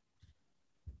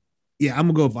 Yeah, I'm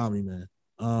gonna go with Omni-Man.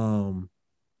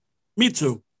 Me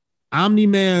too.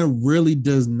 Omni-Man really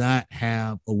does not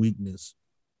have a weakness.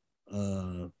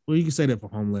 Well, you can say that for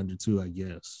Homelander too, I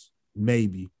guess.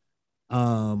 Maybe.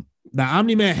 Now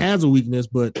Omni-Man has a weakness,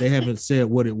 but they haven't said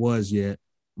what it was yet.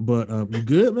 But you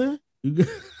good, man? You good?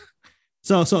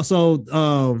 So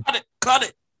cut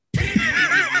it.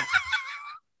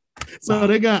 So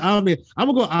they got Omni. I'm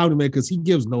gonna go Omni-Man because he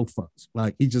gives no fucks.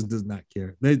 Like he just does not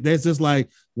care. That's just like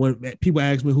when people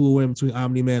ask me who went between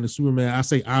Omni-Man and Superman, I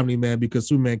say Omni-Man because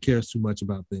Superman cares too much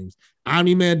about things.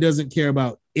 Omni-Man doesn't care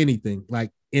about anything, like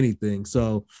anything.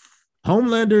 So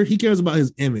Homelander, he cares about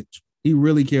his image. He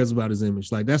really cares about his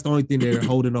image. Like that's the only thing they're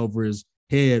holding over his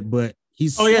head. But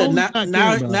he's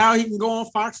now he can go on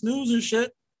Fox News and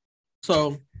shit.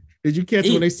 So did you catch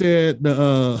when they said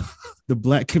the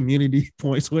black community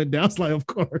points went down? It's like, of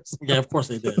course. Yeah, of course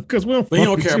they did. Because he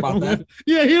don't care about that.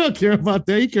 Yeah, he don't care about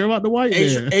that. He care about the white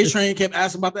man. A-Train kept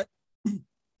asking about that.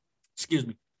 Excuse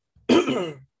me.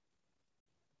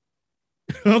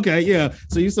 Okay, yeah.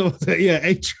 So you saw that,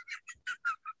 yeah.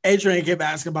 A-Train kept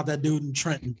asking about that dude in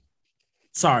Trenton.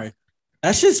 Sorry.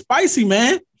 That shit's spicy,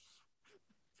 man.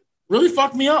 Really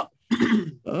fucked me up.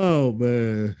 Oh,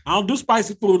 man. I don't do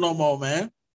spicy food no more,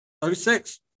 man.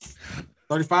 36,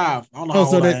 35. I don't know how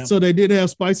old I am. So they did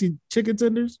have spicy chicken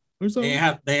tenders or something?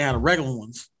 They had regular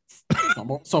ones. So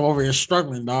I'm over here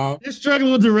struggling, dog. You're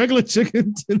struggling with the regular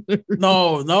chicken tenders?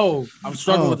 No. I'm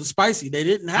struggling with the spicy. They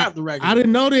didn't have the regular. I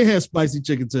didn't know they had spicy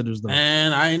chicken tenders, though.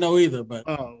 And I didn't know either, but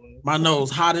my nose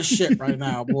hot as shit right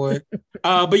now, boy.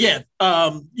 But yeah,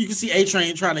 you can see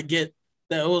A-Train trying to get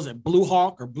that. Was it Blue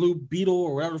Hawk or Blue Beetle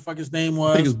or whatever the fuck his name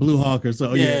was? I think it's Blue Hawk or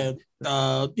so. Yeah.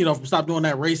 Stop doing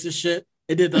that racist shit.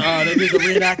 They did the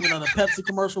reenactment of the Pepsi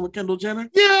commercial with Kendall Jenner.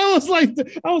 Yeah, I was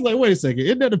like, wait a second,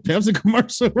 isn't that a Pepsi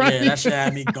commercial, right? Yeah, that shit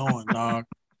had me going, dog.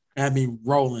 Had me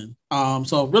rolling.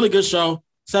 So really good show.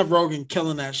 Seth Rogen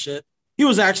killing that shit. He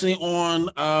was actually on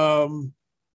I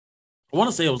want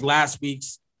to say it was last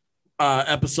week's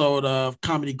episode of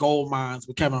Comedy Gold Mines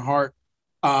with Kevin Hart.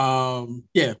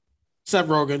 Yeah, Seth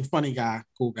Rogen, funny guy,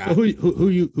 cool guy. So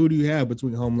who do you have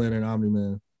between Homelander and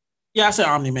Omni-Man? Yeah, I said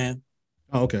Omni-Man.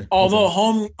 Oh, okay. Although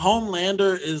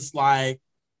Homelander is like,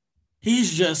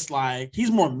 he's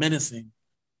more menacing,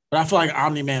 but I feel like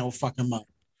Omni-Man will fuck him up.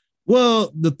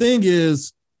 Well, the thing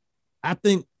is, I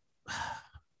think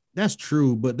that's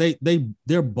true, but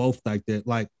they're both like that.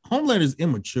 Like Homelander's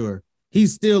immature.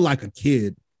 He's still like a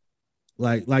kid.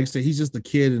 Like I said, he's just a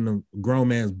kid in a grown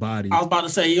man's body. I was about to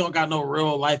say he don't got no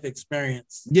real life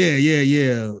experience.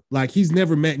 Yeah. Like he's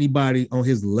never met anybody on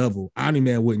his level.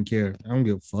 Omni-Man wouldn't care. I don't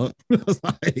give a fuck.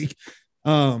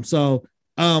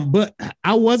 But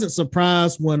I wasn't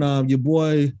surprised when your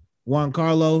boy Juan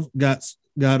Carlo got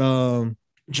got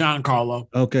Giancarlo.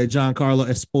 Okay, Giancarlo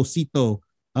Esposito.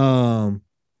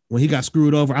 When he got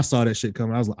screwed over, I saw that shit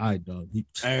coming. I was like, all right, dog.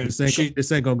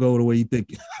 This ain't gonna go the way you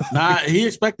think. Nah, he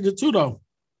expected it too, though.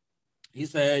 He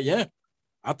said, yeah.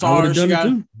 I told her she got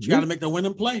to make the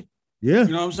winning play. Yeah.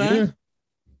 You know what I'm saying? Yeah.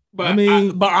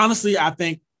 But but honestly, I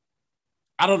think,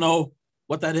 I don't know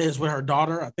what that is with her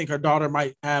daughter. I think her daughter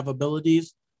might have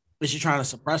abilities. Is she trying to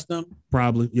suppress them?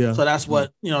 Probably, yeah. So that's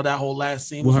what, that whole last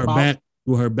scene with was about.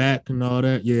 With her back and all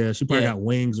that. Yeah, she probably got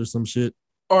wings or some shit.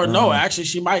 Or no, actually,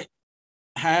 she might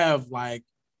have like,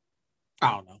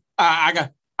 I don't know. I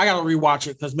got to rewatch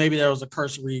it because maybe there was a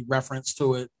cursory reference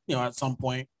to it, at some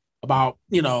point about,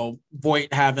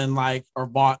 Voight having like, or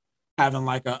Vought having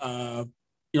like a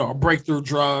breakthrough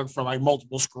drug for like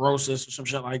multiple sclerosis or some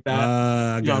shit like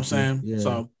that. You know what I'm saying? Yeah.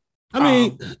 So, I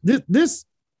mean, this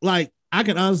like, I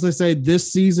can honestly say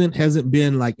this season hasn't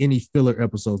been like any filler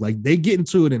episodes. Like they get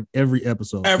into it in every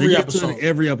episode. Every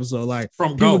episode. Like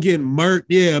from people getting murked.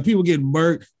 Yeah, people getting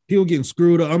murked. People getting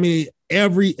screwed up. I mean,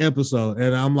 every episode.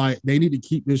 And I'm like, they need to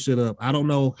keep this shit up. I don't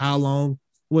know how long.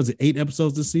 Was it 8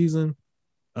 episodes this season?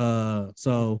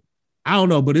 So I don't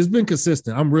know, but it's been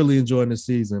consistent. I'm really enjoying this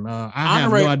season. I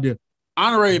have no idea.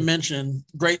 Honorary mention,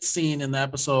 great scene in the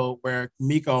episode where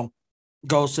Miko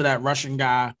goes to that Russian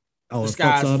guy.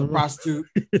 Disguised as a prostitute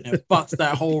and fucks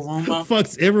that whole room up.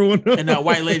 Fucks everyone up. And that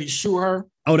white lady shoot her.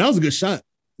 Oh, that was a good shot.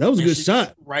 That was a good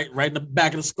shot. Right in the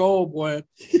back of the skull, boy.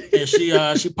 And she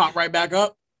popped right back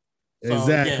up. So,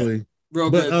 exactly. Yeah, real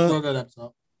good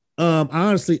episode.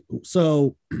 Honestly,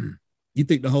 so you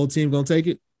think the whole team gonna take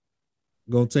it?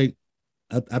 I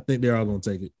think they're all gonna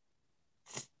take it.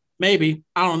 Maybe.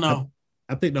 I don't know.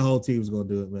 I think the whole team's gonna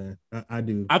do it, man. I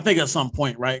do. I think at some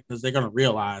point, right? Because they're gonna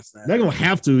realize that they're gonna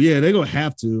have to. Yeah, they're gonna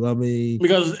have to. I mean,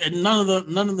 because none of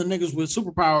the niggas with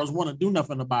superpowers want to do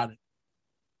nothing about it.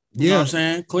 You know what I'm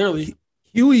saying? Clearly,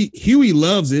 Huey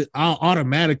loves it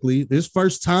automatically. This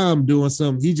first time doing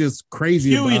something, he just crazy.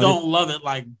 Huey about don't it. love it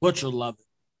like Butcher love it.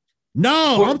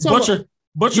 No, I'm talking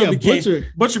Butcher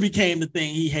became the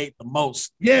thing he hate the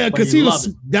most. Yeah, because he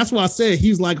was. That's why I said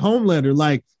he's like Homelander.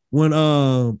 Like. When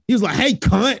he was like, "Hey,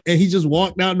 cunt," and he just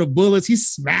walked out in the bullets, he's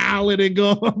smiling and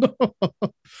going.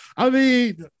 I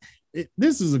mean,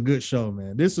 this is a good show,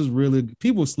 man. This is really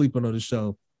people sleeping on the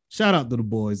show. Shout out to the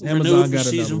boys. Amazon got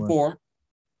season 4.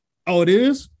 Oh, it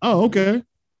is. Oh, okay.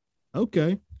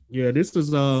 Yeah, this is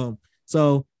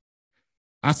So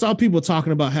I saw people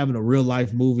talking about having a real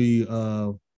life movie,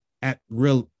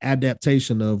 real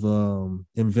adaptation of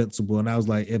Invincible, and I was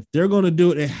like, if they're going to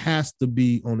do it, it has to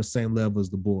be on the same level as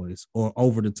the boys or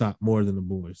over the top more than the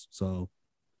boys. So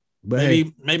but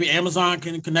maybe Amazon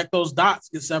can connect those dots,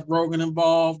 get Seth Rogen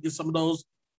involved, get some of those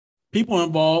people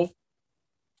involved,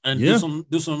 and do some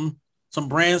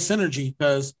brand synergy.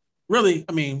 Because really,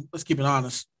 I mean, let's keep it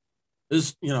honest.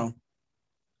 This,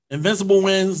 Invincible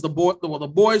wins, the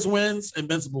boys wins,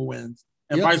 Invincible wins,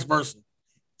 and vice versa.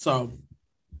 So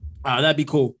that'd be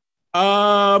cool. We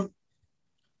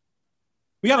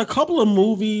got a couple of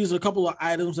movies, a couple of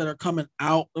items that are coming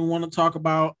out and want to talk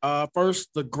about. First,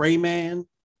 The Gray Man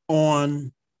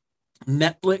on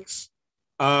Netflix.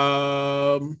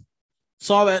 Saw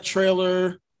that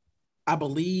trailer, I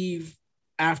believe,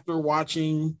 after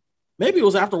watching The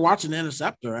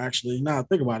Interceptor, actually, now I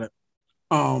think about it.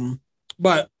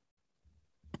 But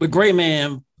The Gray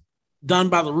Man, done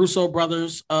by the Russo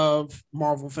brothers of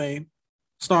Marvel fame,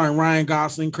 starring Ryan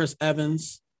Gosling, Chris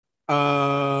Evans,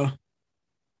 I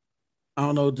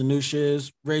don't know who Danush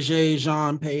is,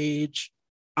 Regé-Jean Page,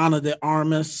 Ana de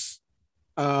Armas.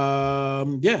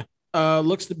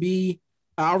 Looks to be.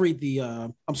 I'll read the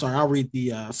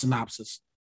synopsis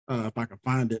if I can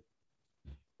find it.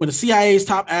 When the CIA's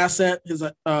top asset, his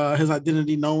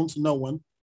identity known to no one,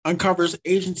 uncovers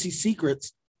agency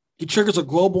secrets, he triggers a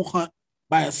global hunt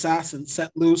by assassins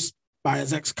set loose by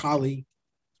his ex-colleague.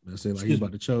 I say like he's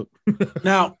about to choke.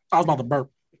 Now, I was about to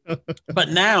burp. But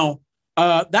now,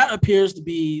 that appears to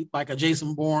be like a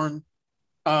Jason Bourne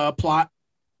plot.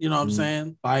 You know what I'm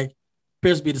saying? Like,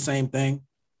 appears to be the same thing.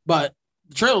 But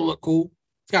the trailer looked cool.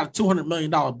 It's got a $200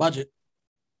 million budget.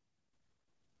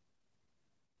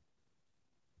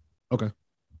 Okay.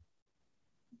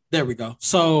 There we go.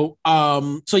 So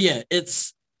yeah,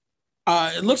 it's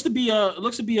it looks to be a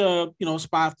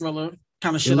spy thriller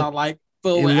kind of shit. I like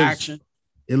filled with action.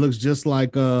 It looks just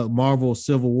like Marvel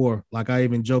Civil War. Like I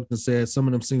even joked and said some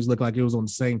of them scenes look like it was on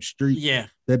the same street. Yeah,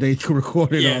 that they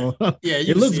recorded on. Yeah,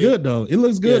 it looks good though. It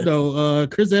looks good though.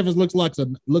 Chris Evans looks like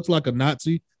a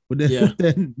Nazi with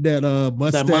that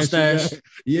mustache.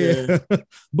 Yeah.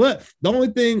 But the only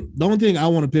thing I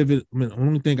want to pivot. I mean, the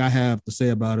only thing I have to say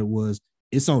about it was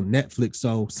it's on Netflix.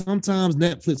 So sometimes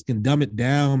Netflix can dumb it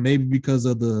down, maybe because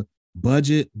of the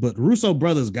budget, but Russo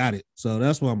brothers got it. So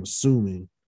that's what I'm assuming.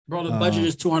 Bro, the budget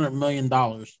is $200 million.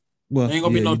 Well, there ain't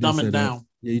gonna be no dumbing down.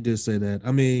 Yeah, you did say that.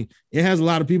 I mean, it has a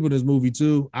lot of people in this movie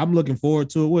too. I'm looking forward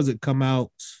to it. Was it come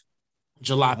out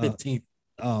July 15th?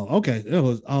 Oh, okay. It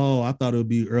was. Oh, I thought it would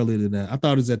be earlier than that. I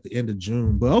thought it was at the end of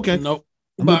June, but okay. Nope.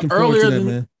 I'm but looking forward to that,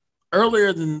 man.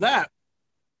 Earlier than that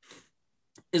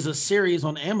is a series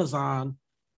on Amazon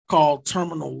called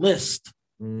Terminal List.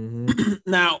 Mm-hmm.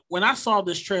 Now, when I saw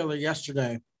this trailer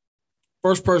yesterday,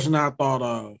 first person I thought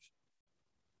of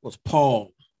was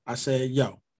Paul. I said,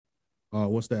 yo.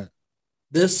 What's that?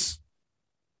 This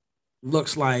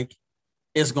looks like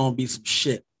it's going to be some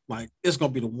shit. Like, it's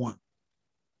going to be the one.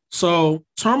 So,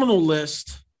 Terminal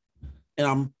List, and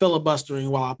I'm filibustering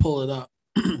while I pull it up.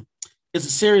 It's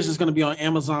a series that's going to be on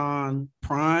Amazon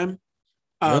Prime.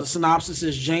 The synopsis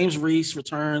is James Reese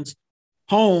returns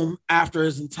home after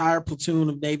his entire platoon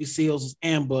of Navy SEALs is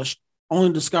ambushed, only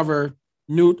to discover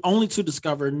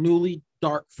newly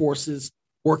dark forces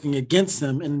working against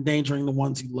him and endangering the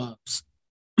ones he loves.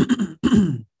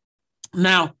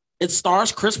 Now, it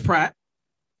stars Chris Pratt,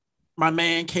 my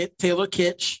man Taylor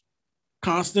Kitsch,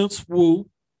 Constance Wu,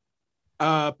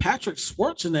 Patrick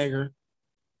Schwarzenegger.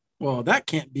 Well, that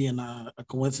can't be a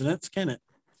coincidence, can it?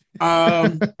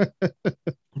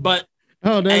 But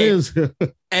is.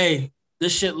 Hey,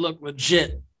 this shit look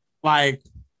legit. Like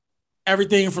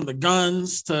everything from the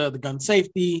guns to the gun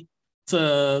safety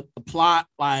to the plot.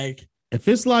 Like if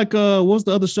it's like what's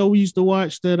the other show we used to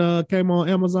watch that came on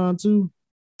Amazon too?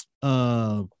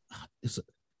 It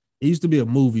used to be a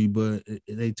movie, but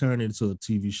they turned it into a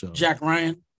TV show. Jack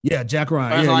Ryan. Yeah, Jack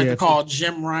Ryan. I like to call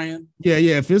Jim Ryan. Yeah.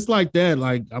 If it's like that,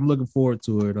 like I'm looking forward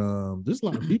to it. There's a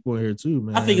lot of people in here too,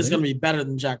 man. I think it's gonna be better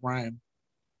than Jack Ryan.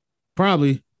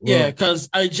 Probably. Yeah, because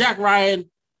Jack Ryan,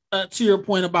 to your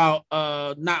point about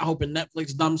not hoping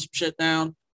Netflix dumbs some shit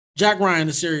down, Jack Ryan,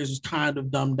 the series was kind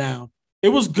of dumbed down. It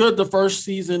was good the first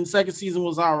season, second season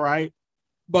was all right,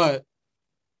 but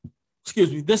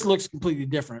excuse me, this looks completely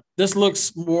different. This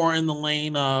looks more in the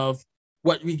lane of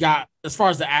what we got as far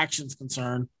as the action's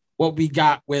concerned, what we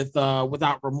got with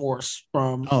Without Remorse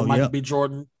from Michael B.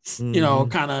 Jordan, you know,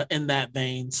 kind of in that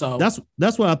vein. So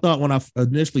that's what I thought when I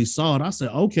initially saw it. I said,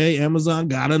 okay, Amazon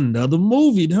got another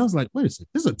movie. And I was like, wait a second,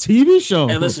 this is a TV show.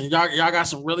 And listen, y'all got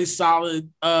some really solid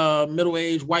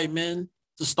middle-aged white men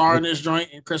to star in this joint,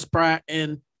 and Chris Pratt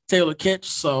and Taylor Kitsch.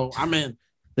 So I'm in.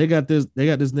 They got this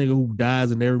nigga who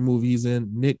dies in every movie he's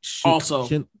in. Nick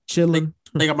Chilling.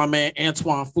 They got my man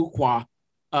Antoine Fuqua.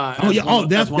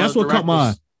 That's what caught my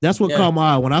eye. That's what caught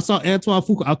my eye. When I saw Antoine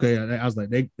Fuqua, okay, I was like,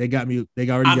 they got me. They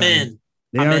already got me.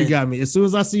 They already got me. As soon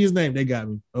as I see his name, they got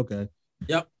me. Okay.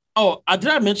 Yep. Oh, did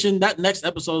I mention that next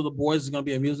episode of The Boys is going to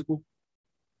be a musical?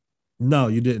 No,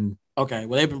 you didn't. Okay.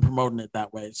 Well, they've been promoting it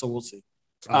that way, so we'll see.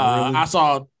 Really? I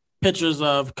saw pictures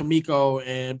of Kamiko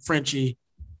and Frenchie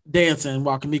dancing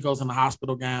while Kamiko's in the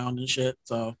hospital gown and shit.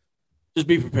 So just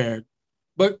be prepared.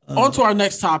 But on to our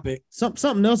next topic.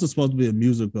 Something else is supposed to be a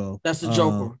musical. That's the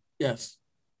Joker. Yes.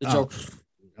 The Joker.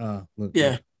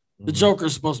 The Joker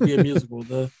is supposed to be a musical.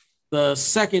 The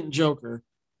second Joker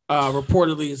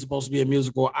reportedly is supposed to be a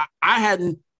musical. I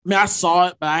saw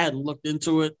it, but I hadn't looked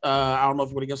into it. I don't know if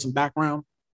you want to give some background.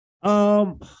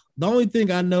 The only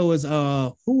thing I know is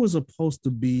who was supposed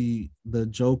to be the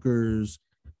Joker's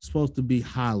supposed to be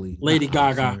Holly. Lady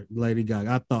Gaga. Lady Gaga.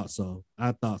 I thought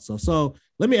so. So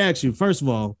let me ask you, first of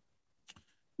all,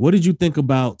 what did you think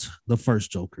about the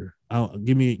first Joker?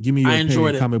 Give me your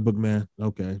opinion, comic book man.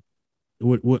 Okay.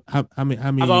 How many?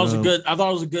 I thought it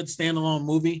was a good standalone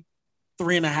movie.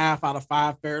 3.5 out of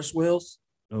 5 Ferris wheels.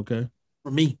 Okay.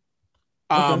 For me.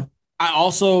 Okay. I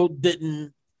also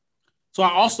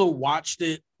watched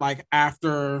it like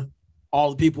after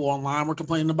all the people online were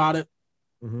complaining about it.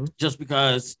 Mm-hmm. Just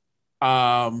because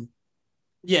I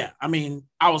mean,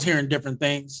 I was hearing different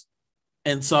things.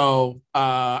 And so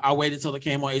I waited till it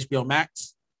came on HBO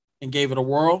Max and gave it a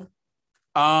whirl.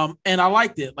 And I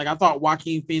liked it. Like, I thought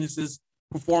Joaquin Phoenix's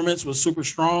performance was super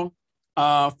strong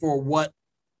for what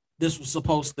this was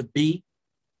supposed to be.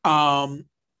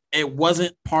 It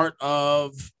wasn't part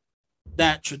of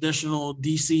that traditional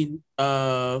DC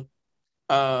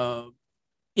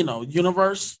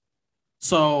universe.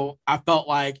 So I felt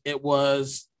like it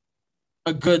was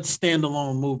a good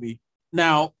standalone movie.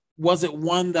 Now, was it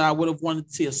one that I would have wanted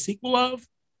to see a sequel of?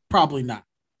 Probably not.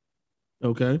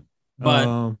 Okay.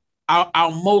 But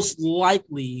I'll most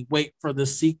likely wait for the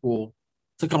sequel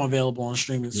to come available on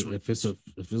streaming. If it's a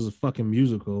fucking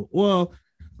musical. Well,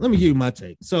 let me give you my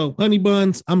take. So Honey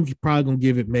Buns, I'm probably gonna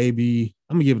give it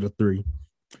a 3.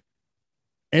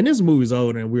 And this movie's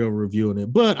old and we're reviewing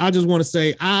it, but I just want to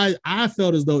say I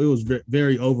felt as though it was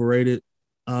very overrated.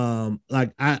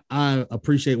 Like I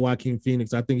appreciate Joaquin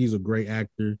Phoenix. I think he's a great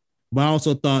actor, but I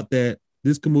also thought that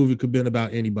this movie could have been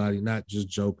about anybody, not just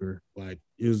Joker. Like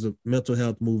it was a mental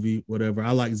health movie, whatever.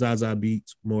 I like Zazie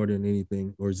Beetz more than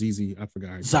anything, or ZZ. I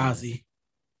forgot. Zazie.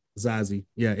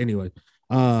 Yeah. Anyway,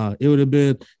 it would have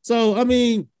been. So I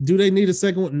mean, do they need a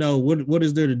second one? No. What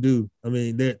is there to do? I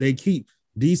mean, they keep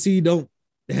DC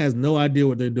has no idea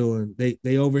what they're doing.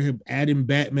 They over here adding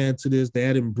Batman to this. They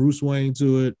adding Bruce Wayne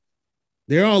to it.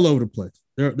 They're all over the place.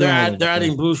 They're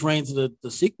adding Bruce Wayne to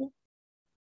the sequel.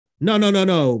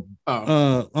 No.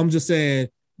 Oh. I'm just saying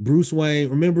Bruce Wayne.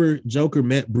 Remember, Joker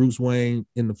met Bruce Wayne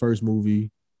in the first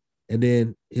movie, and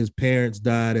then his parents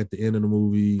died at the end of the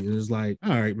movie. And it's like, all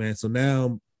right, man. So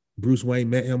now Bruce Wayne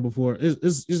met him before.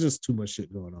 It's just too much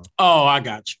shit going on. Oh, I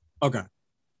got you. Okay.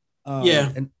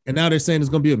 Yeah. And now they're saying it's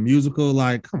gonna be a musical.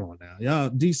 Like, come on now, y'all.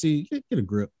 DC, get a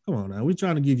grip. Come on now. We're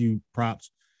trying to give you props.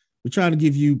 We're trying to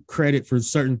give you credit for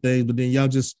certain things, but then y'all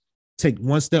just take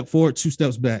one step forward, two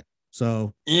steps back.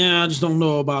 So yeah, I just don't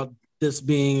know about this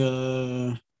being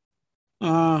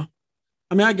I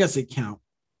mean, I guess it count.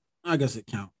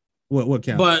 What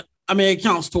count? But I mean, it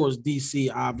counts towards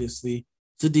DC, obviously.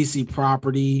 It's a DC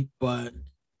property, but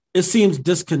it seems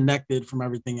disconnected from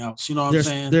everything else. You know what I'm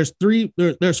saying? There's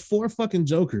 4 fucking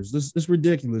Jokers. This is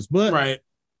ridiculous. But right.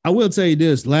 I will tell you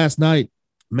this. Last night,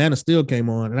 Man of Steel came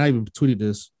on, and I even tweeted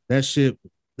this. That shit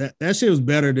was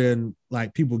better than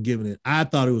like people giving it. I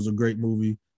thought it was a great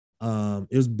movie.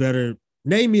 It was better.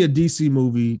 Name me a DC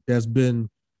movie that's been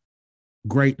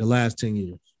great the last 10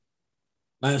 years.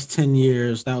 Last 10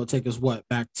 years, that would take us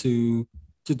back to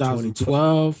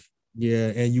 2012. Yeah,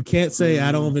 and you can't say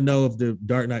I don't even know if the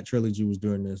Dark Knight trilogy was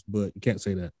doing this, but you can't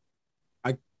say that.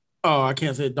 I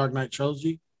can't say Dark Knight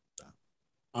trilogy.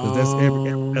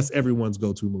 That's everyone's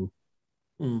go-to move.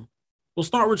 We'll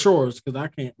start with yours because I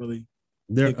can't really.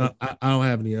 I don't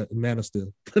have any Man of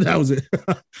Steel. That was it.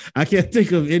 I can't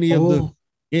think of any of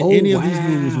any of these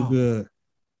movies were good.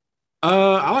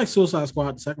 I like Suicide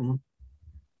Squad, the second one.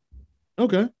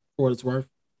 Okay, for what it's worth.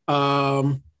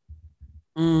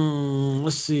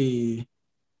 Let's see.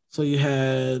 So you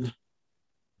had,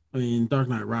 Dark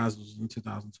Knight Rises was in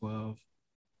 2012.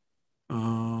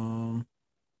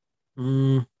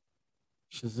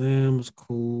 Shazam was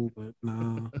cool, but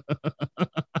nah.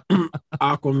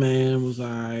 Aquaman was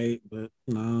alright, but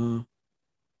nah.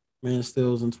 Man of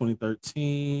Steel was in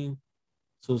 2013.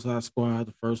 Suicide Squad,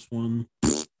 the first one.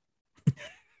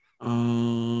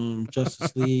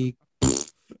 Justice League.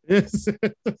 Yes.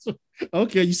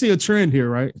 Okay, you see a trend here,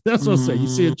 right? That's what I'm saying. You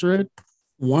see a trend.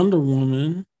 Wonder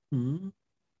Woman,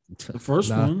 the first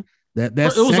one. That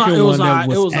second one that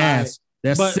was ass.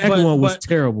 That second one was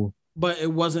terrible. But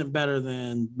it wasn't better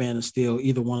than Man of Steel,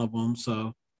 either one of them.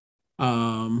 So,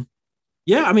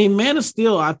 yeah, Man of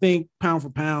Steel, I think pound for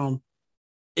pound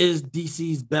is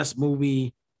DC's best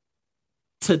movie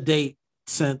to date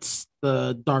since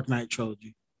the Dark Knight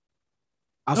trilogy.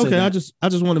 Okay, I just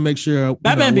want to make sure.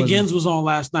 Batman Begins was on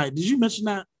last night. Did you mention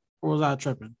that, or was I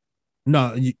tripping?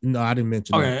 No, I didn't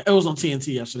mention. Okay, it was on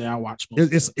TNT yesterday. I watched.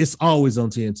 It's always on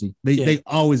TNT. They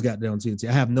always got that on TNT.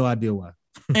 I have no idea why.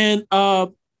 And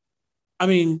for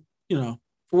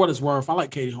what it's worth, I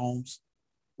like Katie Holmes.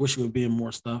 Wish she would be in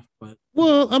more stuff, but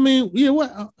what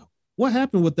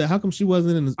happened with that? How come she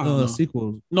wasn't in the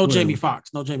sequel? No Jamie Foxx.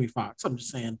 I'm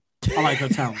just saying I like her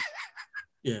talent.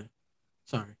 Yeah,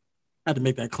 sorry. I had to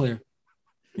make that clear.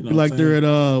 You liked her at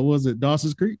was it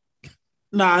Dawson's Creek?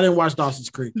 Nah, I didn't watch Dawson's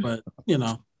Creek, but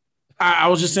I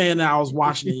was just saying that I was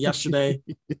watching it yesterday,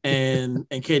 and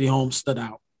Katie Holmes stood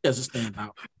out as a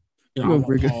standout. I don't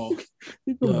want Paul.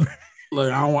 Look,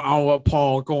 I don't want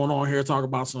Paul going on here talking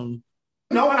about some.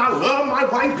 No, and I love my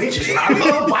white bitches, and I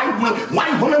love white women,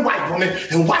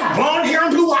 and white blonde hair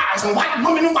and blue eyes, and white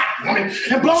woman, and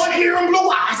blonde hair and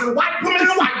blue eyes, and white woman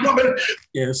and white woman.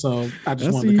 Yeah, so I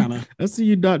just wanted to kind of. I see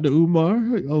you, Dr. Umar,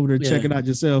 over there checking out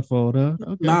your cell phone, huh?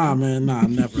 Okay. Nah, man,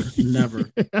 never.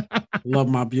 Love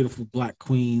my beautiful black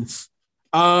queens.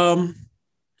 But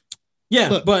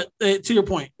to your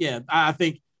point, I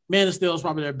think Man of Steel is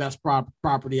probably their best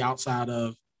property outside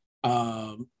of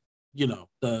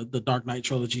the Dark Knight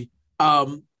trilogy.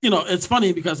 It's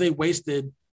funny because they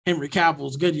wasted Henry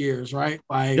Cavill's good years, right?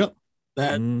 Like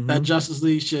that Justice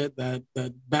League shit, that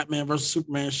Batman versus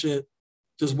Superman shit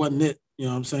just wasn't it. You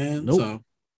know what I'm saying? Nope.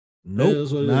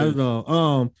 Not at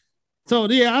all.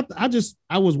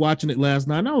 I was watching it last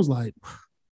night and I was like,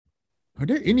 are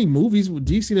there any movies with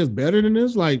DC that's better than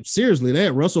this? Like, seriously, they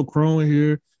had Russell Crowe in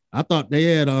here. I thought they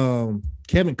had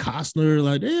Kevin Costner.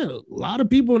 Like, there a lot of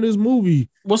people in this movie.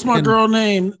 What's my girl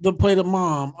name that played the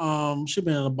mom? She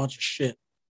been in a bunch of shit.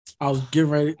 I was getting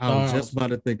ready. I was just about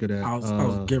to think of that. I was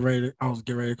getting ready. I was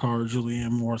getting ready to call her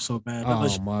Julianne Moore so bad.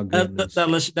 My goodness.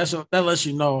 That lets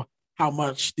you know how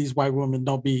much these white women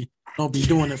don't be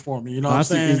doing it for me. You know what I'm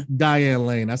saying? Diane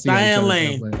Lane. I see Diane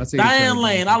Lane. Diane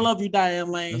Lane. I love you,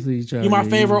 Diane Lane. You're my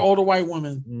favorite older white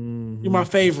woman. Mm-hmm. You're my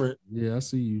favorite. Yeah, I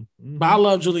see you. Mm-hmm. But I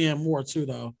love Julianne Moore too,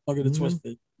 though. Don't get it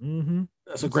twisted. Mm-hmm.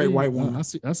 That's a great white woman. I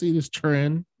see this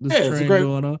trend. Trend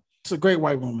going on. It's a great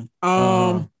white woman.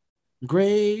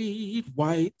 Great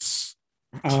Whites.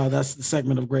 That's the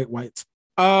segment of Great Whites.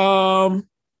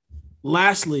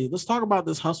 Lastly, let's talk about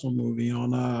this Hustle movie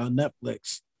on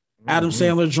Netflix. Adam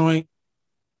Sandler joint.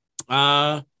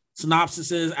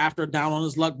 Synopsis is, after a down on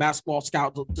his luck basketball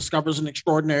scout discovers an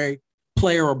extraordinary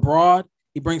player abroad,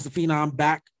 he brings the phenom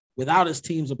back without his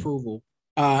team's approval.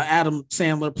 Adam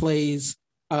Sandler plays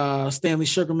Stanley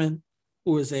Sugarman,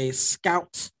 who is a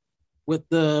scout with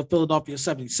the Philadelphia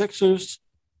 76ers.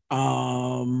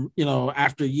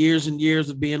 After years and years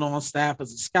of being on staff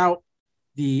as a scout,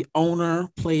 the owner,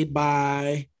 played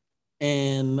by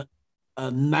a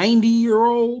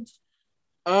 90-year-old,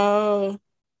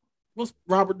 what's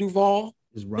Robert Duvall?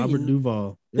 It's Robert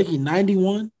Duvall. I think he's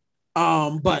 91.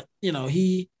 But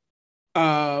he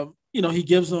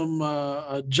gives him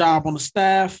a job on the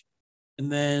staff, and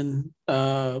then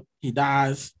he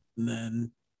dies, and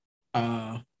then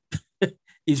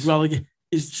he's relegated.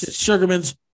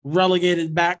 Sugarman's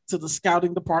relegated back to the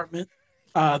scouting department.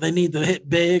 They need to hit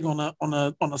big on a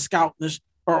scout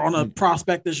or on a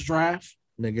prospect this draft.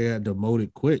 Nigga got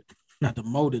demoted quick. Got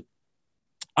demoted.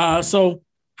 So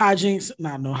hijinks,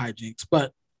 no hijinks,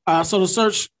 but so the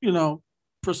search,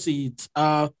 proceeds.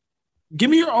 Give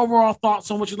me your overall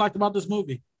thoughts on what you liked about this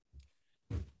movie.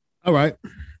 All right.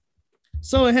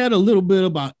 So it had a little bit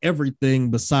about everything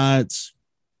besides,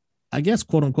 I guess,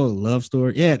 quote unquote, love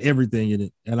story. It had everything in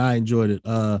it, and I enjoyed it.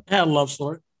 It had a love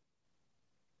story.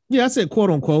 Yeah, I said quote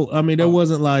unquote. I mean, there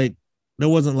wasn't like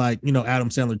Adam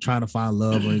Sandler trying to find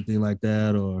love or anything like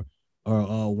that, or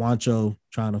Wancho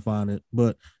trying to find it.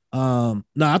 But no,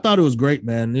 I thought it was great,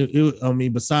 man.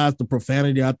 Besides the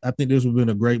profanity, I think this would have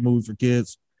been a great movie for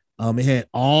kids. It had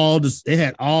all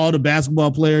the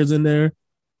basketball players in there.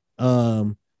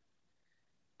 I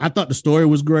thought the story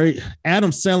was great. Adam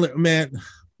Sandler, man,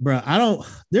 bro,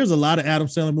 there's a lot of Adam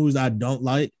Sandler movies I don't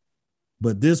like,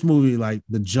 but this movie, like,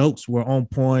 the jokes were on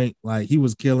point. Like, he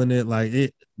was killing it. Like,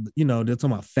 it, they're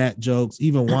talking about fat jokes.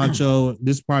 Even Wancho,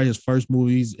 this is probably his first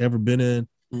movie he's ever been in.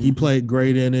 Mm-hmm. He played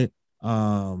great in it.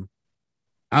 What's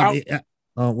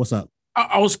up?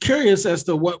 I was curious as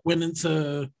to what went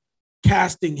into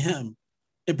casting him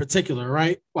in particular,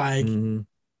 right? Like,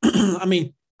 I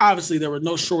mean, obviously there were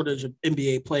no shortage of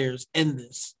NBA players in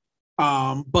this,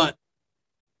 but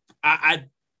I'd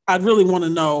really want to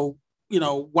know,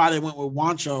 why they went with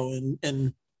Wancho,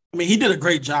 and I mean, he did a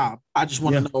great job. I just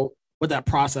want to know what that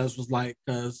process was like,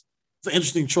 because it's an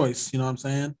interesting choice. You know what I'm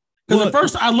saying? Because at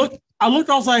first I looked, I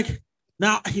was like,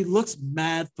 now he looks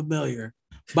mad familiar,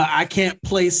 but I can't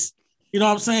place. You know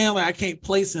what I'm saying? Like, I can't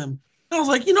place him. And I was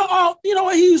like, you know what?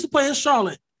 He used to play in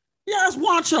Charlotte. Yeah, it's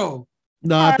Wancho.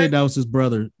 No, I think that was his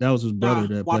brother. That was his brother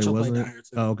that played, wasn't it?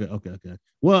 Oh, okay.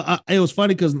 Well, it was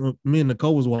funny because me and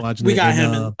Nicole was watching. We got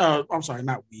him. I'm sorry,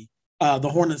 not we. The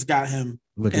Hornets got him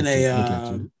in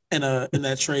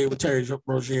that trade with Terry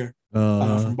Rozier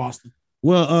from Boston.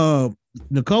 Well,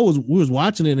 Nicole we was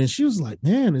watching it, and she was like,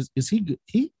 "Man, is he good?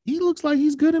 He looks like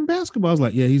he's good in basketball." I was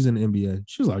like, "Yeah, he's in the NBA."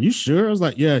 She was like, "You sure?" I was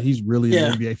like, "Yeah, he's really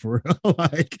in the NBA for real.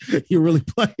 Like, he really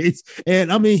plays."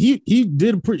 And I mean, he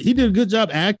did a good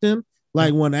job acting.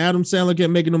 Like, when Adam Sandler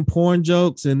kept making them porn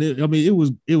jokes, and it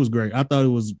was great. I thought it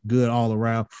was good all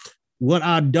around. What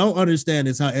I don't understand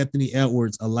is how Anthony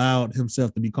Edwards allowed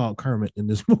himself to be called Kermit in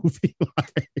this movie.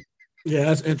 Yeah,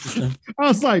 that's interesting. I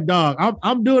was like, dog,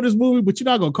 I'm doing this movie, but you're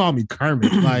not gonna call me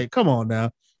Kermit. Like, come on now,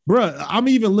 bro. I'm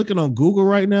even looking on Google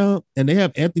right now, and they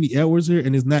have Anthony Edwards here,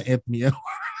 and it's not Anthony Edwards.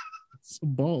 It's a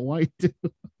bald white dude.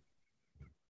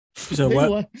 So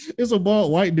what? It's a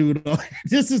bald white dude.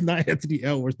 This is not Anthony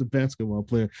Edwards, the basketball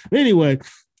player. Anyway,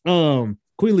 Queen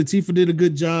Latifah did a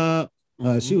good job.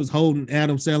 She was holding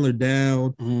Adam Sandler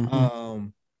down. Mm-hmm.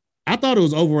 I thought it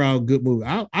was overall a good movie.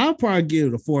 I'll probably give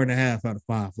it a 4.5 out of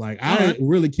 5. Like, I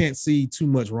really can't see too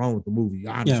much wrong with the movie,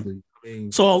 honestly. Yeah. I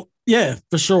mean, so yeah,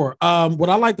 for sure. What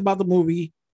I liked about the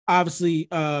movie, obviously,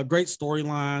 great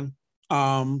storyline,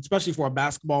 especially for a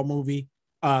basketball movie.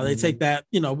 They take that,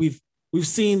 we've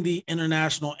seen the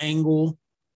international angle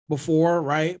before,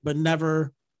 right? But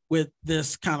never with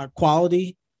this kind of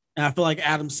quality. And I feel like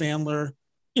Adam Sandler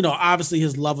you know, obviously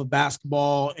his love of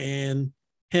basketball and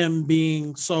him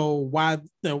being so wide.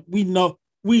 We know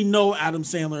Adam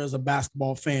Sandler is a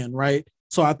basketball fan, right?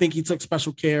 So I think he took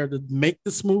special care to make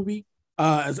this movie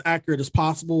as accurate as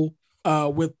possible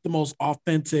with the most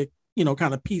authentic, you know,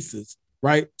 kind of pieces,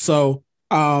 right? So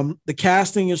the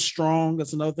casting is strong.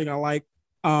 That's another thing I like.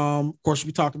 Of course,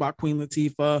 we talked about Queen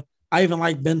Latifah. I even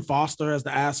like Ben Foster as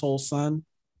the asshole son,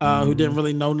 who didn't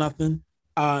really know nothing.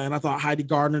 And I thought Heidi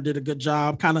Gardner did a good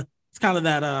job. It's kind of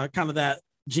that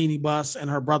Jeannie Buss and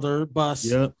her brother Buss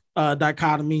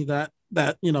dichotomy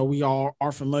that you know we all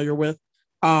are familiar with.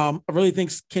 I really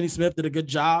think Kenny Smith did a good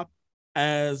job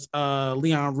as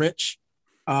Leon Rich,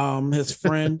 his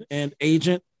friend and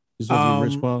agent. He's supposed to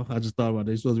be Rich Paul. I just thought about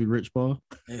that. He's supposed to be Rich Paul.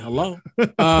 Hey, hello.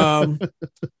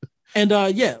 And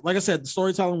yeah, like I said, the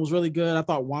storytelling was really good. I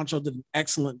thought Juancho did an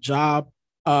excellent job.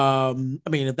 I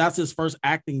mean, if that's his first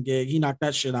acting gig, he knocked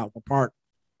that shit out of the park.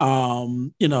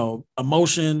 You know,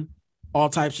 emotion, all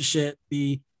types of shit.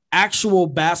 The actual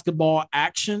basketball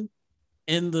action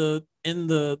in the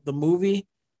movie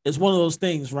is one of those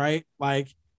things, right? Like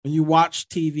when you watch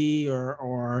TV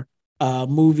or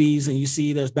movies and you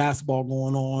see there's basketball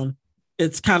going on,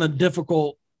 it's kind of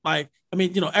difficult. Like, I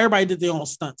mean, you know, everybody did their own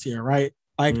stunts here, right?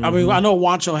 Like, I mean, I know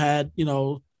Juancho had, you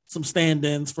know, some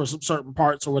stand-ins for some certain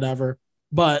parts or whatever,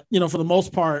 but, you know, for the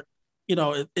most part, you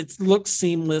know, it looked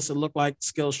seamless. It looked like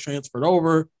skills transferred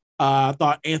over. I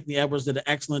thought Anthony Edwards did an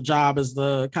excellent job as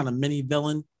the kind of mini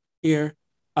villain here.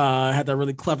 Had that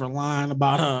really clever line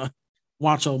about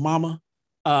Juancho Mama.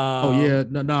 Oh yeah,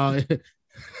 no.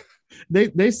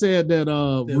 they said that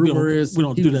we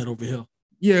don't do that over here.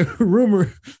 Yeah,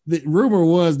 the rumor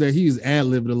was that he's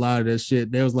ad-libbing a lot of that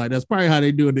shit. They was like, that's probably how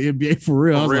they do in the NBA for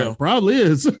real. I was like, probably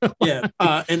is. Yeah.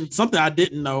 And something I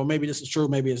didn't know, maybe this is true,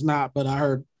 maybe it's not, but I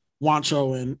heard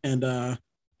Juancho and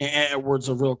Edwards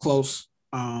are real close.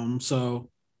 So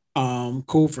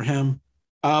cool for him.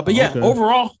 But yeah,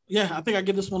 overall, yeah, I think I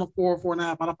give this one a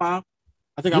 4.5 out of 5.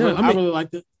 I think I really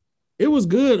liked it. It was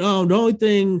good. The only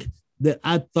thing that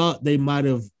I thought they might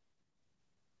have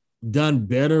done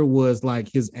better was like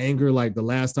his anger, like the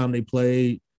last time they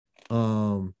played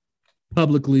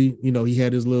publicly, you know, he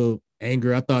had his little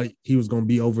anger. I thought he was going to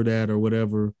be over that or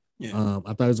whatever. Yeah.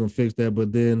 I thought he was going to fix that,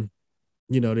 but then,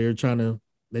 you know, they're trying to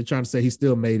say he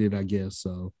still made it, I guess.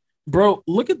 So, bro,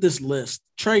 look at this list: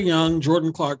 Trae Young,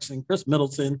 Jordan Clarkson, Chris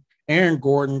Middleton, Aaron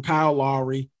Gordon, Kyle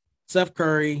Lowry, Seth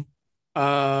Curry,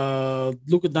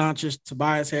 Luka Doncic,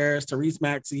 Tobias Harris, Tyrese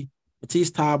Maxey,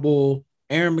 Matisse Thybulle,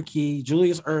 Aaron McKee,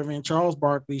 Julius Erving, Charles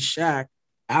Barkley, Shaq,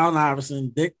 Allen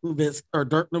Iverson, Dirk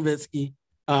Nowitzki,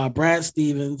 Brad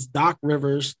Stevens, Doc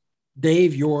Rivers,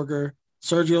 Dave Yorger,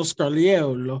 Sergio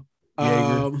Scarliello,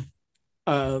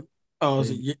 is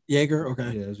it Jaeger?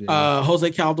 Okay. Yeah, Jaeger.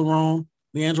 Jose Calderon,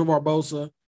 Leandro Barbosa,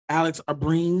 Alex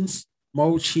Abrines,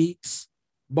 Mo Cheeks,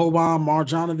 Boban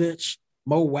Marjanovic,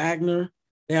 Mo Wagner.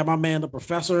 They have my man, the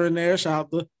professor, in there.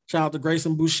 Shout out to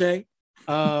Grayson Boucher.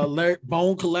 Larry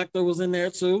Bone Collector was in there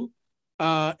too.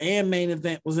 And Main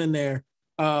Event was in there.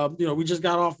 You know, we just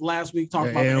got off last week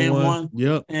talking about the N1.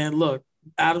 Yep. And look,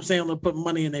 Adam Sandler put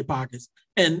money in their pockets.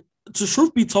 And to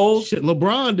truth be told, shit,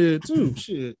 LeBron did too.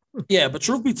 Shit. Yeah, but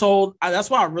truth be told, that's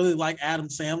why I really like Adam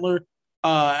Sandler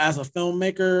as a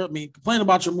filmmaker. I mean, complain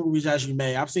about your movies as you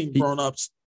may. I've seen Grown Ups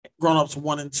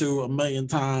 1 and 2 a million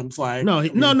times. Like no.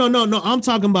 I'm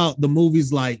talking about the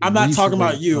movies. Like I'm not talking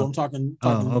about you. I'm talking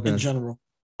in general.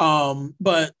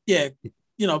 But yeah,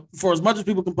 you know, for as much as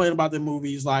people complain about their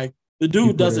movies, like the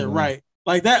dude does it right.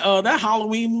 Like that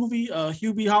Halloween movie,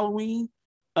 Hubie Halloween.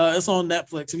 It's on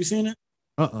Netflix. Have you seen it?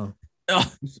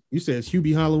 You said it's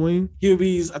Hubie Halloween?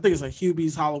 Hubie's, I think it's like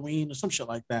Hubie's Halloween or some shit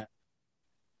like that.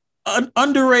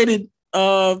 Underrated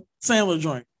Sandler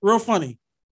joint. Real funny.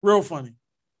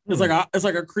 It's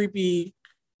like a creepy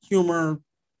humor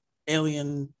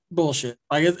alien bullshit.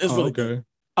 Like it's really good.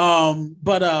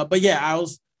 But yeah,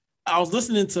 I was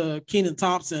listening to Kenan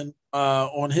Thompson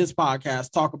on his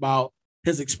podcast talk about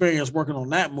his experience working on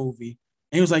that movie.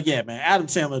 And he was like, yeah, man, Adam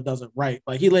Sandler does it right.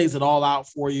 Like he lays it all out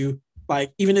for you.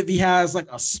 Like even if he has like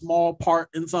a small part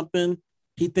in something,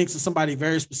 he thinks of somebody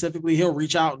very specifically, he'll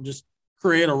reach out and just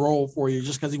create a role for you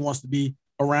just because he wants to be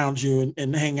around you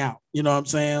and hang out. You know what I'm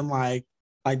saying? Like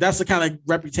that's the kind of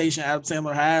reputation Adam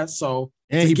Sandler has. So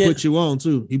and he put you on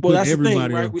too. He put everybody the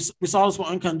thing, right? We saw this with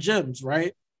Uncut Gems,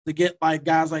 right? To get like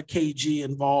guys like KG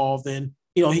involved, and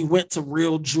you know he went to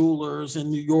real jewelers in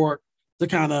New York to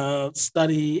kind of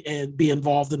study and be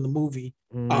involved in the movie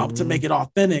to make it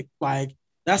authentic. Like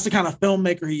that's the kind of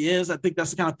filmmaker he is. I think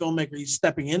that's the kind of filmmaker he's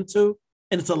stepping into,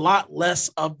 and it's a lot less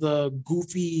of the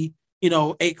goofy, you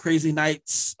know, 8 Crazy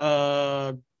Nights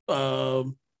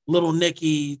Little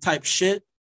Nicky type shit,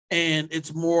 and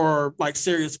it's more like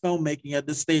serious filmmaking at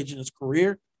this stage in his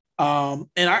career. And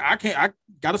I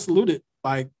gotta salute it.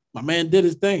 Like, my man did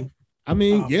his thing. I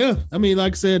mean, yeah. I mean,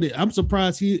 like I said, I'm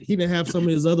surprised he didn't have some of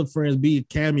his other friends be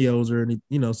cameos or any,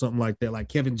 something like that, like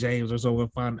Kevin James or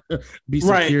someone be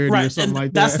security or something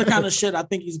like that. That's the kind of shit I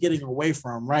think he's getting away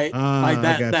from, right? Like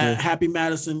that Happy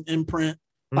Madison imprint.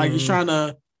 Like he's trying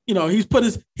to, he's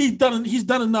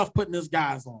done enough putting his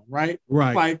guys on, right?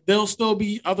 Right. Like there'll still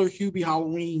be other Hubie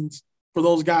Halloweens for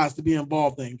those guys to be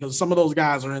involved in, because some of those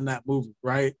guys are in that movie,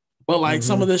 right? But like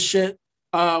some of this shit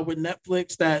with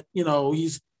Netflix that,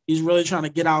 he's really trying to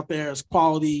get out there as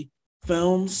quality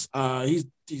films. He's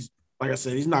like I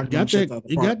said, he's not got that.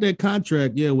 He got that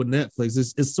contract, with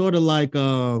Netflix. It's sort of like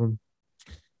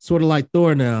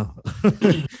Thor now.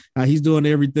 He's doing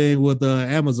everything with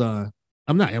Amazon.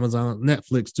 I'm not Amazon,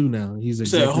 Netflix too now. He's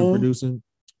executive producing.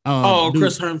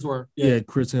 Chris Hemsworth. Yeah,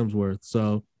 Chris Hemsworth.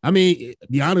 So I mean,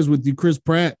 be honest with you, Chris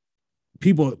Pratt.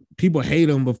 People hate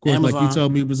him, of course. Amazon. Like you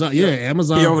told me, it was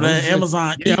Amazon. He over there,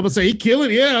 Amazon. Yeah, I'm gonna say he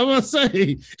killing. Yeah, I'm gonna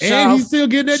say, and he's still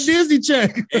getting that Disney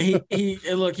check. And he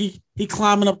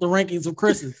climbing up the rankings of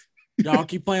Chris's. Y'all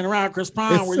keep playing around, Chris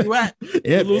Pine. Where you at?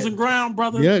 You're losing ground,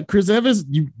 brother. Yeah, Chris Evans,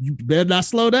 you better not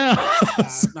slow down.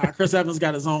 Nah, Chris Evans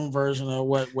got his own version of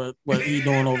what he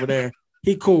doing over there.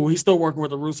 He cool. He's still working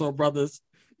with the Russo brothers.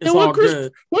 It's all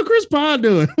good. What Chris Pine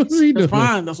doing? What's he doing? Chris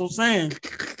Pine, that's what I'm saying.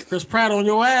 Chris Pratt on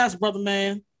your ass, brother,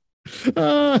 man.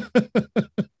 That's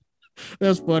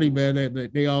funny, man.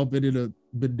 They all been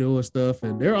doing stuff,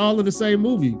 and they're all in the same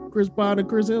movie. Chris Pine and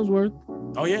Chris Hemsworth.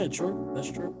 Oh yeah, true.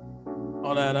 That's true.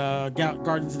 All that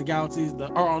Guardians of the Galaxies.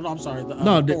 I'm sorry.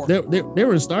 They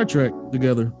were in Star Trek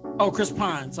together. Oh, Chris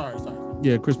Pine. Sorry.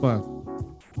 Yeah, Chris Pine.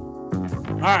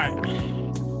 All right.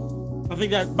 I think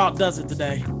that about does it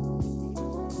today.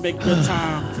 Make good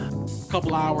time.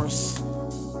 Couple hours.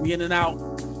 We in and out.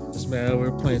 Yes, man,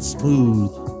 we're playing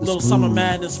smooth. Little summer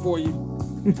madness for you.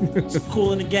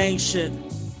 Cool in the gang shit.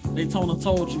 Daytona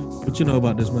told you. What you know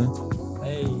about this, man?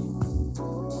 Hey,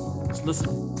 just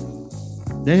listen.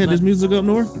 They had this music up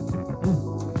north?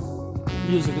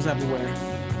 Music is everywhere.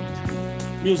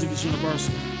 Music is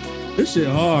universal. This shit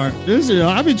hard.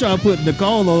 I been trying to put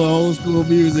Nicole on old school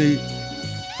music.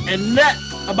 And that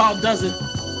about does it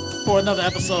for another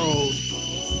episode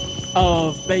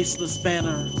of Baseless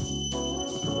Banner.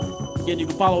 Again, you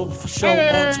can follow the show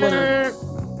on Twitter.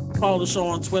 Follow the show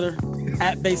on Twitter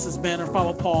at Baseless Banner.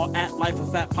 Follow Paul at Life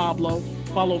of Fat Pablo.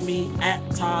 Follow me at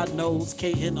Todd Knows,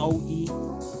 KNOES.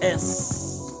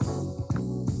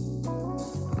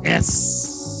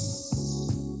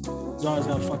 You always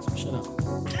gotta fuck some shit up.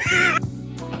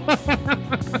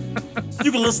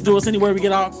 You can listen to us anywhere we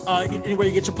get out, anywhere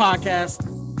you get your podcast.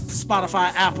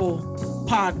 Spotify, Apple,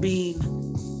 Podbean,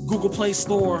 Google Play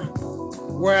Store,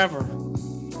 wherever.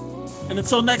 And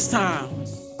until next time,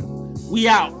 we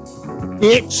out.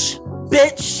 Bitch.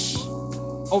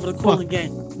 Over the Cooling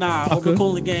Gang. Over the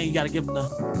Cooling Gang, you gotta give them the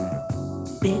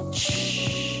bitch.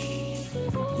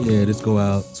 Yeah, let's go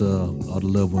out to all the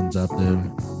loved ones out there.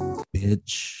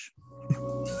 Bitch.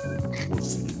 We'll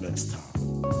see you next time.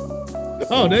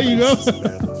 Oh, there you go.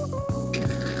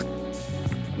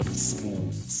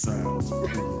 Smooth sounds.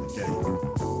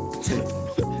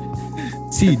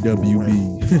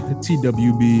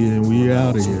 TWB, and we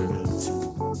out of here.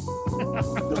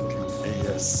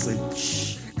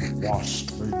 ASH Wash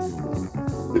Radio.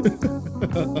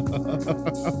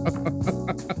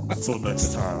 Until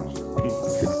next time.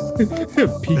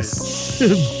 Peace.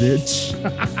 Bitch.